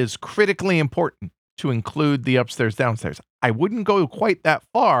that it is critically important to include the Upstairs, Downstairs. I wouldn't go quite that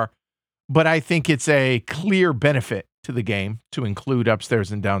far, but I think it's a clear benefit to the game to include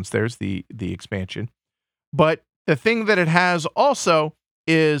Upstairs and Downstairs, the expansion. But the thing that it has also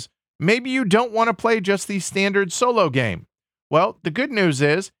is maybe you don't want to play just the standard solo game. Well, the good news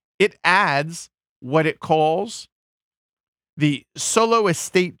is it adds what it calls the Solo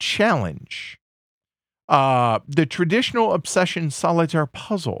Estate Challenge. The traditional Obsession solitaire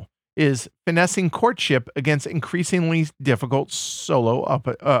puzzle is finessing courtship against increasingly difficult solo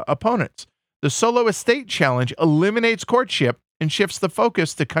opponents. The Solo Estate Challenge eliminates courtship and shifts the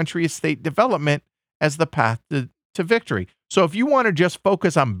focus to country estate development as the path to victory. So if you want to just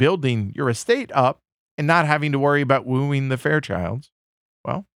focus on building your estate up and not having to worry about wooing the Fairchilds,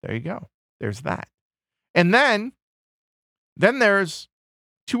 well, there you go. There's that. And then there's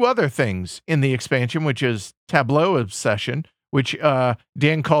 2 other things in the expansion, which is Tableau Obsession, which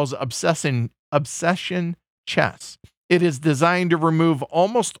Dan calls Obsession Chess. It is designed to remove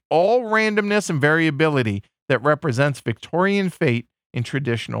almost all randomness and variability that represents Victorian fate in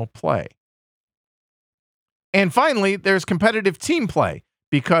traditional play. And finally, there's competitive team play,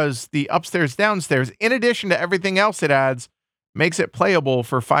 because the Upstairs Downstairs, in addition to everything else it adds, makes it playable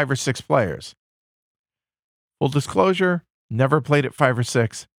for 5 or 6 players. Full disclosure, never played at 5 or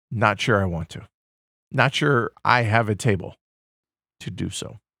 6. Not sure I want to. Not sure I have a table to do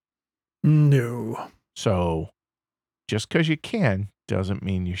so. No. So just because you can doesn't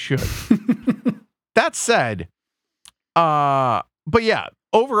mean you should. That said, but yeah,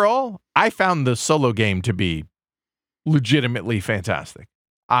 overall, I found the solo game to be legitimately fantastic.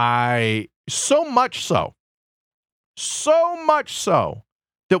 So much so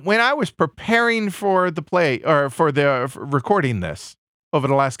that when I was preparing for the for recording this over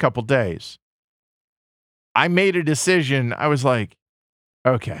the last couple days, I made a decision. I was like,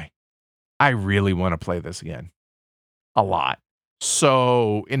 okay, I really want to play this again a lot.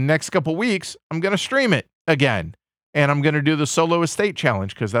 So in the next couple weeks, I'm going to stream it again. And I'm going to do the Solo Estate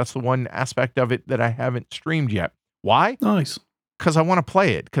Challenge, because that's the one aspect of it that I haven't streamed yet. Why? Nice. Because I want to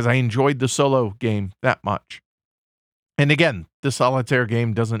play it, because I enjoyed the solo game that much. And again, the solitaire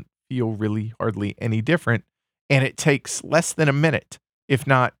game doesn't feel really hardly any different. And it takes less than a minute, if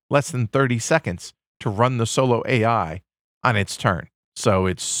not less than 30 seconds, to run the solo AI on its turn. So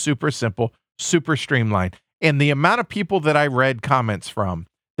it's super simple, super streamlined. And the amount of people that I read comments from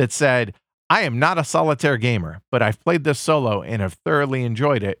that said, I am not a solitaire gamer, but I've played this solo and have thoroughly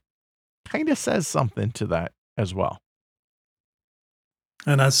enjoyed it, kind of says something to that as well.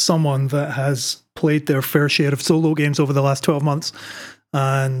 And as someone that has played their fair share of solo games over the last 12 months,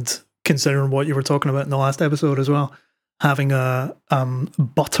 and considering what you were talking about in the last episode as well, having a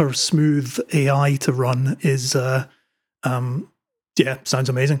butter smooth AI to run is, sounds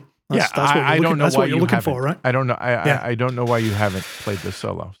amazing. That's what you're looking for, right? I don't know. I don't know why you haven't played this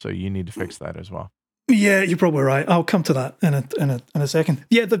solo. So you need to fix that as well. Yeah, you're probably right. I'll come to that in a second.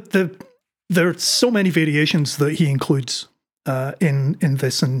 Yeah, there are so many variations that he includes in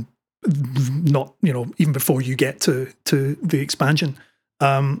this, and not even before you get to the expansion.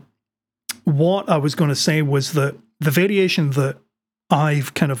 What I was going to say was that the variation that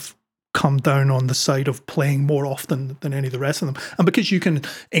I've kind of come down on the side of playing more often than any of the rest of them. And because you can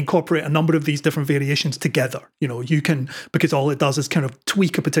incorporate a number of these different variations together, you can, because all it does is kind of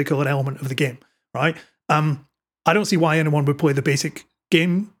tweak a particular element of the game, right? I don't see why anyone would play the basic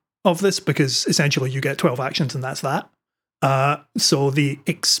game of this, because essentially you get 12 actions and that's that. So the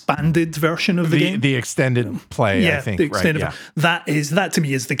expanded version of the game, the extended play, I think, the extended, right? Yeah. That to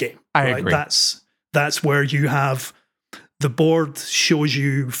me is the game. I agree. That's where you have the board shows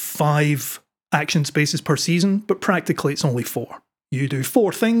you 5 action spaces per season, but practically it's only 4. You do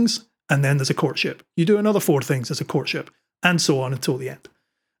 4 things, and then there's a courtship. You do another 4 things as a courtship, and so on until the end.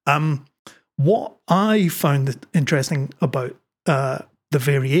 What I found interesting about the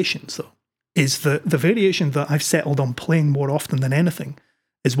variations, though, is that the variation that I've settled on playing more often than anything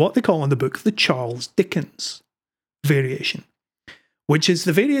is what they call in the book the Charles Dickens variation, which is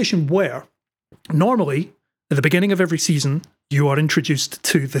the variation where normally at the beginning of every season you are introduced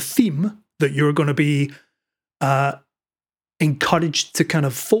to the theme that you're going to be encouraged to kind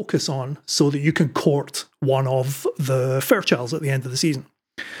of focus on so that you can court one of the Fairchilds at the end of the season.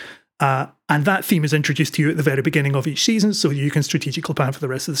 And that theme is introduced to you at the very beginning of each season so you can strategically plan for the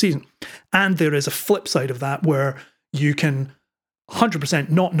rest of the season. And there is a flip side of that where you can 100%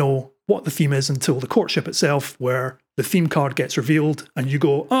 not know what the theme is until the courtship itself, where the theme card gets revealed and you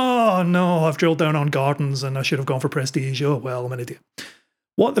go, oh no, I've drilled down on gardens and I should have gone for prestige. Oh, well, I'm an idiot.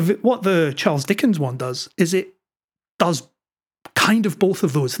 What the Charles Dickens one does is it does kind of both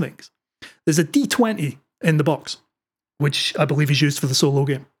of those things. There's a D20 in the box, which I believe is used for the solo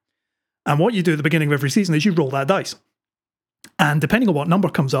game. And what you do at the beginning of every season is you roll that dice. And depending on what number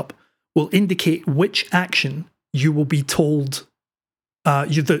comes up, will indicate which action you will be told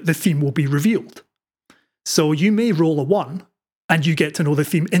the theme will be revealed. So you may roll a 1 and you get to know the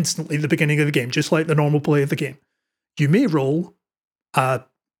theme instantly at the beginning of the game, just like the normal play of the game. You may roll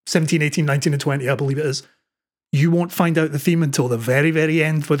 17, 18, 19, and 20, I believe it is. You won't find out the theme until the very, very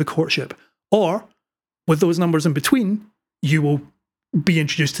end with the courtship. Or, with those numbers in between, you will be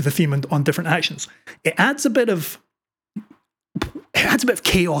introduced to the theme on different actions. It adds a bit of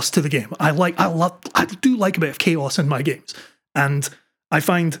chaos to the game. I do like a bit of chaos in my games. And I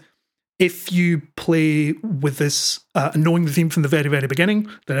find if you play with this, knowing the theme from the very, very beginning,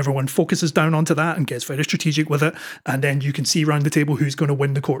 then everyone focuses down onto that and gets very strategic with it. And then you can see around the table who's going to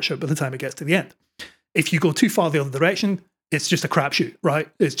win the courtship by the time it gets to the end. If you go too far the other direction, it's just a crapshoot, right?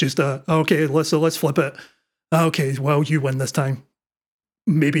 It's just okay, let's flip it. Okay, well, you win this time.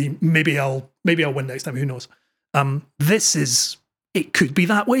 Maybe I'll win next time. Who knows? It could be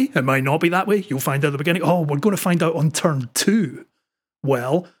that way. It might not be that way. You'll find out at the beginning. Oh, we're going to find out on turn 2.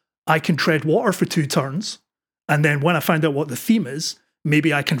 Well, I can tread water for 2 turns, and then when I find out what the theme is,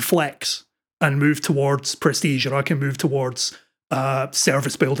 maybe I can flex and move towards prestige, or I can move towards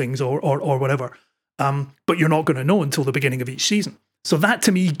service buildings or whatever. But you're not going to know until the beginning of each season. So that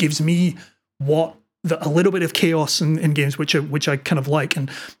to me gives me a little bit of chaos in games, which I kind of like.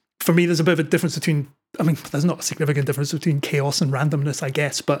 And for me, there's a bit of a difference between, there's not a significant difference between chaos and randomness, I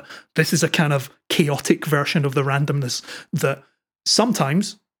guess, but this is a kind of chaotic version of the randomness that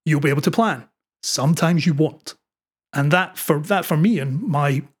sometimes you'll be able to plan, sometimes you won't. And that for me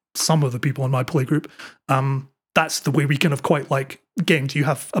and some of the people in my play group, that's the way we kind of quite like games. You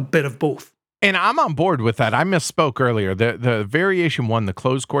have a bit of both. And I'm on board with that. I misspoke earlier. The variation 1, the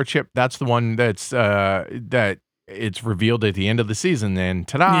closed courtship, that's the one that's that it's revealed at the end of the season. And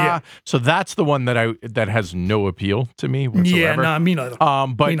ta-da! Yeah. So that's the one that has no appeal to me whatsoever. Yeah, no, me neither.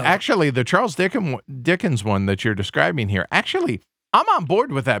 But actually, the Charles Dickens one that you're describing here, actually, I'm on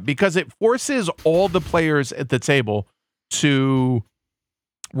board with that because it forces all the players at the table to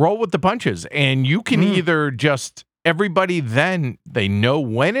roll with the punches, and you can either just. Everybody then, they know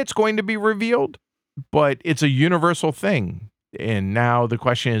when it's going to be revealed, but it's a universal thing. And now the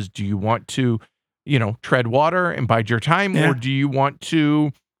question is, do you want to, tread water and bide your time? Yeah. Or do you want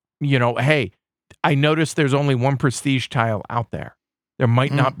to, hey, I noticed there's only 1 prestige tile out there. There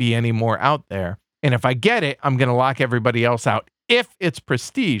might not be any more out there. And if I get it, I'm going to lock everybody else out if it's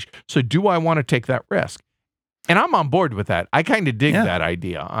prestige. So do I want to take that risk? And I'm on board with that. I kind of dig that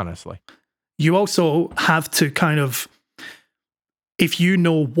idea, honestly. You also have to kind of, if you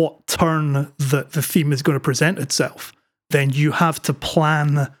know what turn the theme is going to present itself, then you have to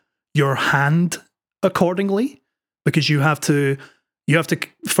plan your hand accordingly, because you have to,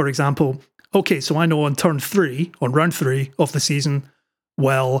 for example, okay, so I know on round 3 of the season,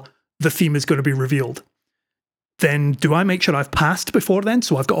 well, the theme is going to be revealed. Then do I make sure I've passed before then,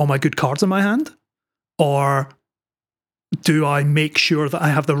 so I've got all my good cards in my hand? Or do I make sure that I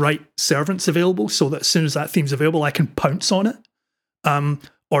have the right servants available so that as soon as that theme's available, I can pounce on it?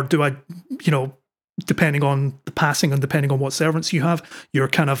 or do I, depending on the passing and depending on what servants you have, you're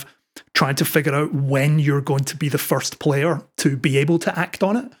kind of trying to figure out when you're going to be the first player to be able to act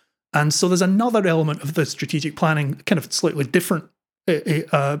on it. And so there's another element of the strategic planning, kind of slightly different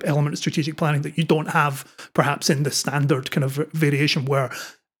element of strategic planning that you don't have perhaps in the standard kind of variation where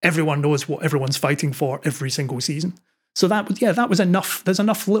everyone knows what everyone's fighting for every single season. So that was enough. There's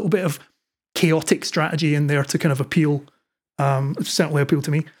enough little bit of chaotic strategy in there to kind of appeal, certainly appeal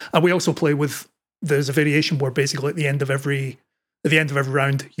to me. And we also play with, there's a variation where basically at the end of every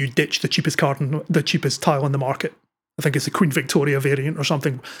round, you ditch the cheapest card and the cheapest tile in the market. I think it's the Queen Victoria variant or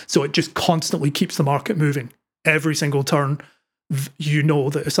something. So it just constantly keeps the market moving. Every single turn, you know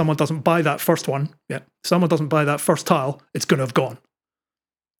that if someone doesn't buy that first one, someone doesn't buy that first tile, it's going to have gone.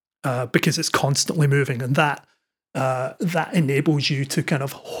 Because it's constantly moving. And that enables you to kind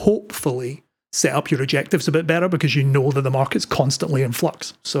of hopefully set up your objectives a bit better because you know that the market's constantly in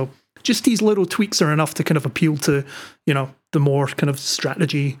flux. So just these little tweaks are enough to kind of appeal to, the more kind of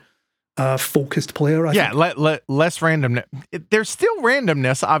strategy focused player. I think. Less randomness. There's still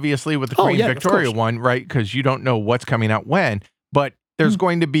randomness, obviously, with the Queen Victoria one, right? Because you don't know what's coming out when, but there's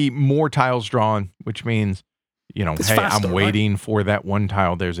going to be more tiles drawn, which means, it's hey, faster, I'm waiting for that one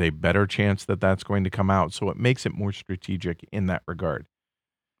tile. There's a better chance that that's going to come out. So it makes it more strategic in that regard.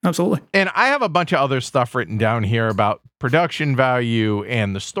 Absolutely. And I have a bunch of other stuff written down here about production value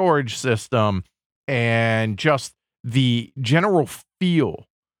and the storage system and just the general feel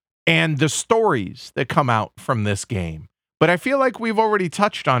and the stories that come out from this game. But I feel like we've already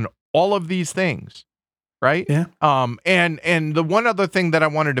touched on all of these things, right? Yeah. And the one other thing that I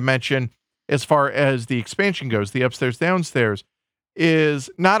wanted to mention as far as the expansion goes, the upstairs, downstairs, is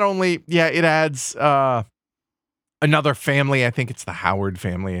not only, it adds another family. I think it's the Howard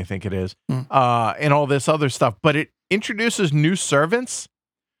family, I think it is, and all this other stuff. But it introduces new servants,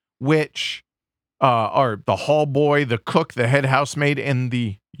 which are the hall boy, the cook, the head housemaid, and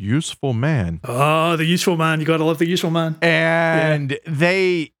the useful man. Oh, the useful man. You got to love the useful man. And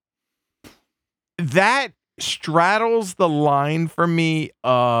that straddles the line for me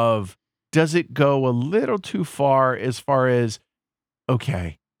of, does it go a little too far as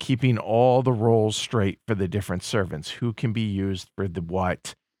okay, keeping all the roles straight for the different servants, who can be used for the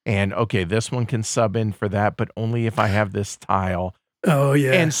what, and okay, this one can sub in for that, but only if I have this tile. Oh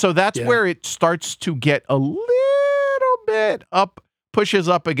yeah. And so that's where it starts to get a little bit pushes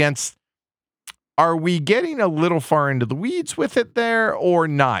up against, are we getting a little far into the weeds with it there or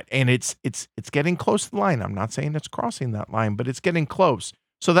not? And it's getting close to the line. I'm not saying it's crossing that line, but it's getting close.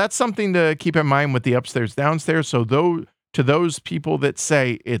 So that's something to keep in mind with the upstairs, downstairs. So to those people that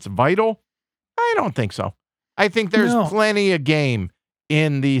say it's vital, I don't think so. I think there's plenty of game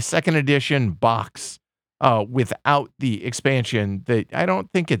in the second edition box without the expansion that I don't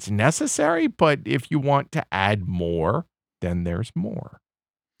think it's necessary, but if you want to add more, then there's more.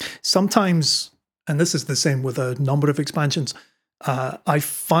 Sometimes, and this is the same with a number of expansions, I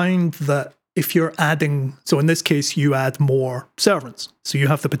find that if you're adding, so in this case, you add more servants. So you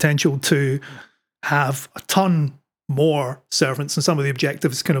have the potential to have a ton more servants, and some of the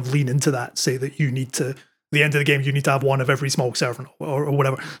objectives kind of lean into that, say that you need to, at the end of the game, you need to have one of every small servant or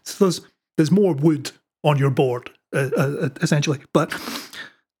whatever. So there's more wood on your board, essentially. But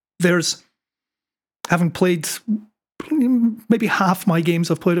there's, having played maybe half my games,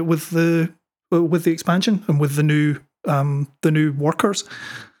 I've played it with the expansion and with the new workers.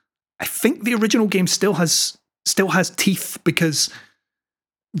 I think the original game still has teeth because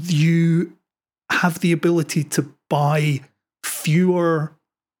you have the ability to buy fewer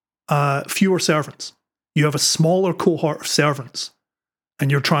servants. You have a smaller cohort of servants,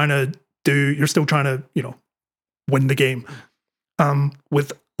 and you're still trying to win the game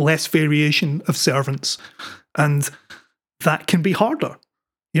with less variation of servants, and that can be harder.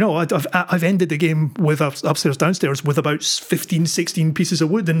 I've ended the game with upstairs, downstairs with about 15, 16 pieces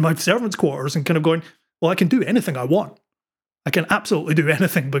of wood in my servants' quarters and kind of going, well, I can do anything I want. I can absolutely do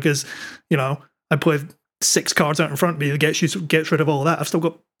anything because, I played 6 cards out in front of me that gets rid of all of that. I've still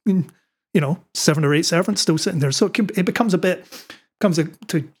got, 7 or 8 servants still sitting there. So it becomes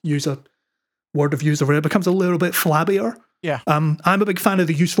to use a word of use over it becomes a little bit flabbier. Yeah. I'm a big fan of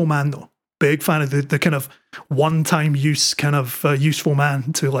the useful man, though. Big fan of the kind of one-time use kind of useful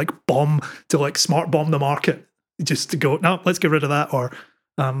man to smart bomb the market, just to go, no, let's get rid of that. Or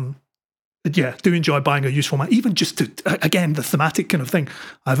do enjoy buying a useful man, even just to, again, the thematic kind of thing.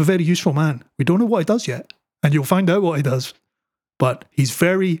 I have a very useful man. We don't know what he does yet, and you'll find out what he does, but he's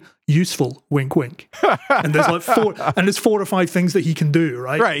very useful, wink wink. And there's 4 or 5 things that he can do,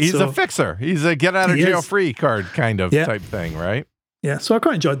 right? Right, he's a fixer. He's a get out of jail free card kind of type thing, right? Yeah, so I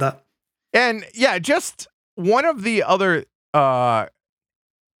quite enjoyed that. And yeah, just one of the other,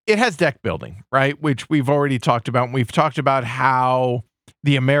 it has deck building, right? Which we've already talked about. We've talked about how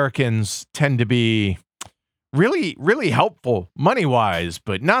the Americans tend to be really, really helpful money-wise,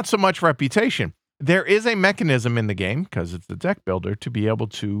 but not so much reputation. There is a mechanism in the game, because it's the deck builder, to be able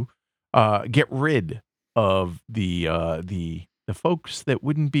to get rid of the folks that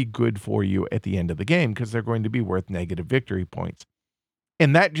wouldn't be good for you at the end of the game, because they're going to be worth negative victory points.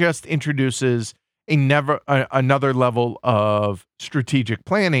 And that just introduces another level of strategic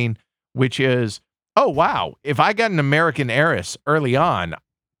planning, which is, oh, wow, if I got an American heiress early on,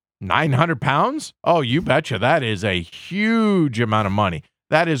 900 pounds? Oh, you betcha. That is a huge amount of money.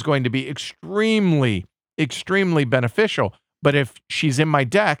 That is going to be extremely, extremely beneficial. But if she's in my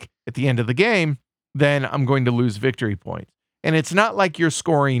deck at the end of the game, then I'm going to lose victory points. And it's not like you're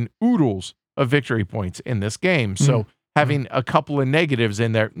scoring oodles of victory points in this game. So having a couple of negatives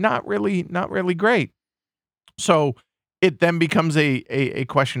in there, not really great. So it then becomes a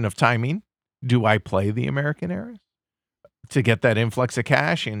question of timing. Do I play the American heiress to get that influx of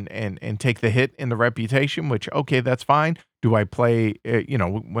cash and take the hit in the reputation, which, okay, that's fine. Do I play,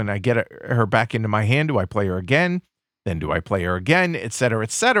 when I get her back into my hand, do I play her again? Then do I play her again, et cetera,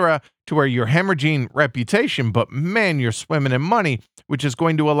 to where you're hemorrhaging reputation, but man, you're swimming in money, which is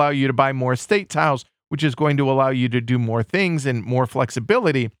going to allow you to buy more estate tiles, which is going to allow you to do more things and more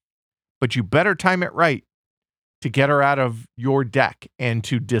flexibility. But you better time it right to get her out of your deck and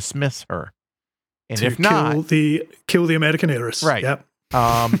to dismiss her. And to if not, kill the American heiress. Right. Yep.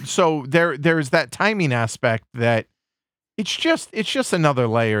 So there's that timing aspect that it's just another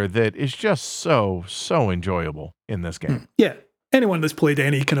layer that is just so enjoyable in this game. Yeah. Anyone that's played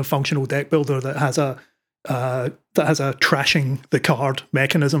any kind of functional deck builder that has a trashing the card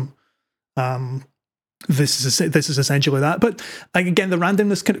mechanism, this is essentially that. But again, the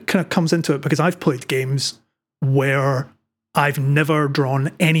randomness kind of comes into it, because I've played games where I've never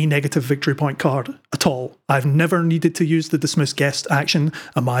drawn any negative victory point card at all. I've never needed to use the dismiss guest action,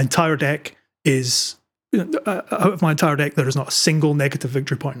 and my entire deck is out of my entire deck, there is not a single negative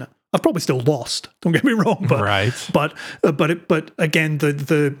victory point in it. I've probably still lost. Don't get me wrong, but right. But again,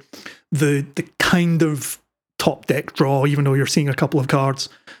 the kind of top deck draw, even though you're seeing a couple of cards,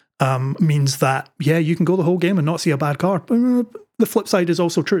 means that you can go the whole game and not see a bad card. The flip side is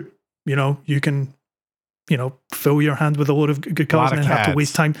also true. You can fill your hand with a load of good cards and then have to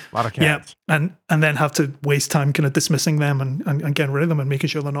waste time. A lot of cats. Yeah, and then have to waste time kind of dismissing them and getting rid of them and making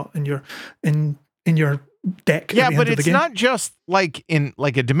sure they're not in your deck. Yeah, but it's not just like in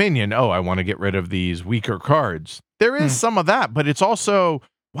like a Dominion. Oh, I want to get rid of these weaker cards. There is some of that, but it's also,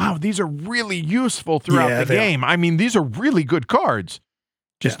 wow, these are really useful throughout the game. I mean, these are really good cards.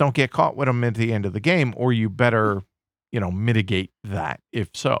 Just don't get caught with them at the end of the game, or you better mitigate that if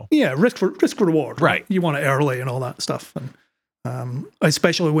so. Yeah, risk reward. Right. You want it early and all that stuff. And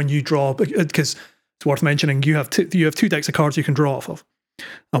especially when you draw, because it's worth mentioning, you have two decks of cards you can draw off of.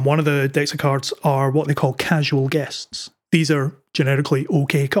 And one of the decks of cards are what they call casual guests. These are generically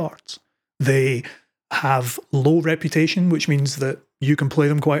okay cards. They have low reputation, which means that you can play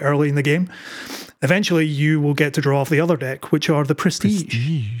them quite early in the game. Eventually, you will get to draw off the other deck, which are the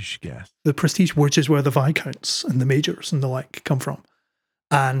Prestige. The Prestige, which is where the Viscounts and the Majors and the like come from.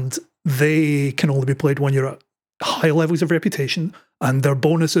 And they can only be played when you're at high levels of reputation, and their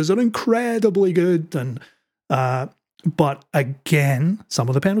bonuses are incredibly good. And but again, some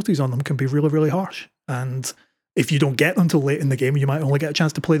of the penalties on them can be really, really harsh. And if you don't get them until late in the game, you might only get a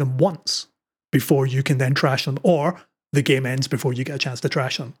chance to play them once before you can then trash them, or the game ends before you get a chance to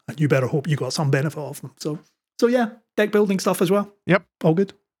trash them, and you better hope you got some benefit of them. So yeah, deck building stuff as well. Yep. All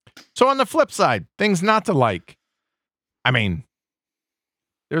good. So on the flip side, things not to like. I mean,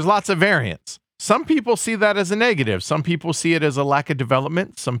 there's lots of variance. Some people see that as a negative. Some people see it as a lack of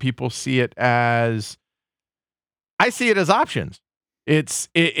development. Some people see it as, I see it as options.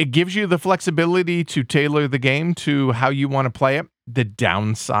 It gives you the flexibility to tailor the game to how you want to play it. The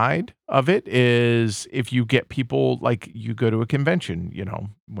downside of it is if you get people, like you go to a convention,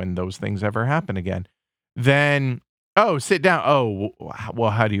 when those things ever happen again, then, sit down. Oh,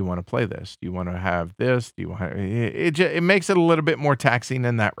 well, how do you want to play this? Do you want to have this? Do you want it makes it a little bit more taxing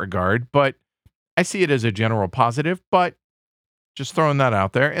in that regard, but I see it as a general positive, but just throwing that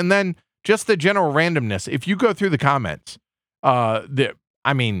out there. And then just the general randomness. If you go through the comments,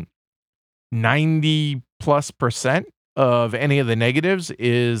 90+% of any of the negatives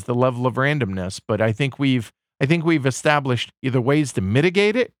is the level of randomness. But I think we've established either ways to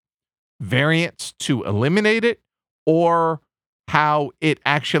mitigate it, variants to eliminate it, or how it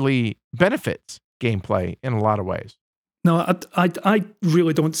actually benefits gameplay in a lot of ways. No, I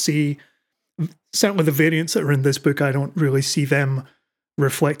really don't see, certainly the variants that are in this book, I don't really see them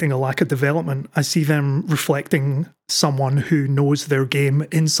reflecting a lack of development. I see them reflecting someone who knows their game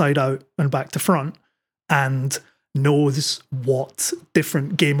inside out and back to front and knows what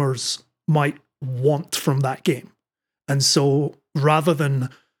different gamers might want from that game. And so rather than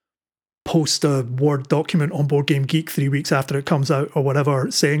post a Word document on Board Game Geek 3 weeks after it comes out or whatever,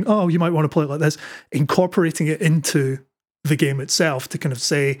 saying, oh, you might want to play it like this, incorporating it into the game itself to kind of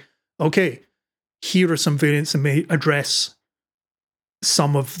say, okay, here are some variants that may address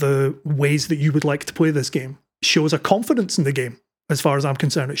some of the ways that you would like to play this game. Shows a confidence in the game, as far as I'm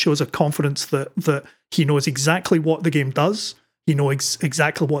concerned. It shows a confidence that he knows exactly what the game does. He knows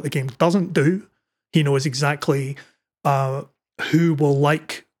exactly what the game doesn't do. He knows exactly who will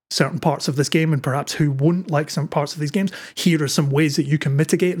like certain parts of this game and perhaps who won't like some parts of these games. Here are some ways that you can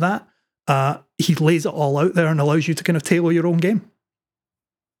mitigate that. He lays it all out there and allows you to kind of tailor your own game.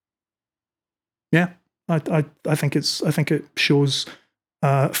 Yeah, I think it shows,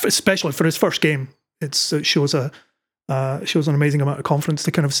 especially for his first game, it shows an amazing amount of confidence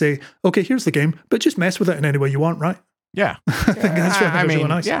to kind of say, okay, here's the game, but just mess with it in any way you want, right? Yeah, I think that's really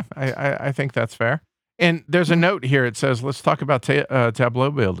nice. Yeah, I think that's fair. And there's a note here. It says, let's talk about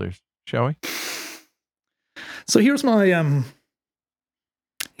tableau builders, shall we? So here's my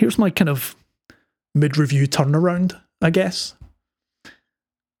kind of mid-review turnaround, I guess.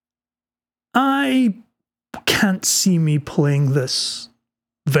 I can't see me playing this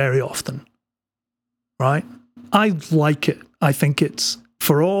very often, right? I like it. I think it's,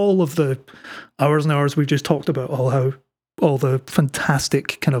 for all of the hours and hours we've just talked about, all the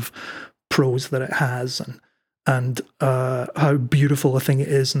fantastic kind of pros that it has and how beautiful a thing it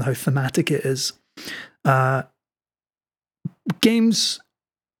is and how thematic it is. Games,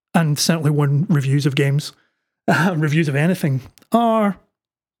 and certainly when reviews of games, reviews of anything, are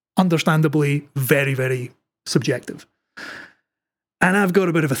understandably very, very subjective. And I've got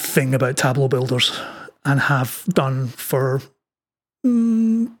a bit of a thing about tableau builders and have done for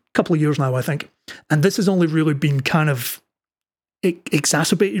a couple of years now, I think. And this has only really been kind of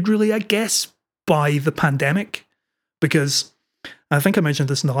exacerbated, really, I guess, by the pandemic. Because I think I mentioned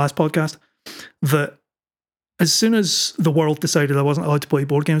this in the last podcast, that as soon as the world decided I wasn't allowed to play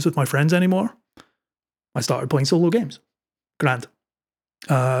board games with my friends anymore, I started playing solo games. Grand.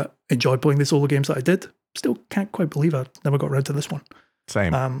 Enjoyed playing the solo games that I did. Still can't quite believe I never got around to this one.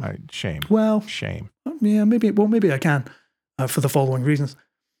 Same. Shame. Well, shame. Yeah, maybe I can, for the following reasons.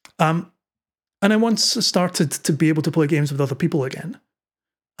 And I once started to be able to play games with other people again.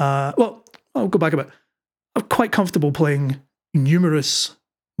 Well, I'll go back a bit. I'm quite comfortable playing numerous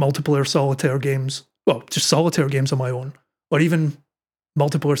multiplayer solitaire games. Well, just solitaire games on my own, or even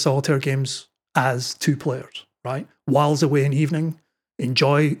multiplayer solitaire games as two players, right? Whiles away in evening,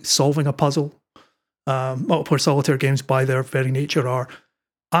 enjoy solving a puzzle. Multiplayer solitaire games, by their very nature, are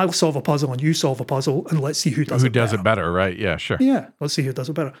I'll solve a puzzle and you solve a puzzle, and let's see who does it better, right? Yeah, sure. Yeah, let's see who does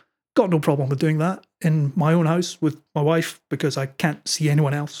it better. Got no problem with doing that in my own house with my wife because I can't see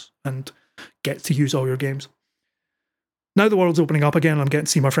anyone else and get to use all your games. Now the world's opening up again and I'm getting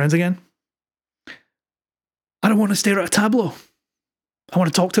to see my friends again. I don't want to stare at a tableau. I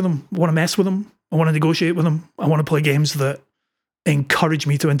want to talk to them. I want to mess with them. I want to negotiate with them. I want to play games that encourage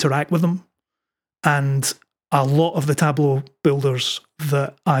me to interact with them. And a lot of the tableau builders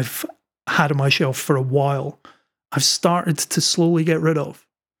that I've had on my shelf for a while, I've started to slowly get rid of,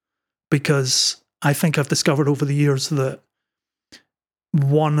 because I think I've discovered over the years that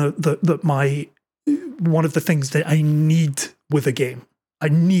one of the things that I need with a game, I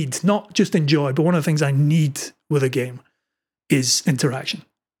need, not just enjoy, but one of the things I need with a game is interaction.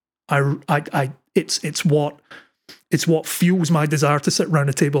 It's what fuels my desire to sit around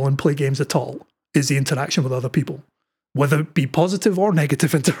a table and play games at all, is the interaction with other people, whether it be positive or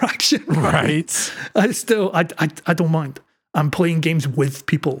negative interaction. Right. I don't mind. I'm playing games with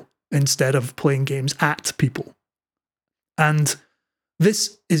people instead of playing games at people. And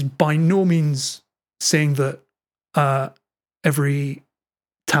this is by no means saying that every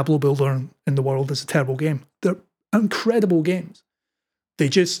tableau builder in the world is a terrible game. They're incredible games. They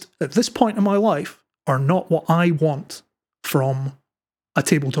just, at this point in my life, are not what I want from a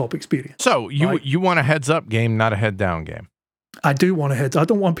tabletop experience. So you want a heads up game, not a head down game. I do want a heads. I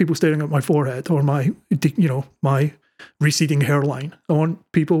don't want people staring at my forehead or my receding hairline. I want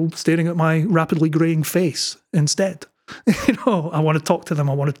people staring at my rapidly graying face instead. I want to talk to them.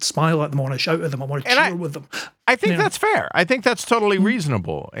 I want to smile at them. I want to shout at them. I want to cheer with them. I think that's fair. I think that's totally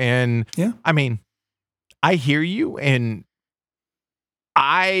reasonable. And yeah. I mean, I hear you, and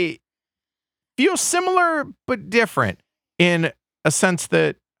I feel similar but different. in a sense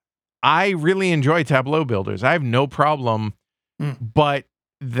that I really enjoy tableau builders. I have no problem, but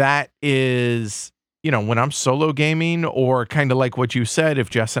that is, when I'm solo gaming, or kind of like what you said, if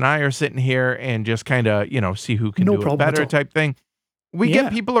Jess and I are sitting here and just kind of, see who can do it better type thing, we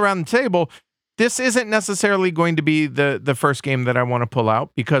get people around the table. This isn't necessarily going to be the first game that I want to pull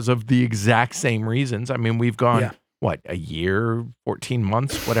out because of the exact same reasons. I mean, we've gone, a year, 14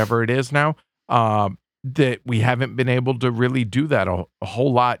 months, whatever it is now, that we haven't been able to really do that a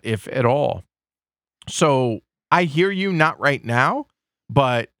whole lot, if at all. So I hear you, not right now,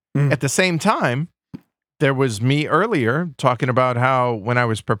 but at the same time, there was me earlier talking about how when I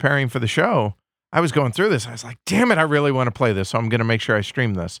was preparing for the show, I was going through this. I was like, damn it, I really want to play this. So I'm going to make sure I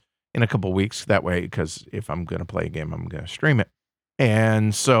stream this in a couple weeks. That way, because if I'm going to play a game, I'm going to stream it.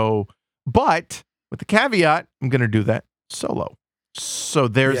 And so, but with the caveat, I'm going to do that solo. So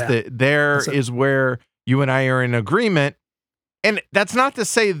there is where you and I are in agreement. And that's not to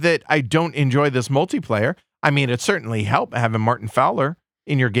say that I don't enjoy this multiplayer. I mean, it certainly helped having Martin Fowler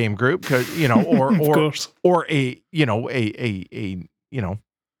in your game group, because or a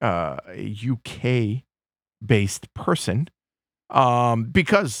UK based person,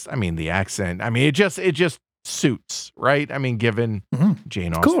 because I mean the accent. I mean it just suits, right? I mean, given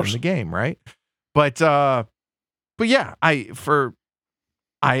Jane Austen in the game, right? But yeah, I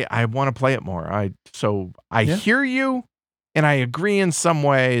want to play it more. I hear you, and I agree in some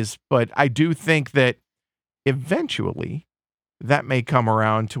ways, but I do think that eventually that may come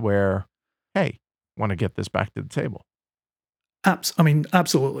around to where, hey, want to get this back to the table.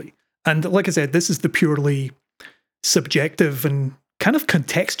 Absolutely. And like I said, this is the purely subjective and kind of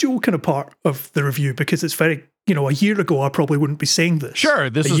contextual kind of part of the review, because it's very, a year ago, I probably wouldn't be saying this.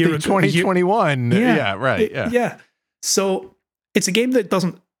 Sure, this is the 2021. Yeah. So it's a game that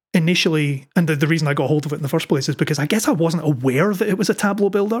doesn't initially, and the reason I got hold of it in the first place is because I guess I wasn't aware that it was a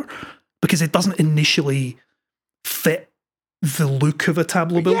tableau builder, because it doesn't initially fit the look of a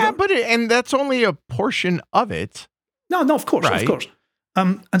tableau builder. Yeah, and that's only a portion of it. No, of course, right. Of course.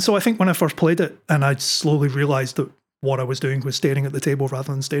 And so I think when I first played it, and I slowly realized that what I was doing was staring at the table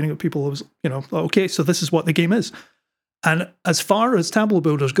rather than staring at people, I was, okay, so this is what the game is. And as far as tableau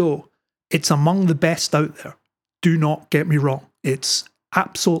builders go, it's among the best out there. Do not get me wrong. It's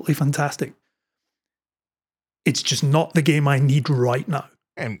absolutely fantastic. It's just not the game I need right now.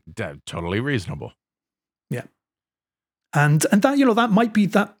 And totally reasonable. Yeah. And that, that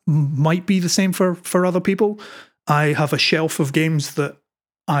might be the same for other people. I have a shelf of games that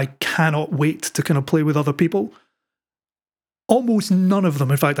I cannot wait to kind of play with other people. Almost none of them,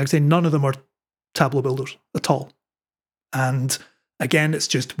 in fact, I'd say none of them are tableau builders at all. And again, it's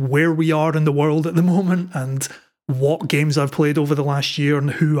just where we are in the world at the moment, and what games I've played over the last year,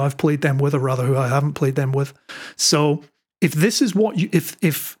 and who I've played them with, or rather who I haven't played them with. So if this is what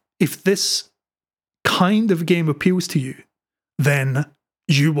if this kind of game appeals to you, then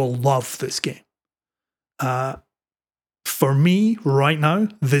you will love this game. For me, right now,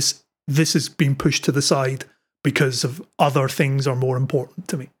 this has been pushed to the side because of other things are more important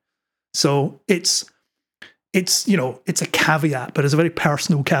to me. So it's a caveat, but it's a very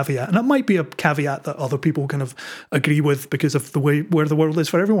personal caveat, and it might be a caveat that other people kind of agree with because of the way where the world is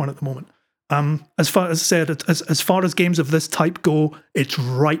for everyone at the moment. As far as I said, as far as games of this type go, it's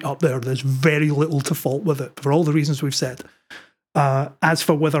right up there. There's very little to fault with it for all the reasons we've said. As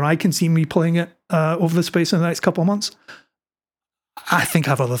for whether I can see me playing it over the space in the next couple of months, I think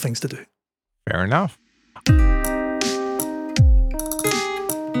I have other things to do. Fair enough.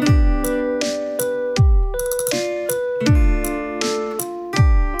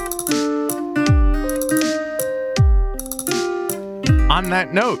 On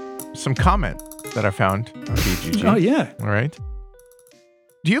that note, some comment that I found on BGG. Oh, yeah. All right.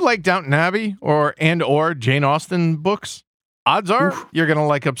 Do you like Downton Abbey or Jane Austen books? Odds are you're going to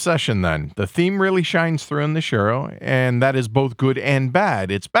like Obsession then. The theme really shines through in the show, and that is both good and bad.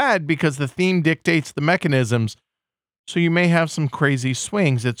 It's bad because the theme dictates the mechanisms, so you may have some crazy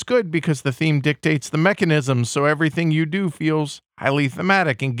swings. It's good because the theme dictates the mechanisms, so everything you do feels highly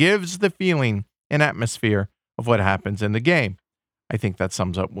thematic and gives the feeling and atmosphere of what happens in the game. I think that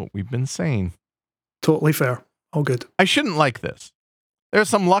sums up what we've been saying. Totally fair. All good. I shouldn't like this. There's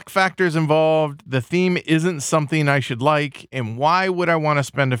some luck factors involved. The theme isn't something I should like. And why would I want to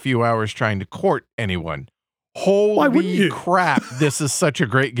spend a few hours trying to court anyone? Holy crap, this is such a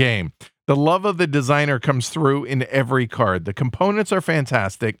great game. The love of the designer comes through in every card. The components are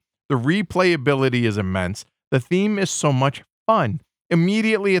fantastic. The replayability is immense. The theme is so much fun.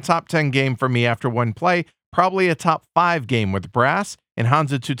 Immediately a top 10 game for me after one play. Probably a top 5 game with Brass and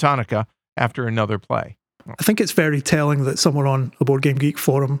Hansa Teutonica after another play. I think it's very telling that someone on a Board Game Geek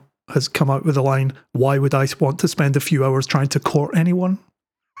forum has come out with a line, "Why would I want to spend a few hours trying to court anyone?"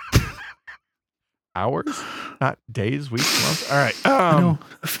 Hours? Not days, weeks, months? All right. I know.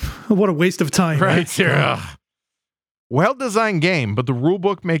 What a waste of time. Right here. Well-designed game, but the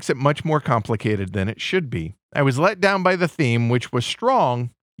rulebook makes it much more complicated than it should be. I was let down by the theme, which was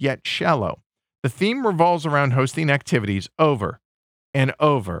strong, yet shallow. The theme revolves around hosting activities over and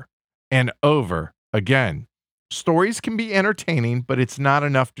over and over again. Stories can be entertaining, but it's not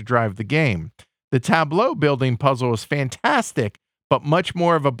enough to drive the game. The tableau building puzzle is fantastic, but much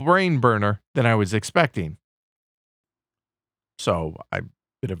more of a brain burner than I was expecting. So, a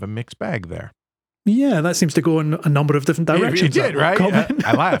bit of a mixed bag there. Yeah, that seems to go in a number of different directions. You did, right?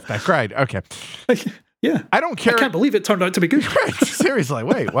 I laughed. I cried. Okay. Yeah. I don't care. I can't believe it turned out to be good. Right. Seriously.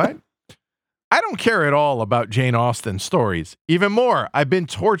 Wait, what? I don't care at all about Jane Austen's stories. Even more, I've been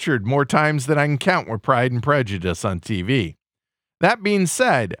tortured more times than I can count with Pride and Prejudice on TV. That being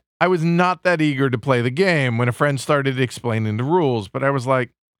said, I was not that eager to play the game when a friend started explaining the rules, but I was like,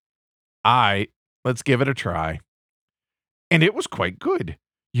 all right, let's give it a try. And it was quite good.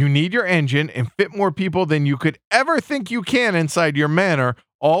 You need your engine and fit more people than you could ever think you can inside your manor,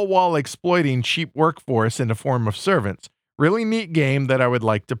 all while exploiting cheap workforce in the form of servants. Really neat game that I would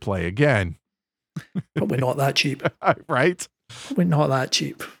like to play again. Probably not that cheap. Right? Probably not that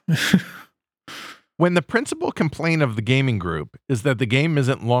cheap. When the principal complaint of the gaming group is that the game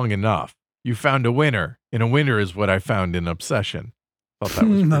isn't long enough, you found a winner, and a winner is what I found in Obsession. Thought that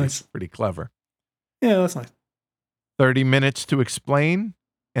was nice. Pretty clever. Yeah, that's nice. 30 minutes to explain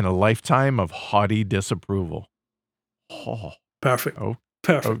and a lifetime of haughty disapproval. Oh, perfect. Oh,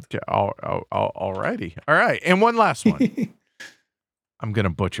 perfect. Okay. All righty. All right. And one last one. I'm going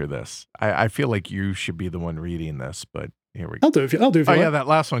to butcher this. I feel like you should be the one reading this, but here we go. I'll do it if you like. Yeah, that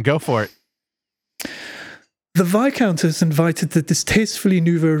last one. Go for it. The Viscountess invited the distastefully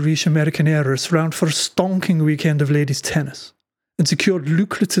nouveau riche American heiress round for a stonking weekend of ladies' tennis and secured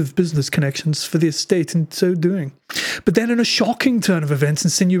lucrative business connections for the estate in so doing. But then in a shocking turn of events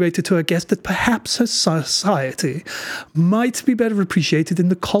insinuated to her guest that perhaps her society might be better appreciated in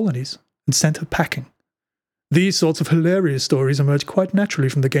the colonies and sent her packing. These sorts of hilarious stories emerge quite naturally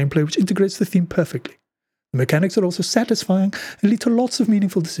from the gameplay, which integrates the theme perfectly. The mechanics are also satisfying and lead to lots of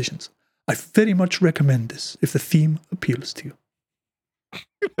meaningful decisions. I very much recommend this if the theme appeals to you.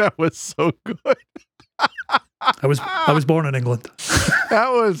 That was so good. I was born in England.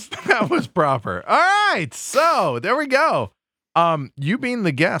 That was proper. All right, so there we go. You being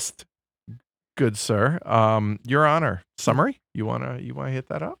the guest, good sir. Your honor. Summary. You wanna hit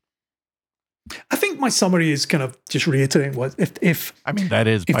that up? I think my summary is kind of just reiterating what if I mean that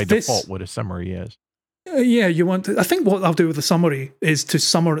is by default what a summary is. Yeah, you want to, I think what I'll do with the summary is to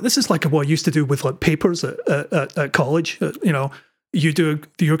summarize. This is like what I used to do with like papers at college. You do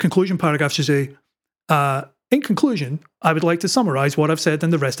your conclusion paragraph. You say, in conclusion, I would like to summarize what I've said in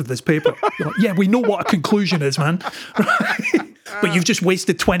the rest of this paper. Like, yeah, we know what a conclusion is, man. Right? But you've just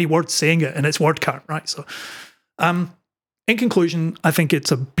wasted 20 words saying it, and it's word count, right? So, in conclusion, I think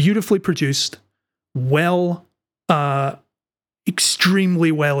it's a beautifully produced,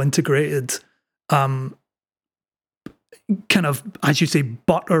 extremely well integrated, kind of, as you say,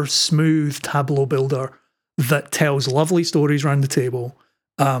 butter smooth tableau builder that tells lovely stories around the table.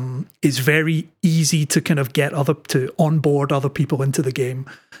 Is very easy to kind of get to onboard other people into the game.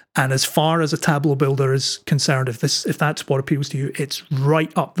 And as far as a tableau builder is concerned, if that's what appeals to you, it's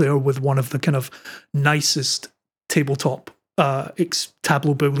right up there with one of the kind of nicest tabletop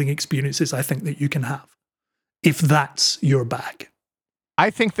tableau building experiences I think that you can have, if that's your bag.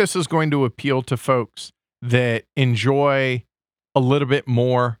 I think this is going to appeal to folks that enjoy a little bit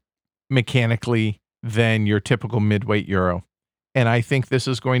more mechanically than your typical midweight Euro. And I think this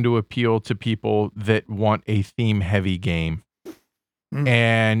is going to appeal to people that want a theme-heavy game.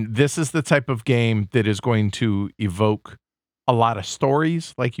 And this is the type of game that is going to evoke a lot of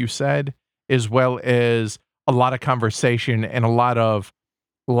stories, like you said, as well as a lot of conversation and a lot of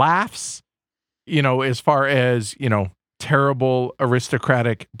laughs, as far as, terrible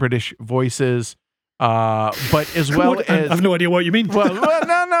aristocratic British voices, but as well as... I have no idea what you mean. Well,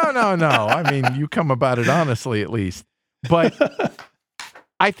 no. I mean, you come about it honestly, at least. But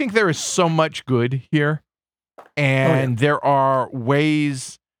I think there is so much good here, and there are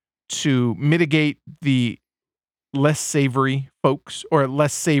ways to mitigate the less savory folks or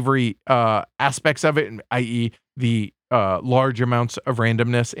less savory aspects of it, i.e. the large amounts of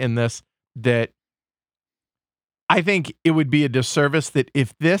randomness in this, that I think it would be a disservice that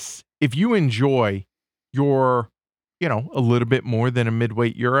if you enjoy your, a little bit more than a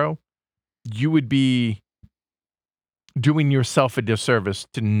midweight Euro, you would be doing yourself a disservice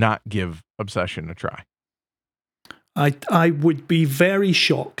to not give Obsession a try. I would be very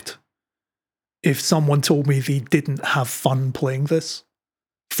shocked if someone told me they didn't have fun playing this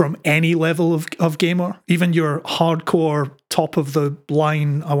from any level of gamer, even your hardcore top of the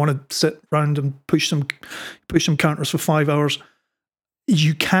line. I want to sit around and push some counters for 5 hours.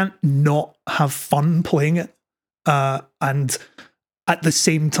 You can't not have fun playing it, and at the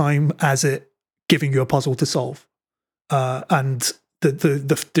same time as it giving you a puzzle to solve, and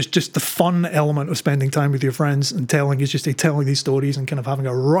there's just the fun element of spending time with your friends and telling these stories and kind of having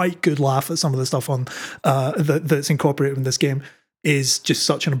a right good laugh at some of the stuff on that's incorporated in this game is just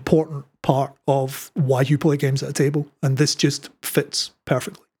such an important part of why you play games at a table, and this just fits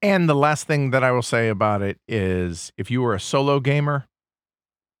perfectly. And the last thing that I will say about it is, if you were a solo gamer,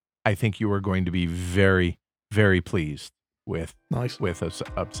 I think you are going to be very, very pleased with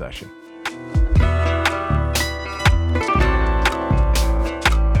Obsession.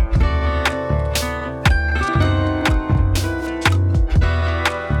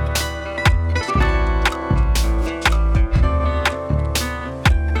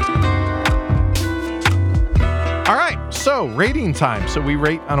 So, rating time. So we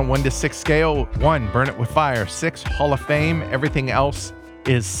rate on a 1 to 6 scale. 1, Burn It With Fire. 6, Hall of Fame. Everything else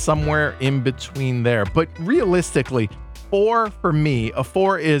is somewhere in between there. But realistically, 4 for me, a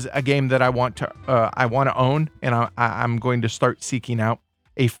 4 is a game that I want to own, and I'm going to start seeking out.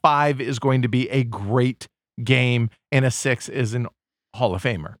 A 5 is going to be a great game, and a 6 is an Hall of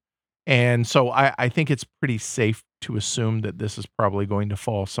Famer. And so I think it's pretty safe to assume that this is probably going to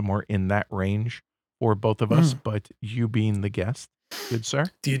fall somewhere in that range for both of us, but you being the guest, good sir.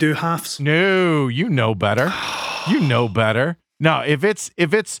 Do you do halves? No, you know better. You know better. No, if it's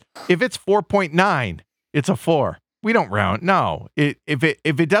 4.9, it's a 4. We don't round. No, if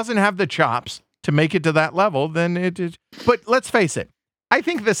it doesn't have the chops to make it to that level, then it. But let's face it, I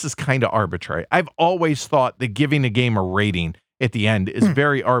think this is kind of arbitrary. I've always thought that giving a game a rating at the end is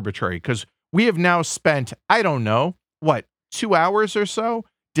very arbitrary, because we have now spent, I don't know, 2 hours or so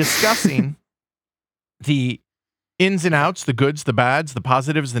discussing the ins and outs, the goods, the bads, the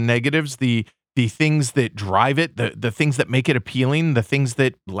positives, the negatives, the things that drive it, the things that make it appealing, the things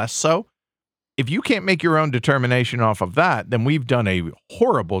that less so. If you can't make your own determination off of that, then we've done a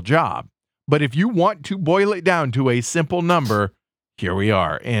horrible job. But if you want to boil it down to a simple number, here we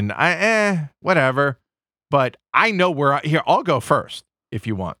are. And whatever. But I know here. I'll go first if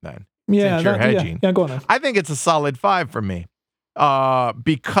you want then. Yeah, since you're hedging. Yeah, go on then. I think it's a solid 5 for me.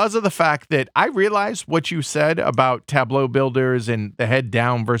 Because of the fact that I realize what you said about tableau builders and the head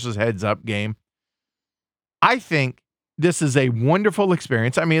down versus heads up game. I think this is a wonderful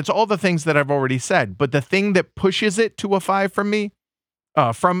experience. I mean, it's all the things that I've already said, but the thing that pushes it to a 5 from me,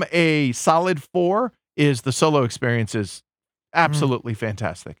 from a solid 4, is the solo experience is absolutely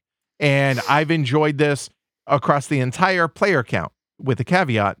fantastic. And I've enjoyed this across the entire player count, with the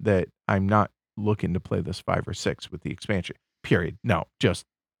caveat that I'm not looking to play this 5 or 6 with the expansion. Period. No, just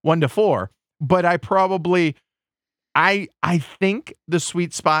 1 to 4. But I think the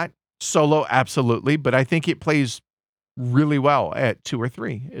sweet spot, solo, absolutely, but I think it plays really well at 2 or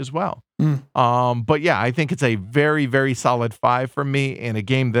 3 as well. But yeah, I think it's a very, very solid 5 for me, and a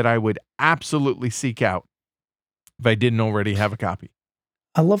game that I would absolutely seek out if I didn't already have a copy.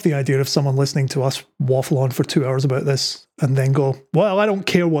 I love the idea of someone listening to us waffle on for 2 hours about this and then go, well, I don't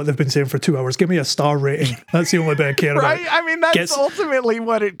care what they've been saying for 2 hours. Give me a star rating. That's the only bit I care about. Right? I mean, that's ultimately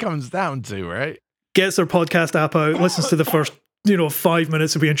what it comes down to, right? Gets their podcast app out, listens to the first 5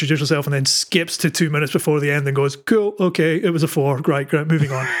 minutes of we introduce ourselves, and then skips to 2 minutes before the end and goes, cool, okay, it was a 4. Great,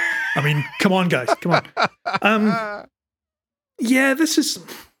 moving on. I mean, come on, guys. Come on. Yeah, this is...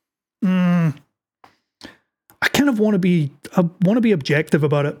 I kind of want to be objective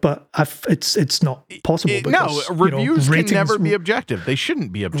about it, but it's not possible. Because, reviews can never be objective. They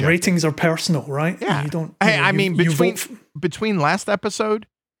shouldn't be objective. Ratings are personal, right? Yeah. Between last episode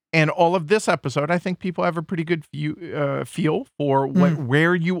and all of this episode, I think people have a pretty good feel for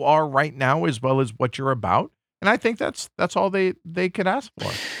where you are right now, as well as what you're about. And I think that's all they could ask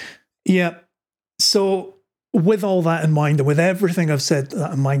for. Yeah. So with all that in mind, and with everything I've said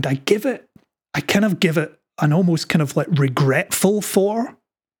in mind, I kind of give it an almost kind of like regretful 4,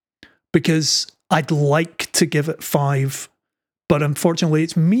 because I'd like to give it 5, but unfortunately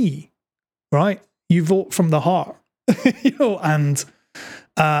it's me, right? You vote from the heart, and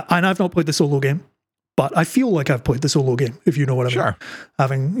I've not played the solo game, but I feel like I've played the solo game, if you know what I mean. Sure.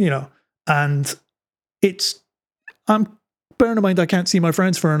 And I'm bearing in mind I can't see my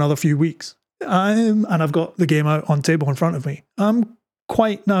friends for another few weeks, and I've got the game out on table in front of me. I'm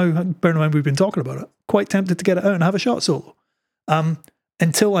quite now, bearing in mind we've been talking about it, quite tempted to get it out and have a shot solo.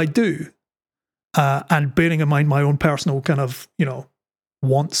 Until I do, and bearing in mind my own personal kind of,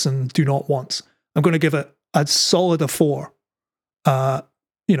 wants and do not wants, I'm going to give it a solid 4.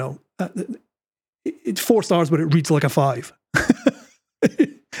 It's 4 stars, but it reads like a 5.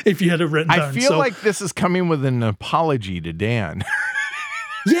 If you had it written down. I feel like this is coming with an apology to Dan.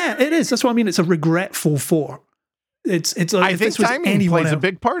 Yeah, it is. That's what I mean. It's a regretful 4. It's. I think timing plays a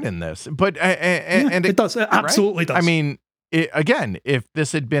big part in this, but and it does. It absolutely does. I mean, again, if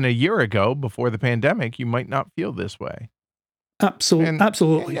this had been a year ago before the pandemic, you might not feel this way.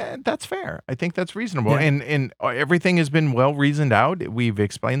 Absolutely. Yeah, that's fair. I think that's reasonable. Yeah. And everything has been well reasoned out. We've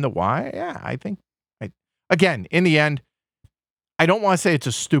explained the why. Yeah, I think. Again, in the end, I don't want to say it's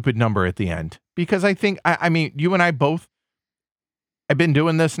a stupid number at the end, because I think, I mean, you and I both, I've been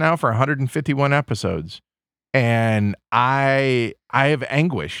doing this now for 151 episodes, and I have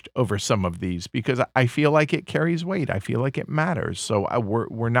anguished over some of these because I feel like it carries weight. I feel like it matters. So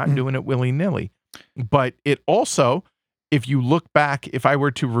we're not doing it willy-nilly. But it also, if you look back, if I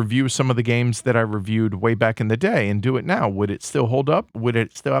were to review some of the games that I reviewed way back in the day and do it now, would it still hold up? Would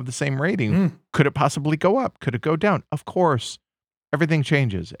it still have the same rating? Could it possibly go up? Could it go down? Of course. Everything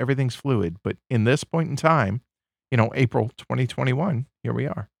changes. Everything's fluid. But in this point in time, April 2021, here we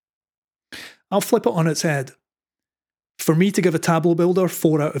are. I'll flip it on its head. For me to give a Tableau Builder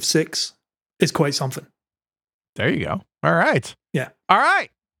 4 out of 6 is quite something. There you go. All right. Yeah. All right.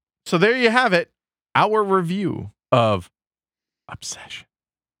 So there you have it. Our review of Obsession.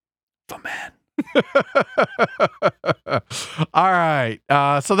 The man. All right.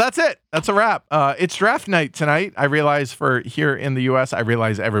 So that's it. That's a wrap. It's draft night tonight. I realize for here in the US, I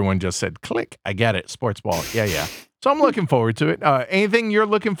realize everyone just said click. I get it. Sports ball. Yeah. So I'm looking forward to it. Anything you're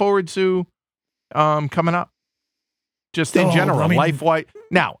looking forward to coming up? Just in general, life-wise.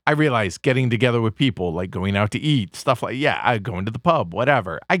 Now, I realize getting together with people, like going out to eat, stuff like, going to the pub,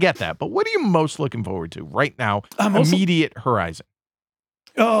 whatever. I get that. But what are you most looking forward to right now? Immediate horizon.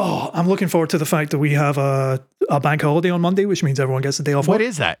 I'm looking forward to the fact that we have a bank holiday on Monday, which means everyone gets a day off. What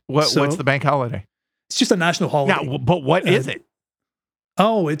is that? What's the bank holiday? It's just a national holiday. Yeah, but what is it?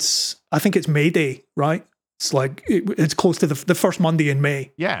 I think it's May Day, right? It's like, it's close to the first Monday in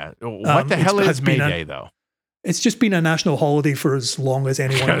May. Yeah. What the hell is May Day, though? It's just been a national holiday for as long as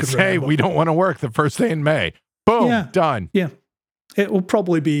anyone could remember. Hey, we don't want to work the first day in May. Boom, done. Yeah. It will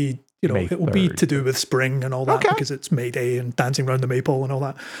probably be, May it will be to do with spring and all that, because it's May Day and dancing around the maypole and all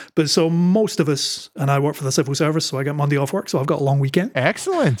that. But so most of us, and I work for the civil service, so I get Monday off work, so I've got a long weekend.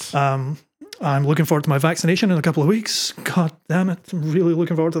 Excellent. I'm looking forward to my vaccination in a couple of weeks. God damn it. I'm really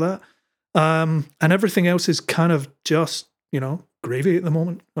looking forward to that. And everything else is kind of just, gravy at the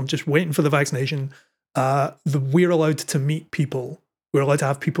moment. I'm just waiting for the vaccination. We're allowed to meet people. We're allowed to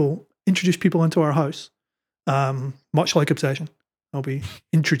have people, introduce people into our house. Much like Obsession. I'll be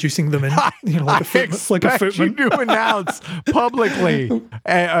introducing them in, like a footman. You to announce publicly or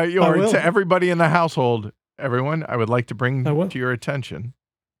to everybody in the household, everyone, I would like to bring to your attention.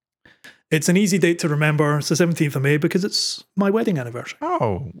 It's an easy date to remember. It's the 17th of May because it's my wedding anniversary.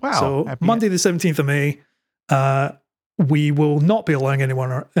 Oh, wow. So Monday the 17th of May, we will not be allowing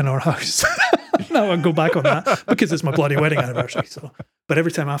anyone in our house. No, I'll go back on that because it's my bloody wedding anniversary. So, but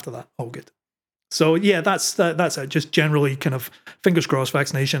every time after that, all good. So yeah, that's it. Just generally kind of fingers crossed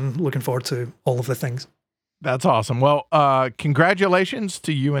vaccination. Looking forward to all of the things. That's awesome. Well, congratulations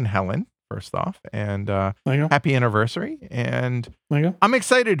to you and Helen, first off, and happy anniversary. And I'm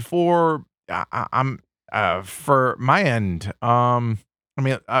excited for my end. I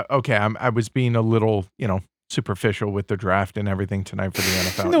was being a little, superficial with the draft and everything tonight for the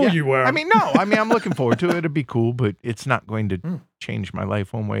NFL. You were. I'm looking forward to it. It'd be cool, but it's not going to change my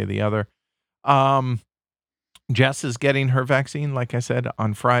life one way or the other. Jess is getting her vaccine, like I said,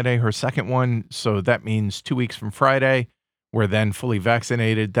 on Friday, her second one. So that means 2 weeks from Friday, we're then fully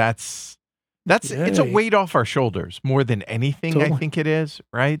vaccinated. It's a weight off our shoulders more than anything. Totally. I think it is,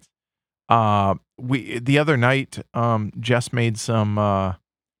 right? The other night, Jess made some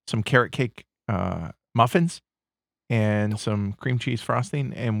carrot cake, muffins and some cream cheese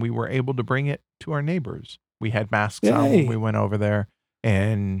frosting, and we were able to bring it to our neighbors. We had masks on when we went over there,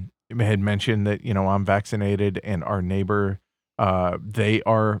 and had mentioned that, I'm vaccinated, and our neighbor, they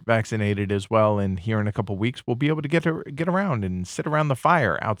are vaccinated as well. And here in a couple of weeks, we'll be able to get around and sit around the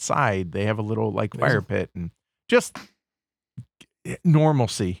fire outside. They have a little fire pit and just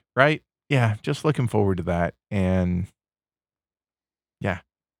normalcy, right? Yeah. Just looking forward to that. And yeah.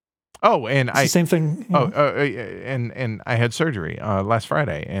 Oh, and it's the same thing. And I had surgery last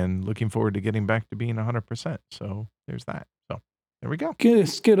Friday, and looking forward to getting back to being 100%. So there's that. So There we go. Good,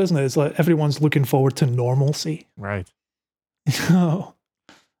 it's good, isn't it? It's like everyone's looking forward to normalcy. Right. Oh,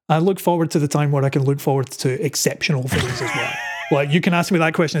 I look forward to the time where I can look forward to exceptional things as well. Like, you can ask me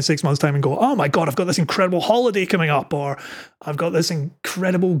that question in 6 months' time and go, oh my God, I've got this incredible holiday coming up, or I've got this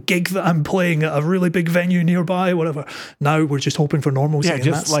incredible gig that I'm playing at a really big venue nearby, whatever. Now we're just hoping for normalcy. Yeah, and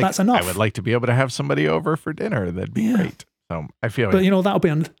just that's enough. I would like to be able to have somebody over for dinner. That'd be great. So I feel But,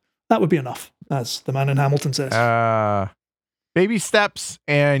 that would be enough, as the man in Hamilton says. Baby steps.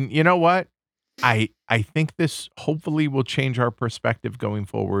 And you know what? I think this hopefully will change our perspective going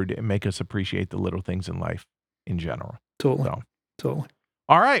forward and make us appreciate the little things in life in general. Totally. So. Totally.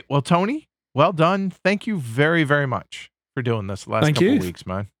 All right. Well, Tony, well done. Thank you very, very much for doing this the last couple of weeks,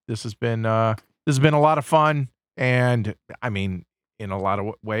 man. This has been a lot of fun, and I mean, in a lot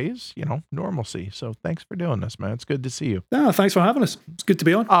of ways, normalcy. So thanks for doing this, man. It's good to see you. No, thanks for having us. It's good to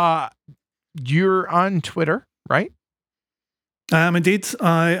be on. You're on Twitter, right? Indeed.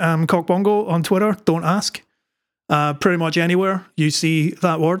 I am Cockbongo on Twitter. Don't ask. Pretty much anywhere you see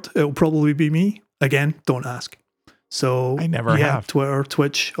that word, it'll probably be me. Again, don't ask. So I never have. Twitter,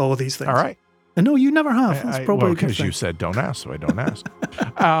 Twitch, all of these things. All right. And no, you never have. That's probably because you said don't ask, so I don't ask.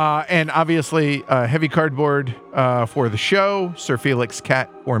 And obviously, Heavy Cardboard for the show, Sir Felix Cat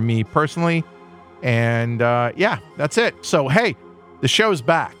for me personally. And that's it. So, hey, the show's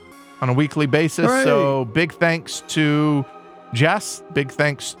back on a weekly basis. Hooray. So big thanks to Jess. Big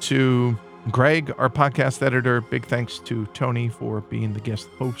thanks to Greg, our podcast editor. Big thanks to Tony for being the guest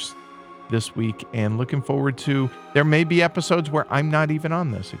host this week, and looking forward to, there may be episodes where I'm not even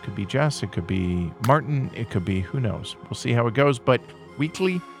on this. It could be Jess, it could be Martin, it could be, who knows. We'll see how it goes, but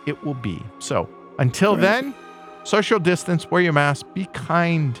weekly it will be. So until then, social distance, wear your mask, be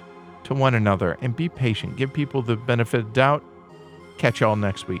kind to one another, and be patient. Give people the benefit of doubt. Catch y'all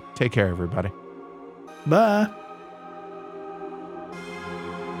next week. Take care, everybody. Bye.